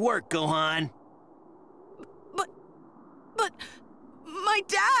 Good work, Gohan. But my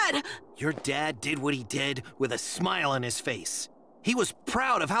dad! Your dad did what he did with a smile on his face. He was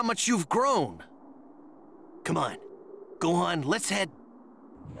proud of how much you've grown. Come on, Gohan, let's head...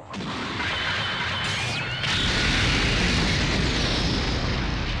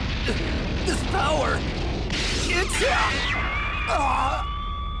 This power! It's...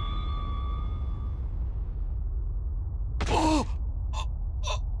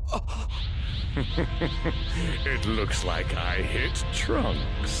 It looks like I hit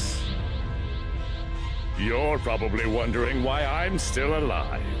Trunks. You're probably wondering why I'm still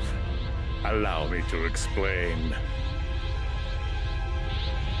alive. Allow me to explain.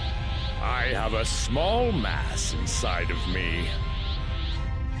 I have a small mass inside of me.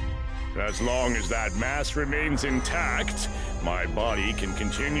 As long as that mass remains intact, my body can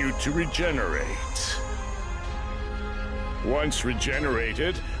continue to regenerate. Once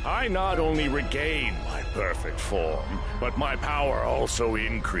regenerated, I not only regain my perfect form, but my power also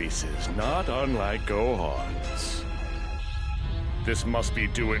increases, not unlike Gohan's. This must be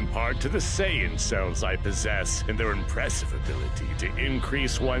due in part to the Saiyan cells I possess and their impressive ability to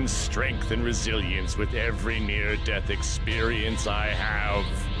increase one's strength and resilience with every near-death experience I have.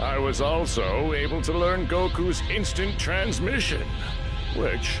 I was also able to learn Goku's instant transmission,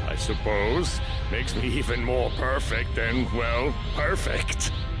 which, I suppose, makes me even more perfect than, well,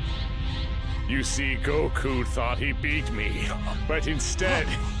 perfect. You see, Goku thought he beat me, but instead,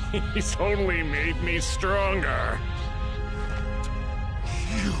 he's only made me stronger.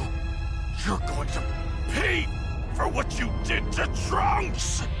 You're going to pay for what you did to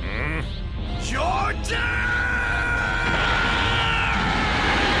Trunks! You're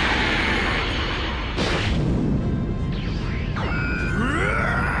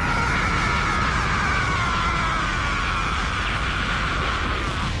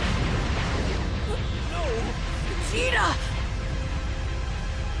Vegeta!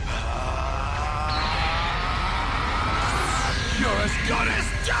 You're as good as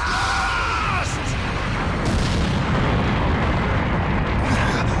dust!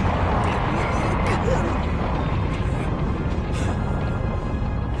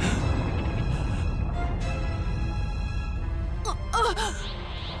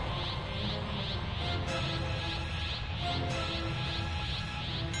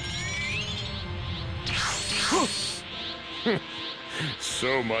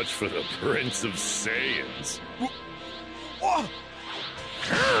 So much for the Prince of Saiyans.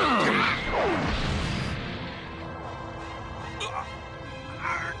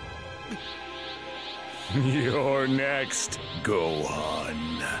 You're next,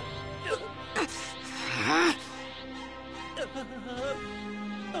 Gohan.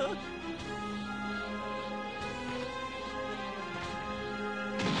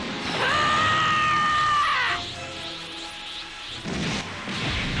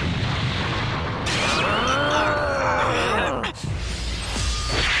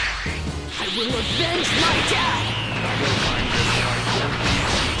 I will avenge my dad!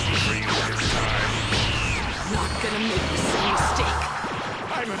 I'm not gonna make the same mistake.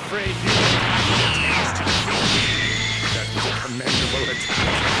 I'm afraid you don't have the taste to defeat me. That was a commendable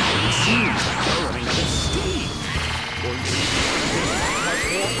attack.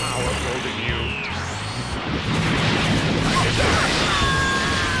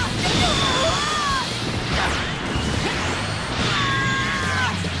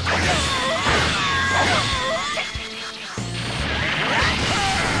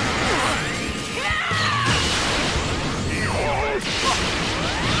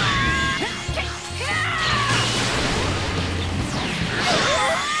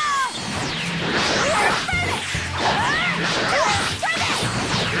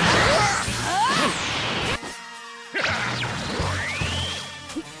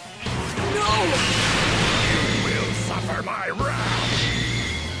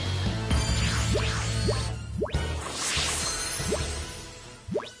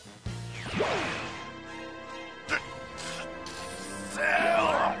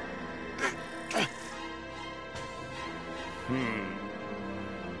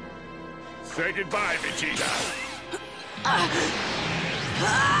 Say goodbye, Vegeta.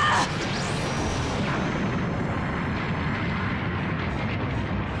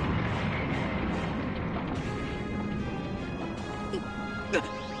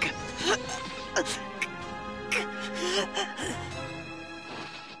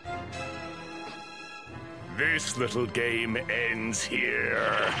 This little game ends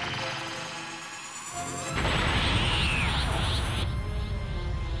here.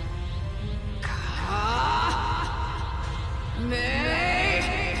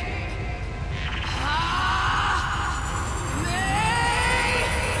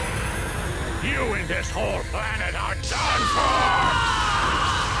 You and this whole planet are done for!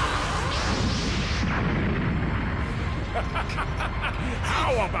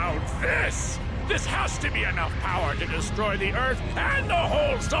 How about this? This has to be enough power to destroy the Earth and the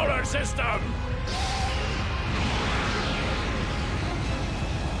whole solar system!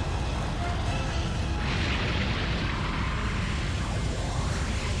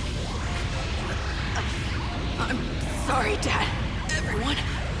 I'm sorry, Dad. Everyone.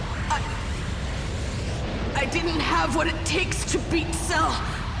 I didn't have what it takes to beat Cell.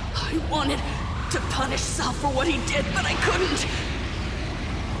 I wanted to punish Cell for what he did, but I couldn't.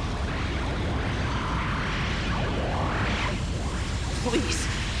 Please,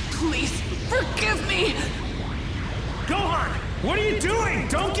 please, forgive me! Gohan! What are you doing?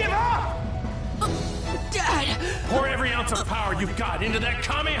 Don't give up! Dad! Pour every ounce of power you've got into that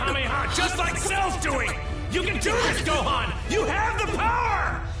Kamehameha, just like Cell's doing! You can do this, Gohan! You have the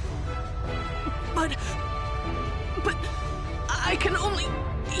power! But I can only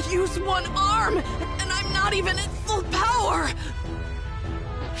use one arm, and I'm not even at full power!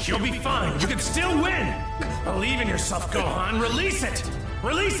 You'll be fine. You can still win! Believe in yourself, Gohan. Release it!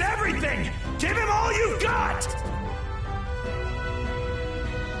 Release everything! Give him all you've got!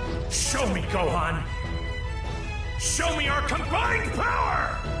 Show me, Gohan! Show me our combined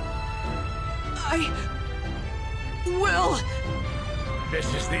power! I will.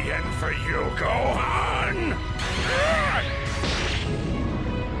 This is the end for you, Gohan!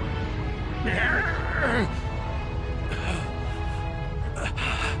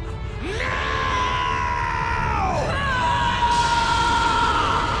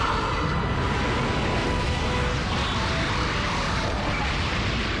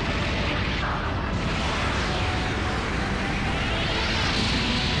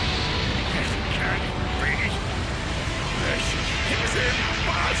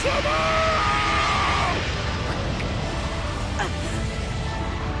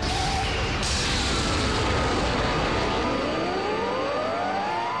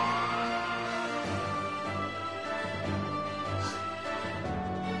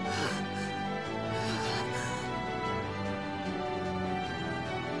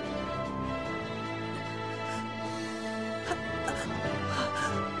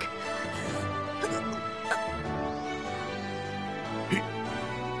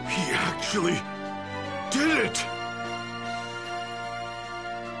 He actually did it!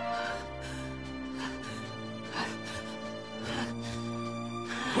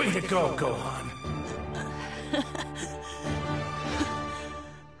 Way to go, Gohan.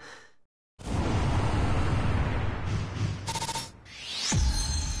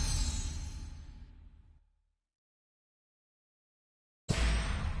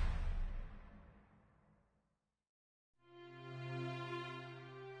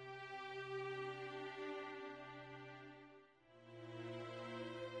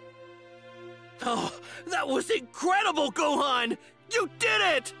 Oh, that was incredible, Gohan! You did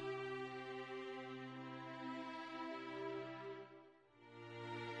it!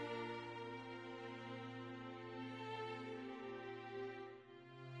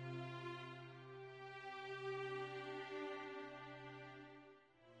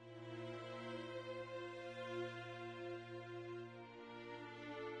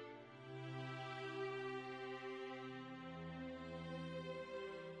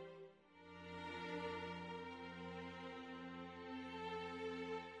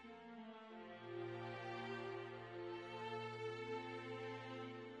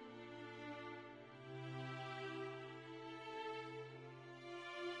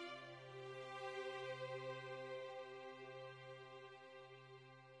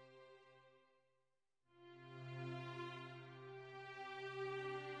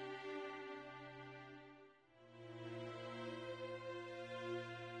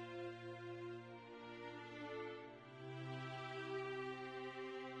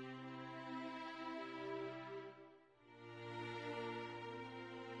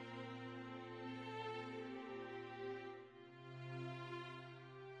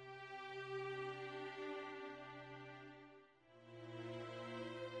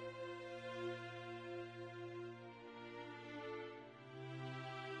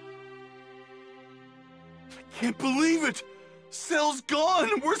 Can't believe it! Cell's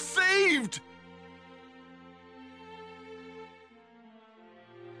gone! We're saved!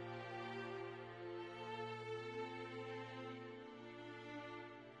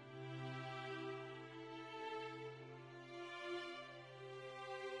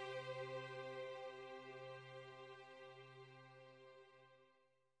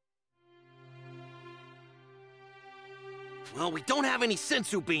 Well, we don't have any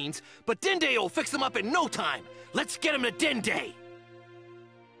sensu beans, but Dende will fix them up in no time. Let's get him to Dende.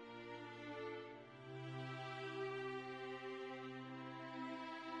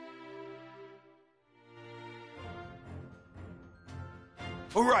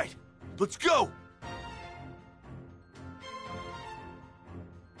 All right, let's go!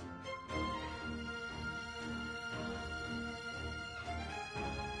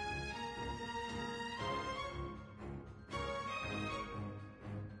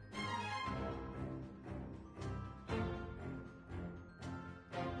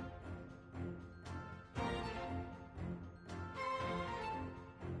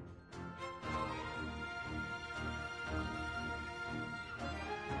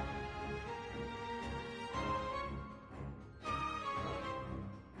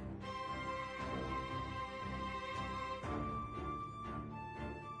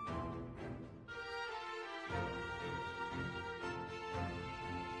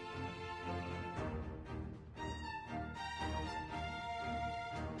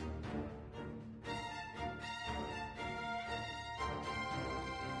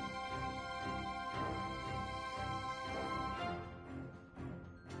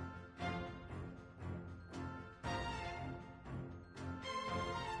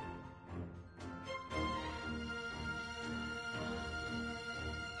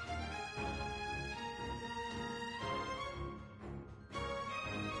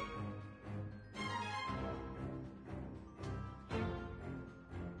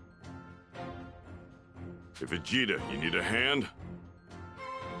 Hey, Vegeta, you need a hand?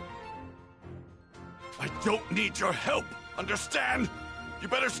 I don't need your help, understand? You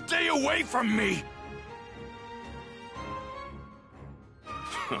better stay away from me!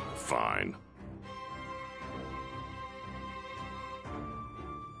 Fine.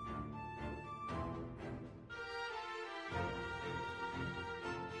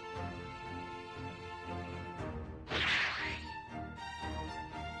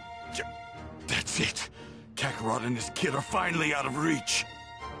 That's it. Kakarot and his kid are finally out of reach.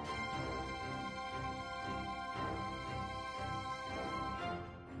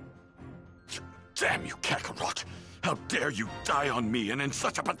 Damn you, Kakarot! How dare you die on me and in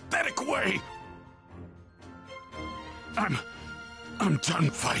such a pathetic way! I'm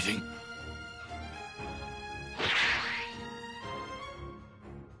done fighting.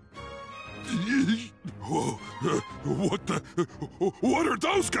 Whoa, what are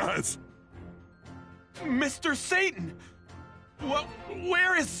those guys? Mr. Satan! Well,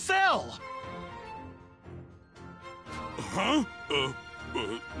 where is Cell? Huh?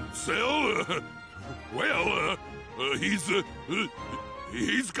 Cell? Well,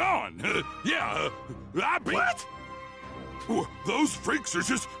 he's gone. Yeah, I beat... What? Those freaks are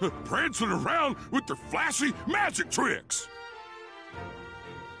just prancing around with their flashy magic tricks.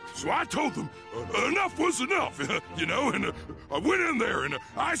 So I told them enough was enough, you know, and I went in there and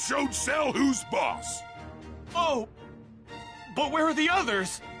I showed Cell who's boss. Oh, but where are the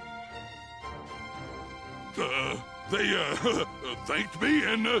others? They thanked me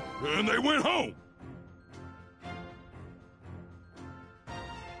and they went home.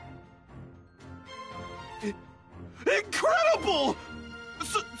 Incredible!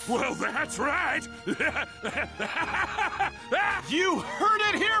 Well, that's right. You heard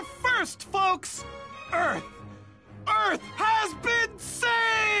it here first, folks! Earth has been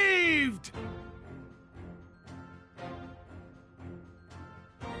saved!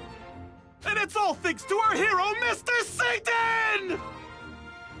 And it's all thanks to our hero, Mr. Satan!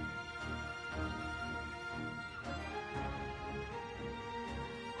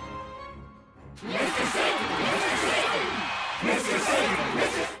 Mr. Satan! Mr. Satan! Mr. Satan!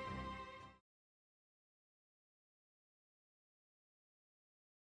 Mr.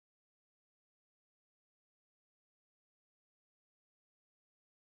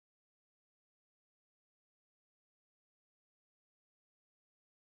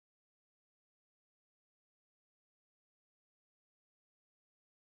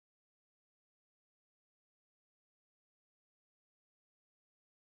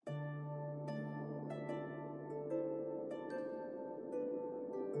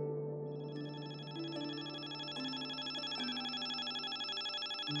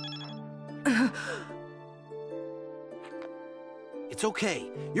 It's okay.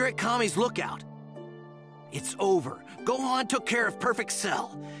 You're at Kami's lookout. It's over. Gohan took care of Perfect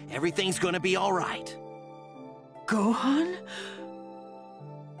Cell. Everything's gonna be all right. Gohan?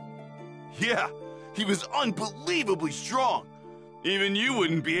 Yeah, he was unbelievably strong. Even you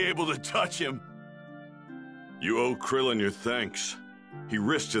wouldn't be able to touch him. You owe Krillin your thanks. He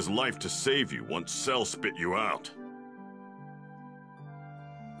risked his life to save you once Cell spit you out.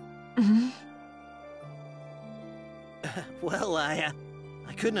 Well, I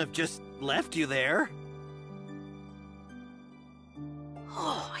couldn't have just left you there.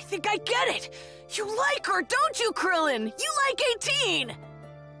 Oh, I think I get it. You like her, don't you, Krillin? You like 18.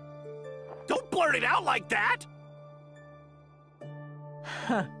 Don't blurt it out like that!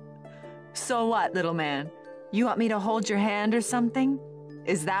 So what, little man? You want me to hold your hand or something?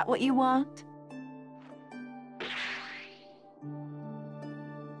 Is that what you want?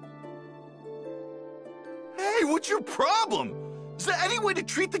 Hey, what's your problem? Is there any way to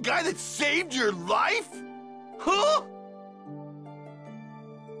treat the guy that saved your life? Huh?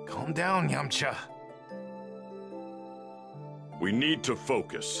 Calm down, Yamcha. We need to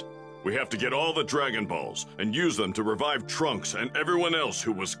focus. We have to get all the Dragon Balls and use them to revive Trunks and everyone else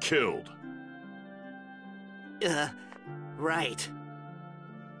who was killed. Right.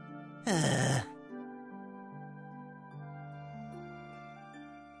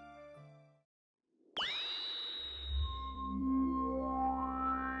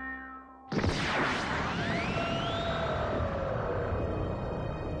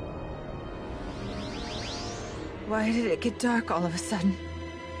 Why did it get dark all of a sudden?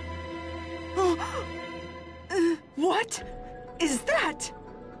 What is that?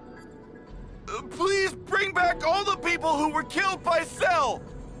 Please bring back all the people who were killed by Cell!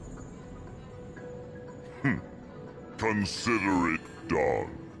 Consider it done.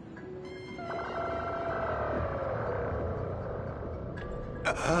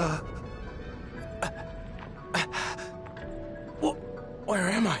 Where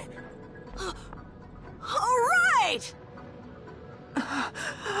am I? All right!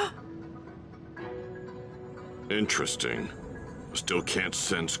 Interesting. Still can't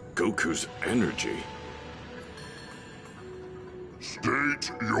sense Goku's energy.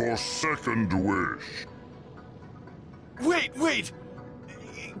 State your second wish. Wait!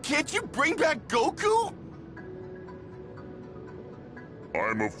 Can't you bring back Goku?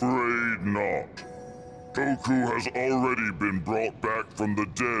 I'm afraid not. Goku has already been brought back from the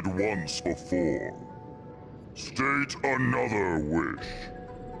dead once before. State another wish.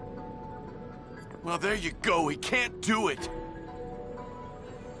 Well, there you go. He can't do it.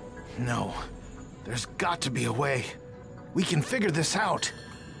 No. There's got to be a way. We can figure this out.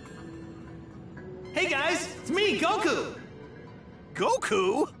 Hey guys, it's me, Goku!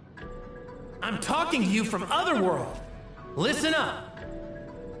 Goku? I'm talking to you from Otherworld. Listen up.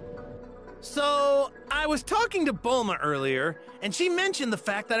 So, I was talking to Bulma earlier, and she mentioned the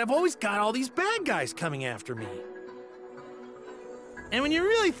fact that I've always got all these bad guys coming after me. And when you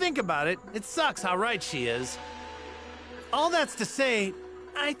really think about it, it sucks how right she is. All that's to say,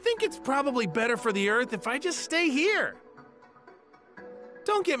 I think it's probably better for the Earth if I just stay here.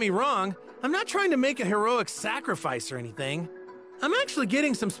 Don't get me wrong, I'm not trying to make a heroic sacrifice or anything. I'm actually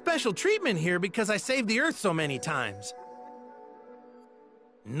getting some special treatment here because I saved the Earth so many times.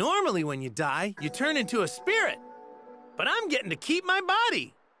 Normally when you die, you turn into a spirit. But I'm getting to keep my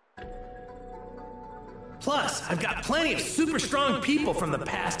body. Plus, I've got plenty of super strong people from the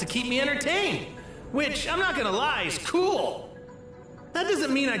past to keep me entertained, which, I'm not gonna lie, is cool. That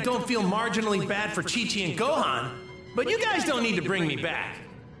doesn't mean I don't feel marginally bad for Chi-Chi and Gohan, but you guys don't need to bring me back.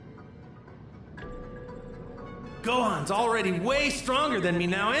 Gohan's already way stronger than me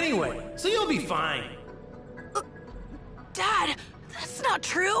now anyway, so you'll be fine. Dad, that's not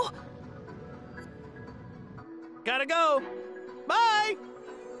true. Gotta go. Bye!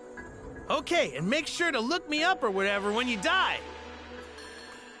 Okay, and make sure to look me up or whatever when you die.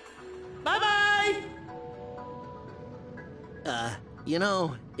 Bye-bye! You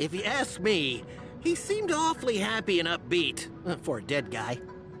know, if you ask me, he seemed awfully happy and upbeat for a dead guy.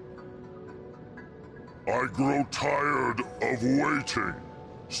 I grow tired of waiting.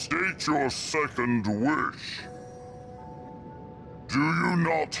 State your second wish. Do you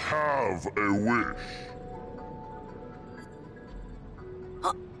not have a wish?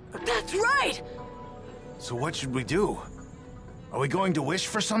 That's right! So what should we do? Are we going to wish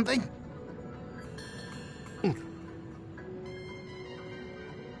for something?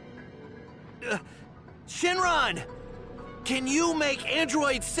 Shenron! Can you make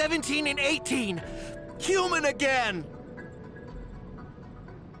androids 17 and 18 human again?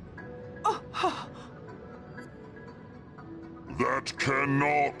 that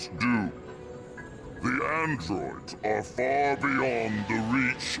cannot do. The androids are far beyond the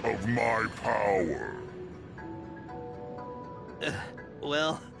reach of my power.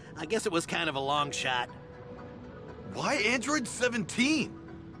 Well, I guess it was kind of a long shot. Why Android 17?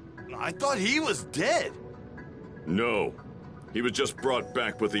 I thought he was dead. No. He was just brought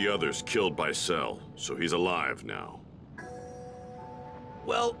back with the others killed by Cell, so he's alive now.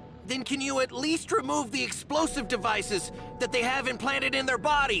 Well, then can you at least remove the explosive devices that they have implanted in their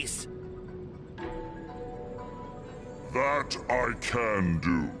bodies? That I can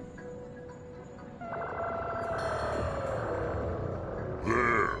do.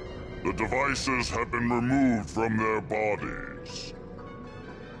 There. The devices have been removed from their bodies.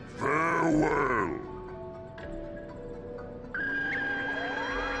 Farewell.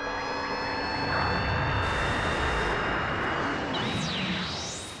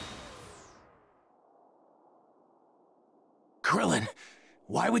 Krillin,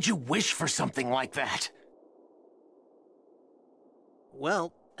 why would you wish for something like that?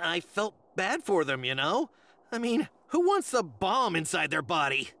 Well, I felt bad for them, you know? I mean, who wants a bomb inside their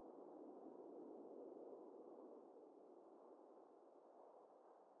body?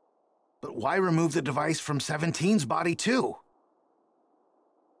 But why remove the device from 17's body, too?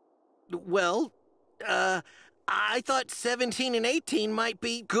 Well, I thought 17 and 18 might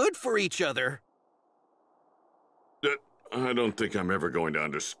be good for each other. I don't think I'm ever going to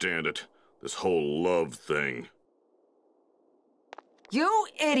understand it. This whole love thing. You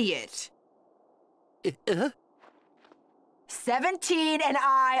idiot! 17 and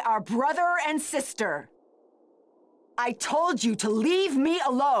I are brother and sister. I told you to leave me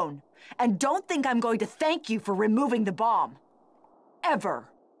alone, and don't think I'm going to thank you for removing the bomb. Ever.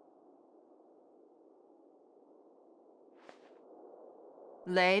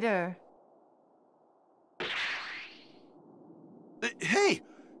 Later. Hey,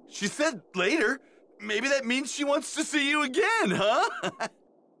 she said later. Maybe that means she wants to see you again, huh?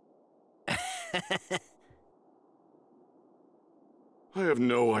 I have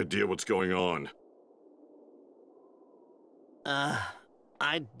no idea what's going on.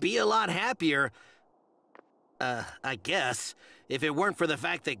 I'd be a lot happier, I guess, if it weren't for the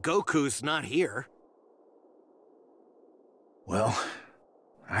fact that Goku's not here. Well,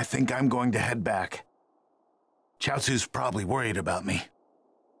 I think I'm going to head back. Chaozu's probably worried about me.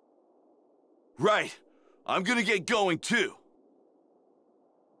 Right. I'm gonna get going, too.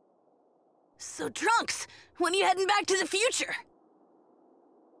 So, Trunks, when are you heading back to the future?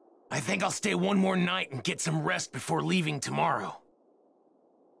 I think I'll stay one more night and get some rest before leaving tomorrow.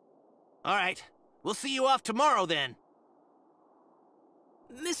 All right. We'll see you off tomorrow, then.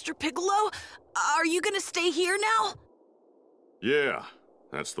 Mr. Piccolo, are you gonna stay here now? Yeah,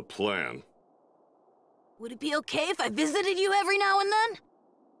 that's the plan. Would it be okay if I visited you every now and then?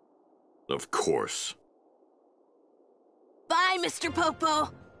 Of course. Bye, Mr.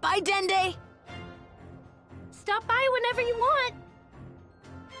 Popo. Bye, Dende. Stop by whenever you want.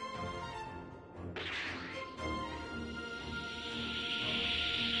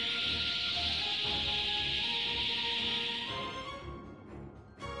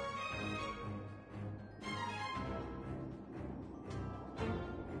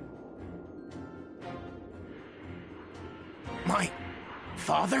 My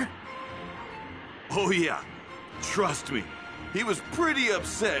father? Oh, yeah. Trust me. He was pretty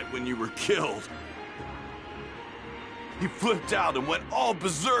upset when you were killed. He flipped out and went all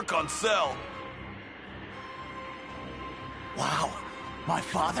berserk on Cell. Wow. My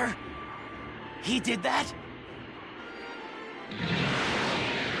father? He did that?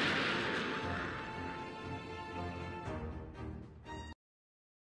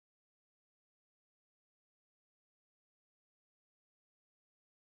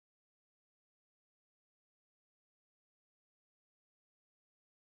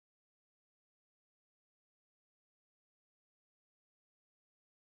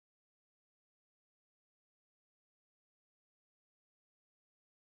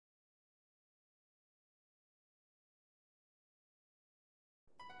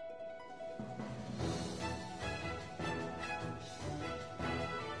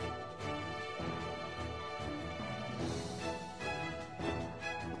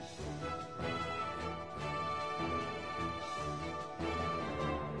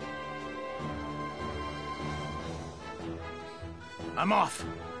 I'm off.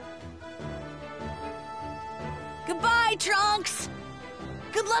 Goodbye, Trunks.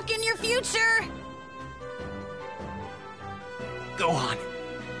 Good luck in your future. Gohan.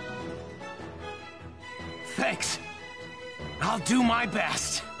 Thanks. I'll do my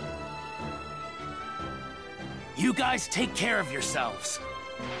best. You guys take care of yourselves.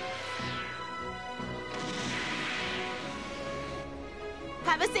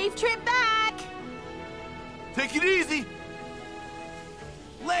 Have a safe trip back! Take it easy!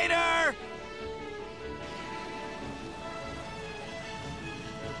 Later!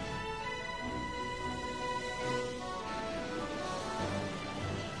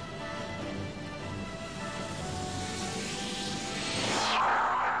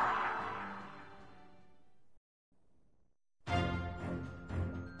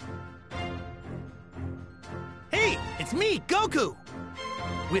 Hey, it's me, Goku!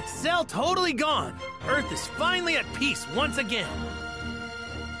 With Cell totally gone, Earth is finally at peace once again.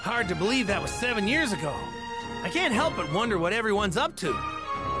 Hard to believe that was 7 years ago. I can't help but wonder what everyone's up to.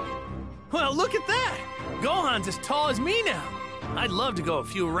 Well, look at that! Gohan's as tall as me now. I'd love to go a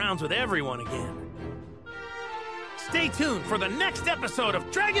few rounds with everyone again. Stay tuned for the next episode of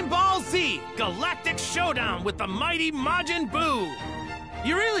Dragon Ball Z Galactic Showdown with the mighty Majin Buu.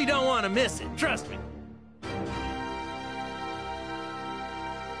 You really don't want to miss it, trust me.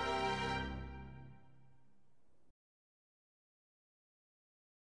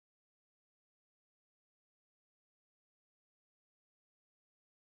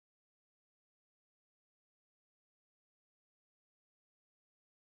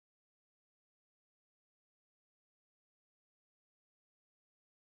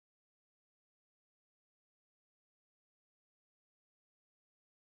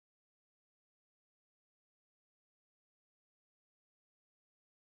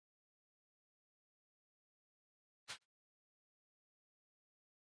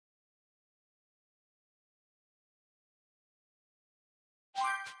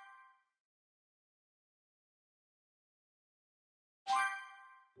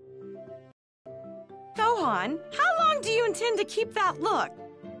 Gohan, how long do you intend to keep that look?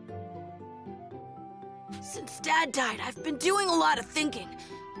 Since Dad died, I've been doing a lot of thinking.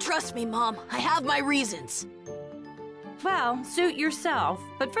 Trust me, Mom, I have my reasons. Well, suit yourself,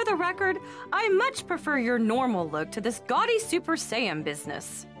 but for the record, I much prefer your normal look to this gaudy Super Saiyan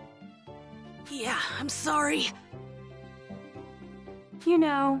business. Yeah, I'm sorry. You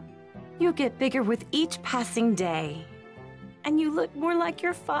know, you get bigger with each passing day. And you look more like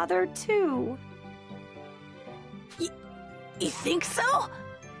your father, too. You think so?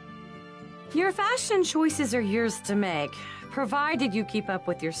 Your fashion choices are yours to make, provided you keep up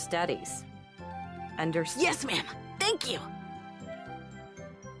with your studies. Understand? Yes, ma'am. Thank you.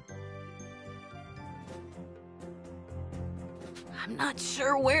 I'm not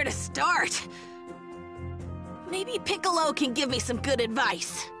sure where to start. Maybe Piccolo can give me some good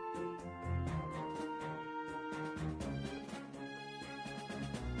advice.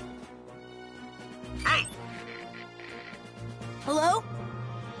 Hey! Hello?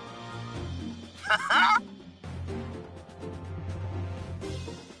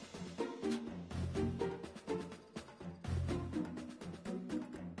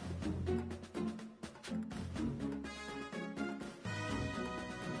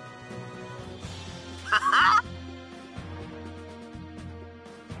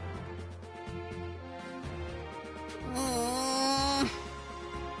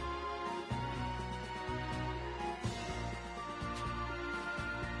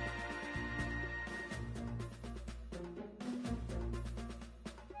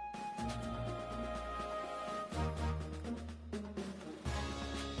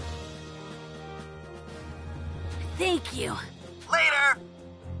 Thank you. Later!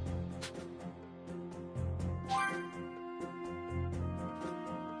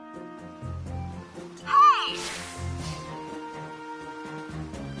 Hey!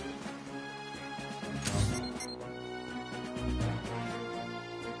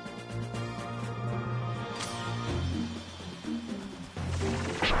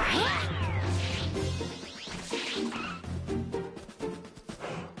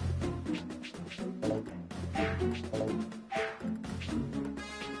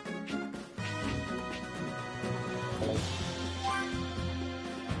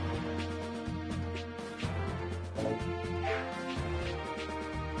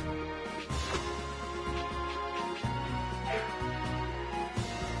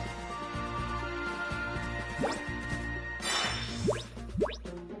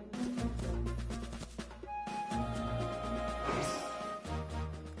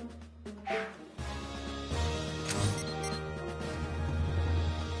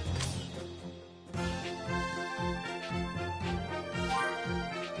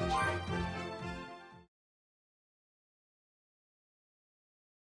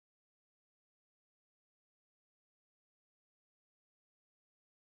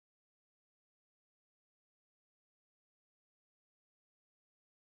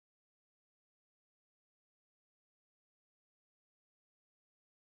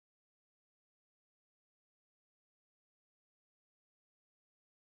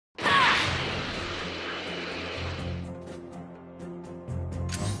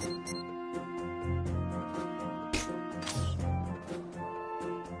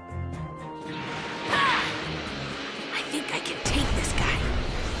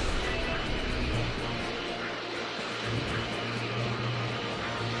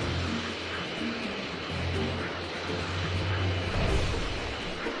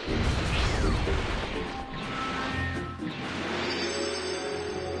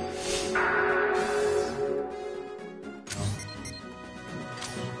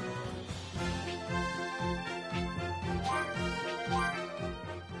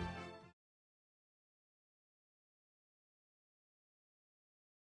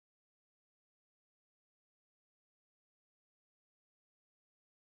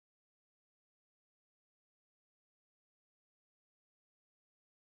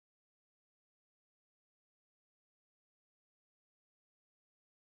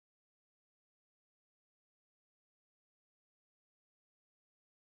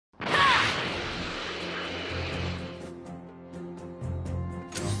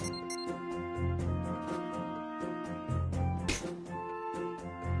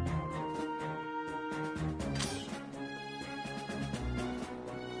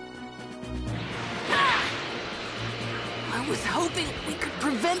 hoping we could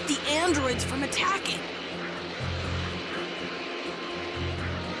prevent the androids from attacking.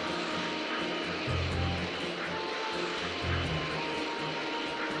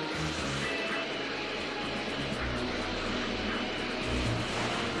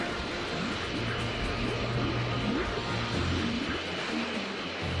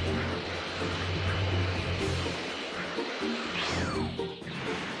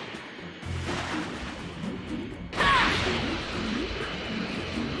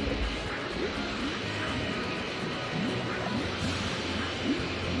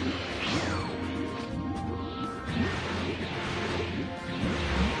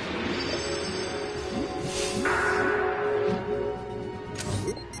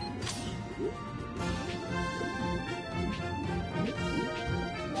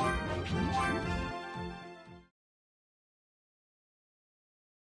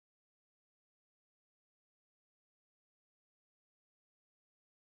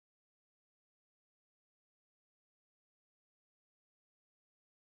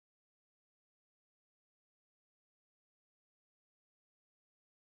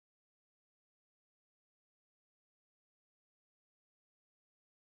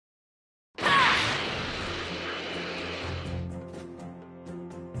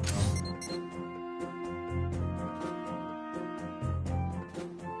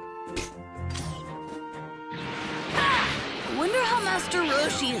 I wonder how Master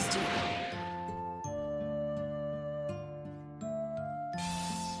Roshi is doing.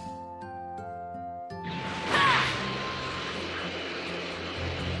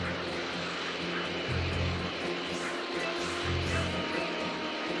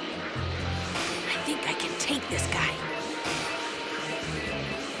 I think I can take this guy.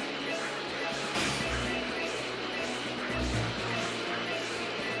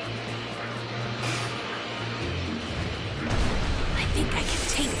 I think I can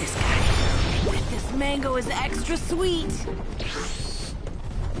take this guy. I bet this mango is extra sweet.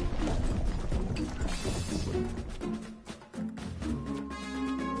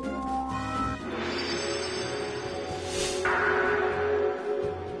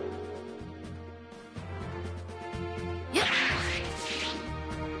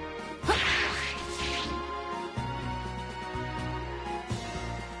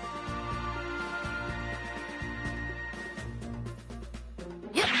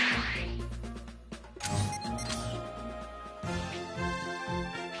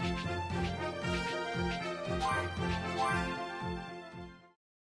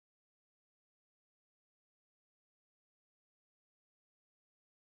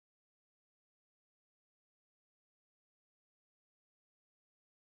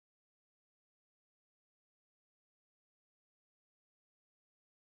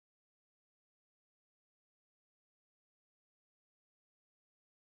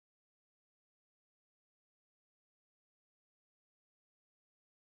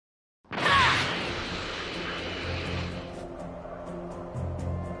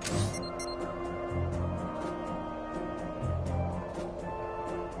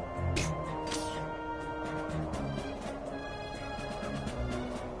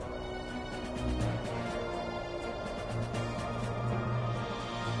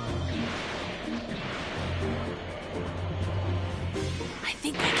 I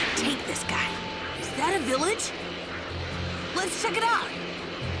think I can take this guy. Is that a village? Let's check it out.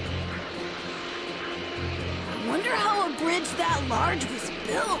 I wonder how a bridge that large was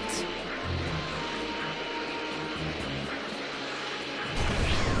built.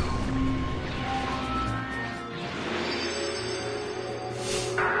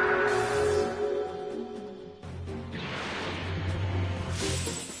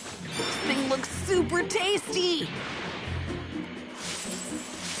 This thing looks super tasty.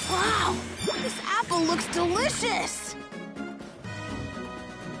 Wow, this apple looks delicious.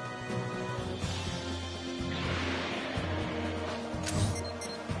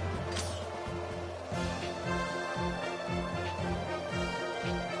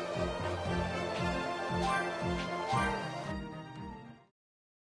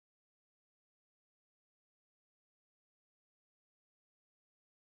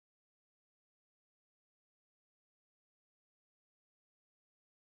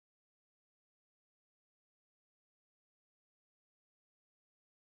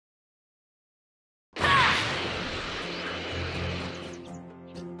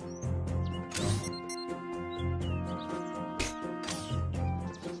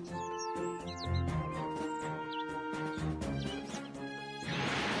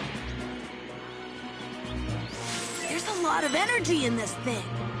 There's a lot of energy in this thing.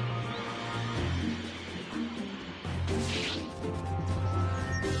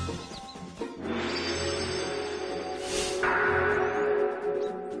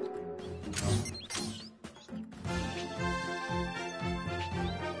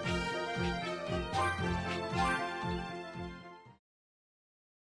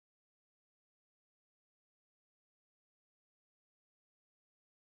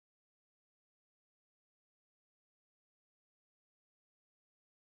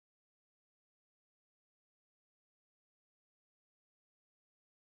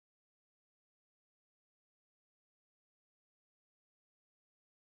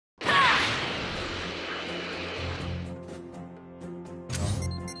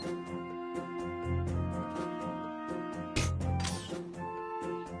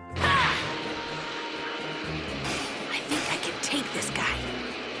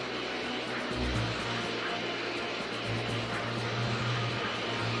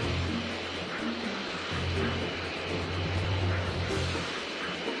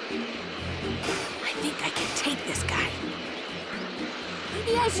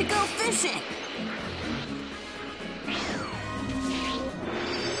 Maybe I should go fishing.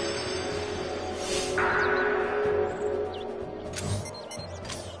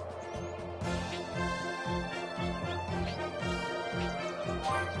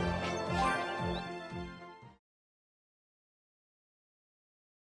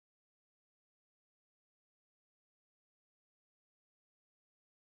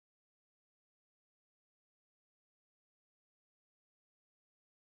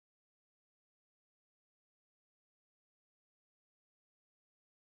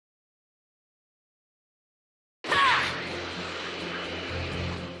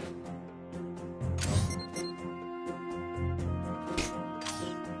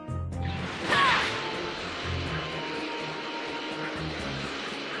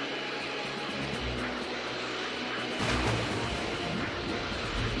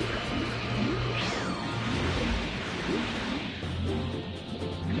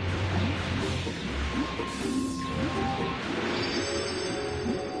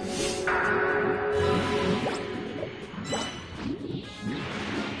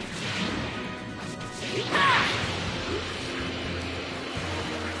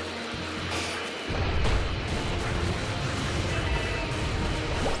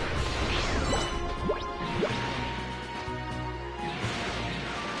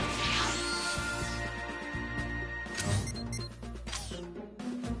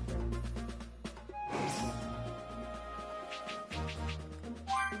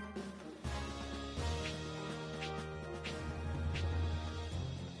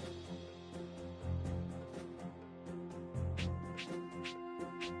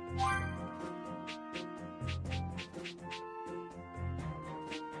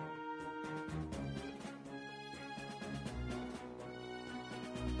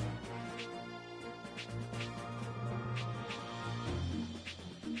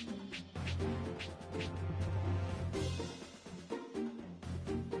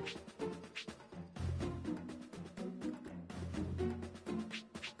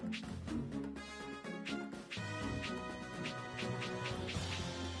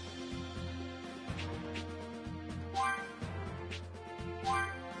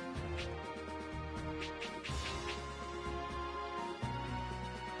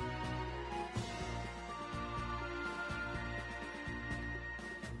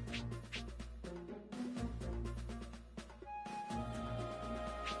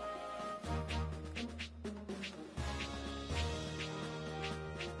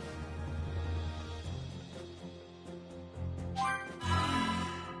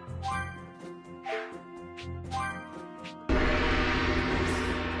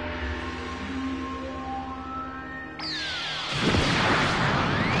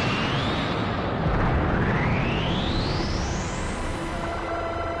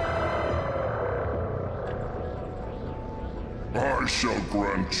 I shall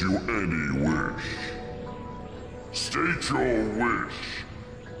grant you any wish. State your wish.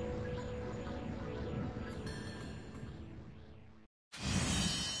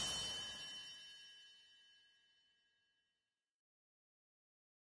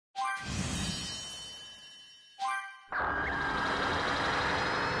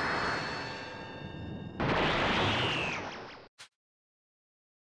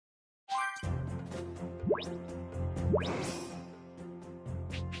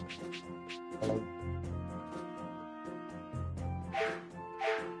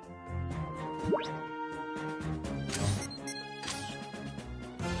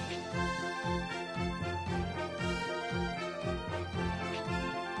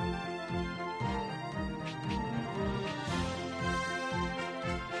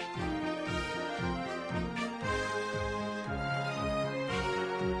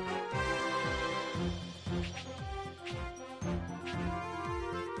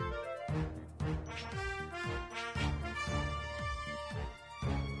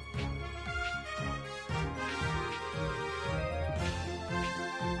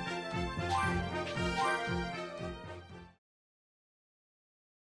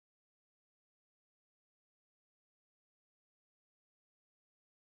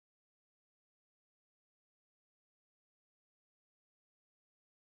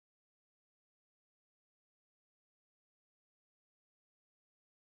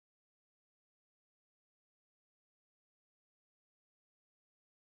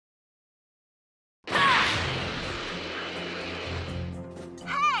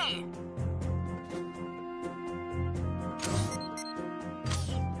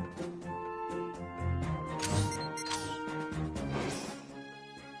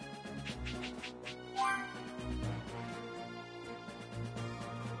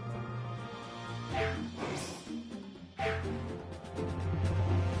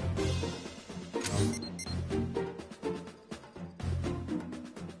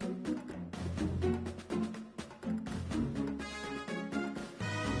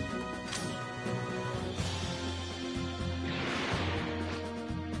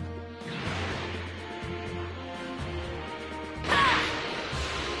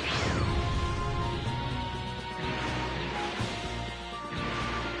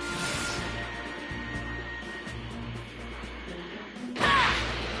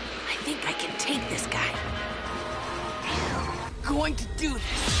 to do this.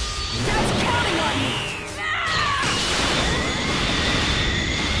 Dad's counting on me.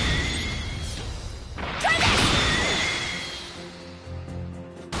 Try this!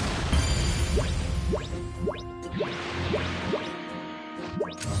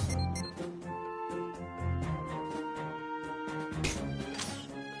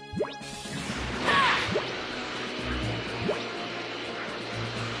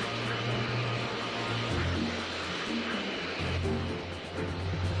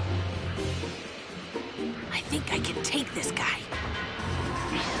 I think I can take this guy.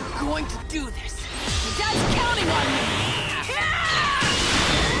 I'm going to do this. Dad's counting on me.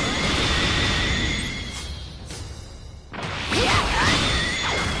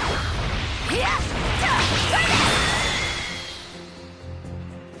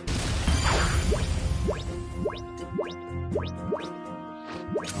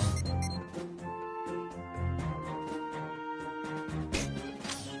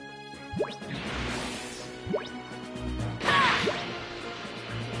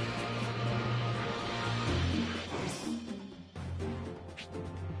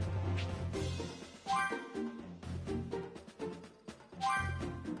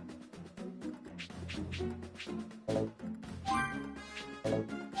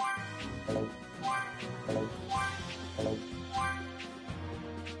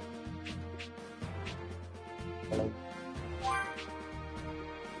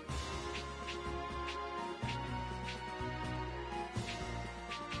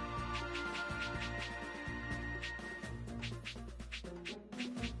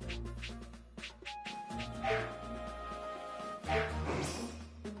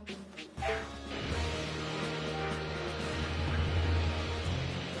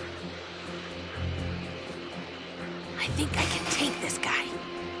 I think I can take this guy.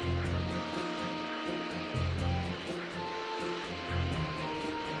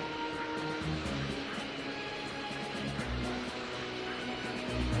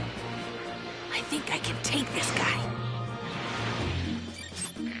 I think I can take this guy.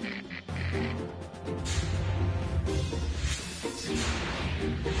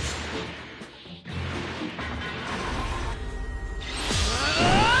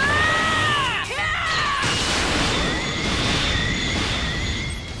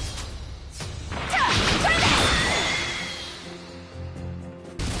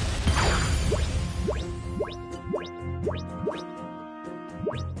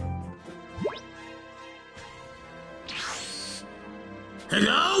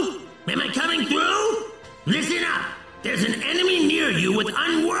 Hello? Am I coming through? Listen up. There's an enemy near you with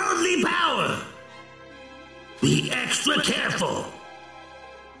unworldly power. Be extra careful.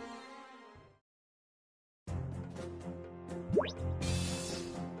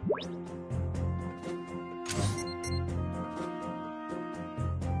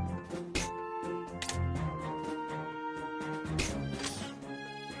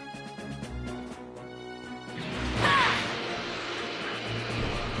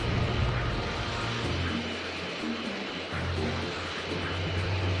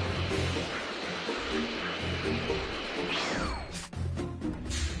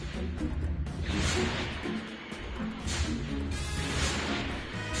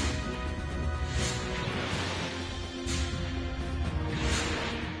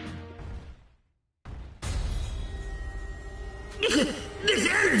 This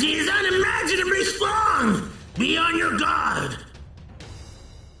energy is unimaginably strong! Be on your guard!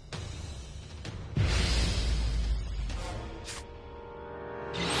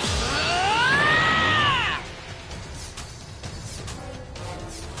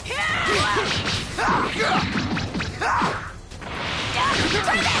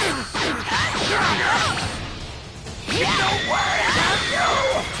 Don't worry about you!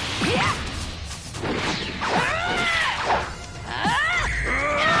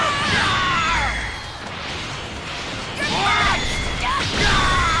 Come on!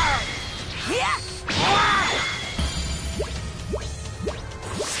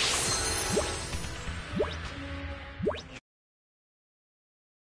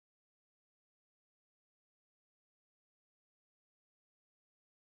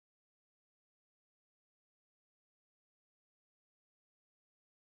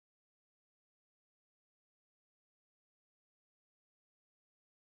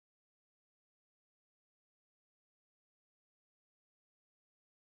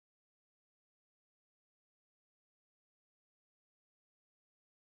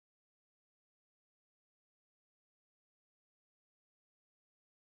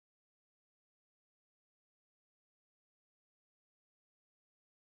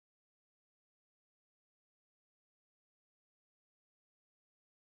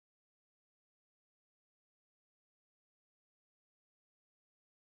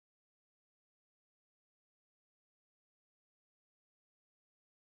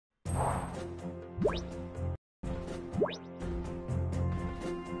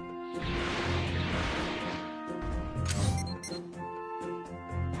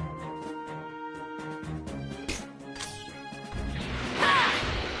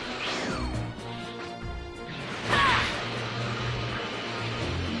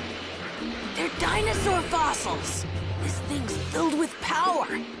 They're dinosaur fossils. This thing's filled with power.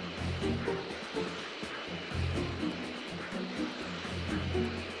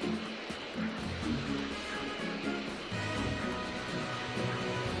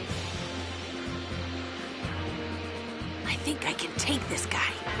 I think I can take this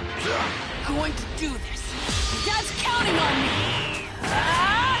guy. I'm going to do this. Dad's counting on me.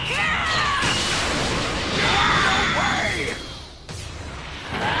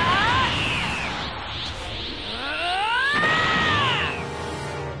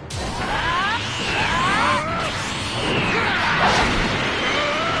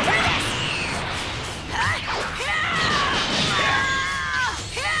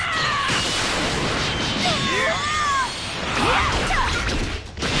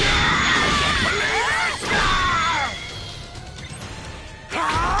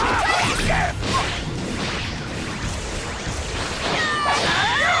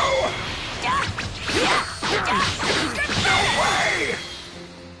 No way!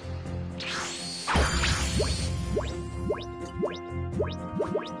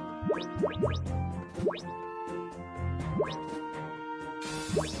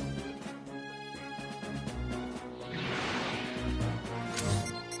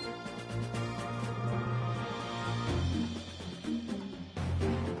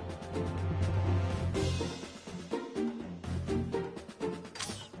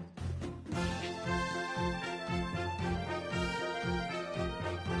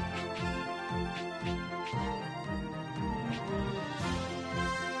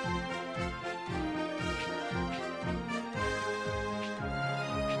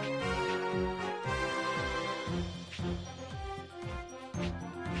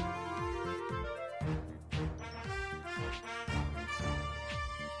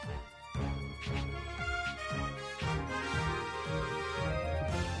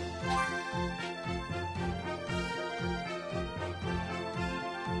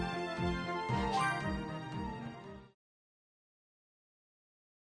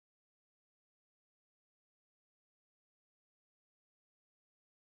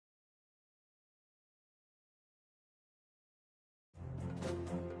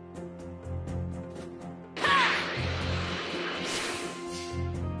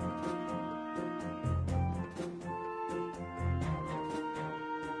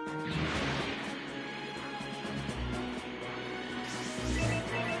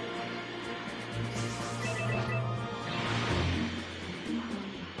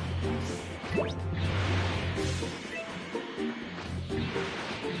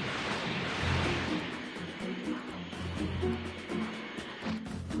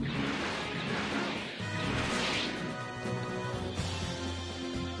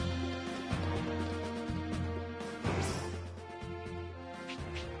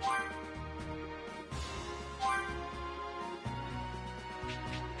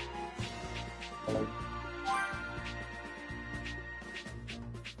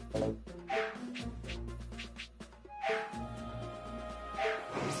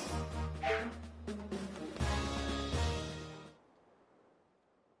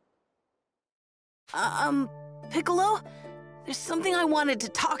 Piccolo? There's something I wanted to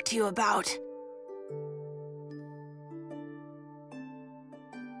talk to you about.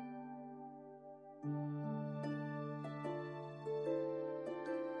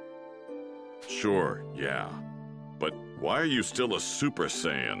 Sure, yeah. But why are you still a Super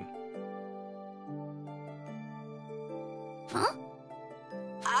Saiyan? Huh?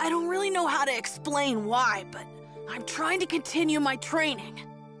 I don't really know how to explain why, but I'm trying to continue my training.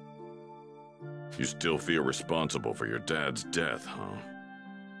 You still feel responsible for your dad's death, huh?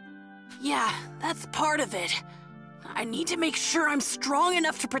 Yeah, that's part of it. I need to make sure I'm strong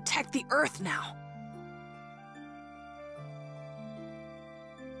enough to protect the Earth now.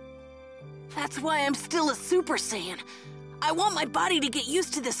 That's why I'm still a Super Saiyan. I want my body to get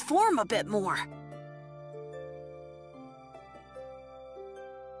used to this form a bit more.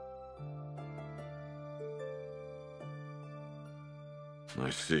 I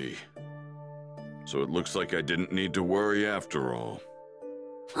see. So it looks like I didn't need to worry after all.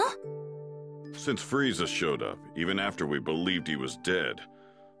 Huh? Since Frieza showed up, even after we believed he was dead,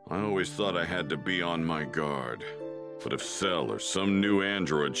 I always thought I had to be on my guard. But if Cell or some new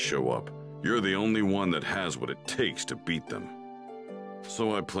androids show up, you're the only one that has what it takes to beat them.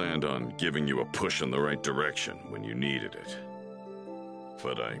 So I planned on giving you a push in the right direction when you needed it.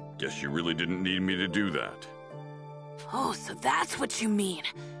 But I guess you really didn't need me to do that. Oh, so that's what you mean.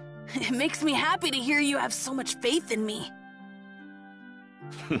 It makes me happy to hear you have so much faith in me.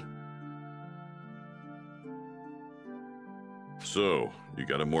 So, you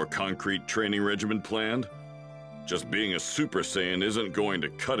got a more concrete training regimen planned? Just being a Super Saiyan isn't going to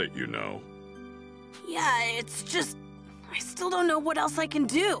cut it, you know. Yeah, it's just... I still don't know what else I can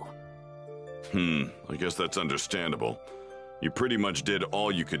do. I guess that's understandable. You pretty much did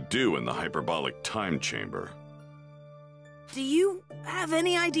all you could do in the hyperbolic time chamber. Do you have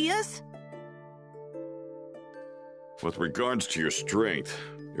any ideas? With regards to your strength,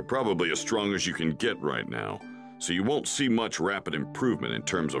 you're probably as strong as you can get right now, so you won't see much rapid improvement in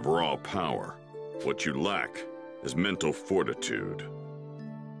terms of raw power. What you lack is mental fortitude.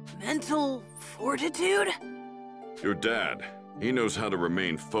 Mental fortitude? Your dad, he knows how to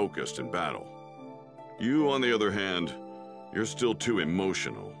remain focused in battle. You, on the other hand, you're still too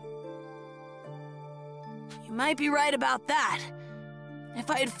emotional. You might be right about that.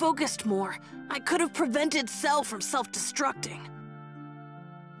 If I had focused more, I could have prevented Cell from self-destructing.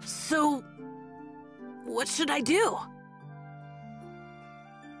 So, what should I do?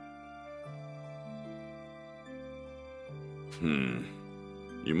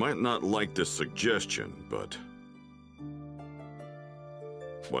 You might not like this suggestion, but...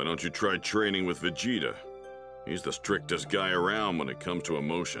 why don't you try training with Vegeta? He's the strictest guy around when it comes to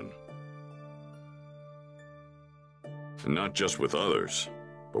emotion. And not just with others,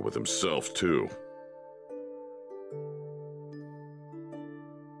 but with himself too.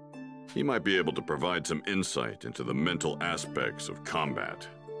 He might be able to provide some insight into the mental aspects of combat.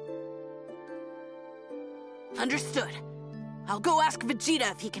 Understood. I'll go ask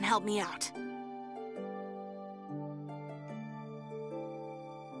Vegeta if he can help me out.